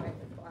bright white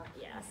with black.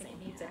 Yeah, I don't think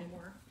same it needs here. any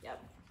more.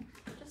 Yep.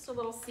 Just a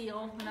little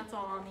seal, and that's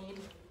all I'll need.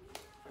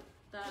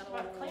 That'll,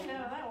 About clean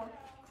out of that one.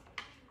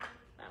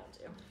 that'll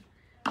do.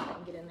 I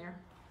can get in there.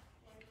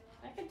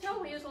 I can tell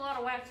we use a lot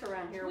of wax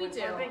around here. We with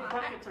do. our big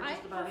buckets are I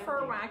just about prefer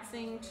empty.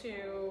 waxing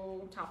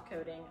to top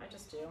coating. I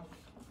just do.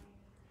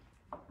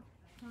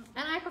 And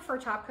I prefer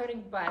top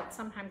coating, but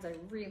sometimes I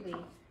really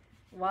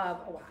love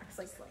a wax.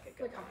 Like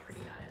look how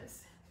pretty that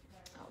is.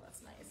 Oh,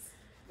 that's nice.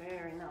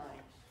 Very nice.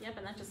 Yep,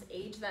 and that just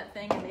aged that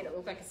thing and made it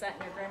look like it sat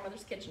in your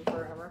grandmother's kitchen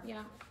forever.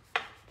 Yeah,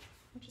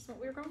 Which is what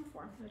we were going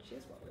for. which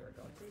is what we were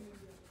going for.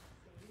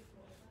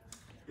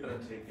 You gotta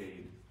take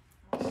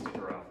a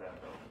sticker off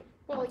that though.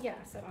 Well,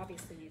 yes, it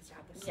obviously needs to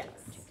have the sticker.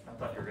 Yes. I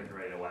thought you were getting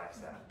ready to wax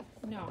that.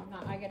 No,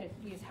 not. I gotta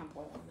use hemp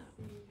oil on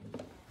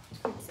that.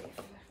 Food safe.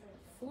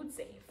 Food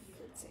safe.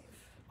 Food safe.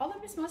 Although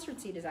Miss Mustard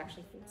Seed is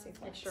actually food safe.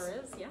 It sure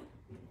is, yeah.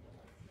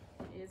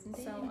 It is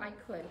indeed. So I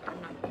could, but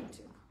I'm not going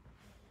to.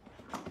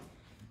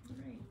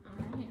 Alright.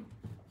 Alright.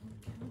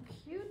 How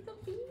cute the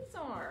bees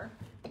are.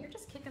 You're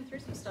just kicking through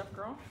some stuff,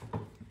 girl.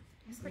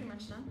 It's pretty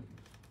much done.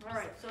 All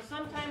right, so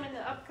sometime in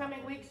the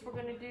upcoming weeks, we're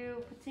gonna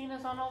do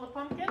patinas on all the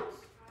pumpkins.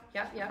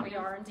 Yep, We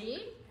are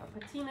indeed. A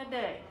patina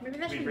day. Maybe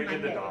that We should be bring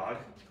in the Monday. dog.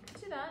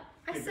 Do that.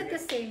 I said the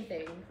same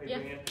thing. We Yeah.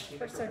 bring in Patina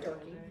We're so for-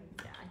 dorky.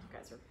 Yeah, you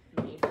guys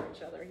are made for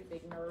each other, you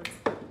big nerds.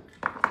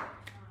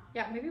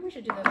 Yeah, maybe we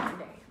should do this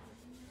Monday.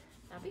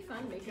 That'd be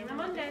fun. Maybe Patina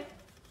Monday.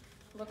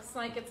 Looks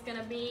like it's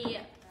gonna be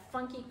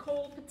funky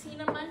cold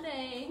patina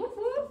Monday. Whoop,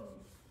 whoop.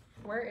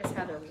 Where is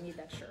Heather? We need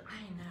that shirt.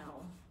 I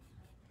know.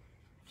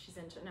 She's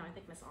in. No, I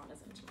think Miss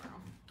Anna's in tomorrow.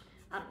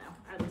 I don't know.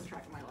 I lose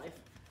track of my life.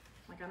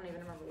 Like I don't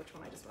even remember which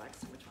one I just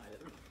waxed and which one I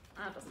didn't.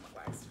 It doesn't look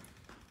waxed.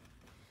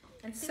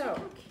 And see, So- look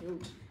how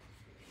cute.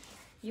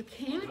 You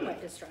can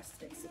wet distress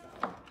Dixie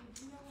Belle.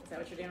 Is that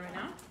what you're doing right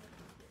now?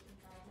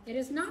 It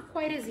is not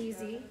quite as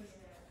easy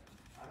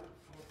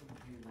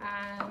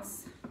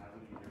as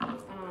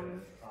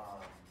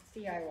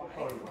DIY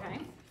Okay.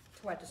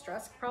 to wet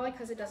distress, probably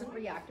because it doesn't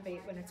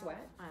reactivate when it's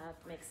wet,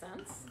 Makes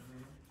sense.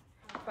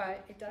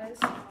 but it does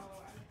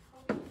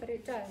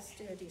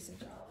do a decent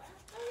job.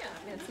 Oh yeah.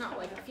 I mean, it's not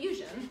like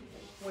fusion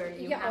where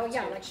you Yeah, have oh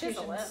yeah, to like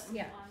chisel fusions. it.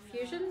 Yeah,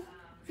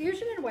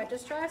 fusion and wet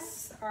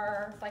distress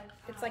are like,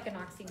 it's like an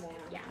oxymoron.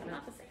 Yeah, you know?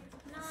 not the same.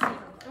 I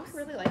don't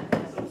really like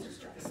wet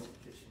distress.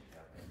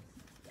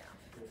 Yeah,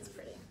 it's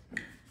pretty.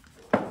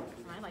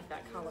 I like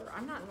that color.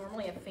 I'm not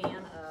normally a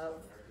fan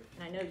of,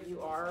 and I know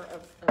you are,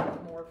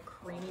 of more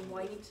creamy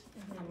white.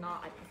 I'm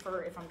not. I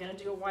prefer, if I'm gonna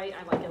do a white,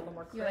 I like it a little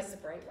more You crisp.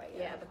 like the bright white,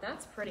 Yeah, but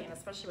that's pretty, and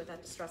especially with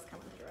that distress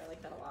coming through, I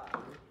like that a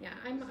lot. Yeah,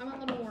 I'm a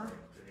little more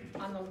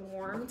on the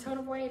warm tone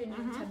of white, and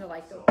you tend to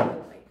like the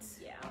cool whites.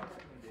 Yeah.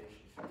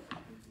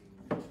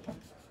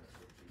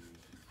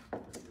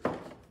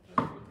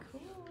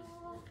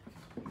 Cool.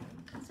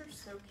 These are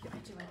so cute.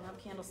 I love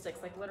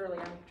candlesticks. Like literally,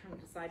 I'm trying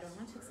to decide, do I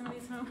want to take some of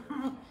these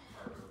home?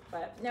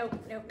 But nope.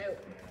 I'm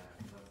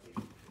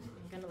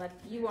gonna let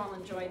you all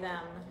enjoy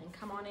them and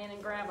come on in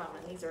and grab them.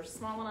 And these are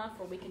small enough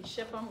where we can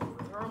ship them,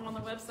 throw them on the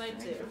website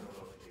too.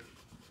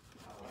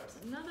 There's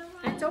another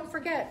one. And don't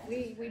forget,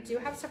 we do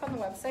have stuff on the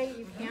website.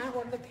 You can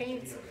order the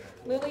paints.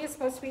 Lily is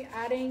supposed to be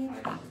adding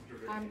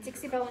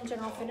Dixie Belle and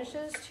General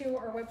Finishes to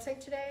our website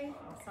today.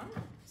 Awesome.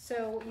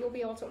 So you'll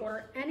be able to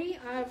order any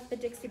of the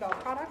Dixie Belle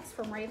products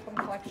from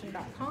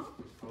ravehomecollection.com.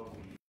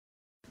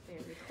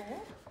 Very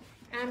cool.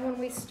 And when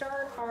we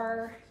start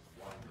our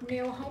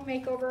new home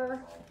makeover,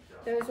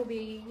 those will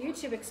be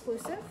YouTube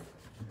exclusive.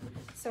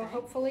 So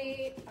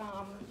hopefully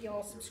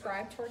you'll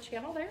subscribe to our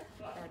channel there,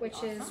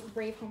 which is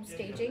Rave Home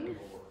Staging.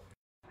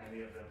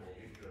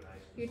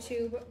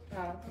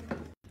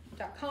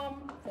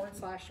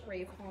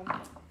 YouTube.com/Rave Home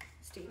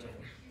Staging.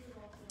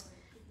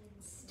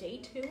 Stay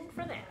tuned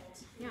for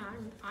that. Yeah,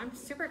 I'm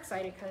super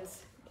excited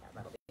because Yeah,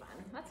 that'll be fun.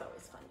 That's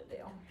always fun to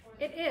do.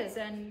 it is,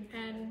 and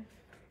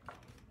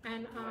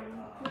we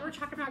were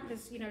talking about,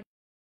 because in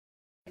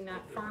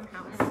that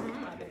farmhouse.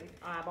 I've been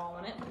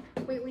eyeballing it.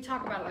 We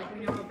talk about it like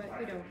we know, but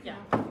we don't. Yeah.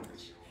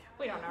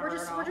 We don't know We're her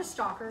at all. we're just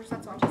stalkers.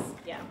 That's all.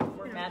 Yeah,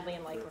 we're madly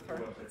in love with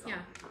her. Yeah,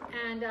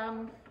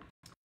 and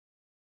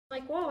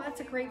like, whoa,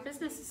 that's a great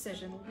business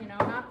decision.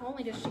 Not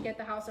only does she get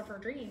the house of her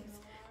dreams,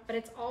 but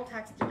it's all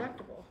tax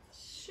deductible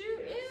Shoot,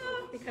 yeah.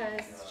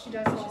 because she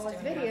does all those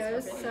doing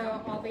videos, that for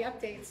so all the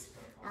updates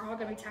are all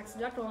going to be tax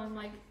deductible. And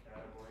like,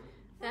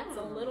 That's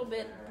a little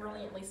bit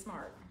brilliantly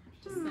smart.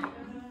 Just saying.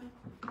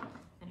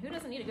 And who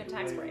doesn't need a good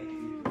tax break?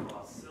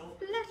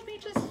 let me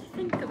just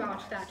think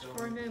about that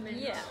for a moment.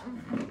 Yeah.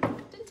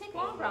 Didn't take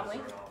long, probably.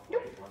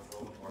 Nope.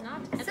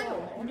 Not at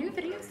So, all. new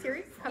video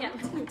series coming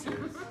Yeah. to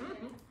YouTube.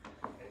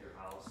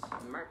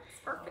 Marks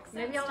perfect sense.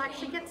 Maybe I'll to me.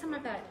 actually get some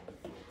of the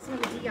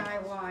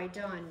DIY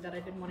done that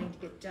I've been wanting to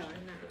get done.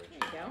 There you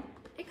go.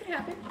 It could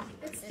happen.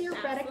 It's It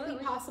theoretically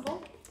absolutely-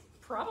 possible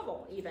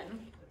Probable,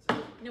 even.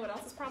 You know what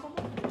else is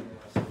probable?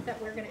 that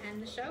we're going to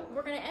end the show.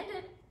 We're gonna end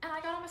it, and I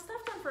got all my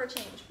stuff done for a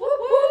change. Woo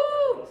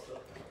woo!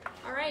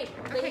 All right,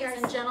 Okay, ladies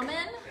guys. and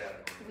gentlemen,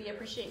 we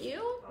appreciate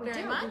you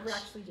very much. We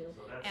actually do.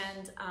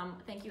 And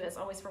thank you as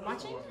always for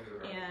watching.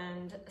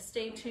 And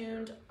stay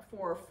tuned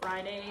for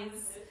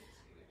Fridays.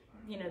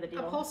 You know the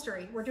deal.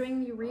 Upholstery. We're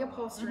doing the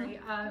reupholstery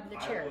of the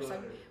chairs.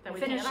 So That we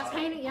we finished painted.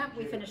 painting. Yeah,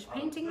 we finished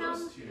painting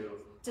them,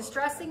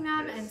 distressing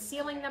them, and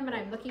sealing them. And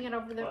I'm looking it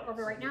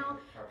over right now.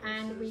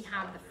 And we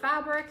have the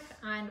fabric,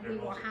 and we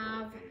will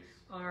have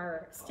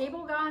our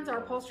stable guns, our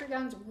upholstery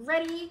guns,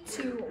 ready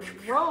to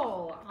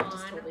roll on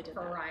totally did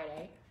that.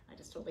 Friday. I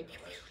just totally.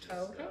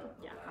 Okay.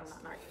 Yeah, I'm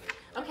not married.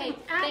 Okay, And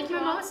thank you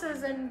all.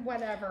 mimosas and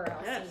whatever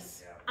else Yes.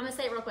 is. I'm gonna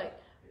say it real quick.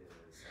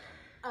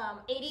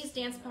 80s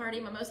dance party,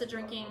 mimosa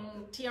drinking,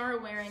 tiara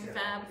wearing,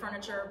 fab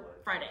furniture,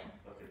 Friday.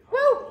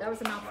 Woo! That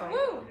was a mouthful.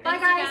 Woo! Bye,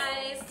 Thank you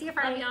guys. guys. See you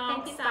Friday. Love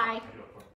y'all. Thanks. Peace out. Bye.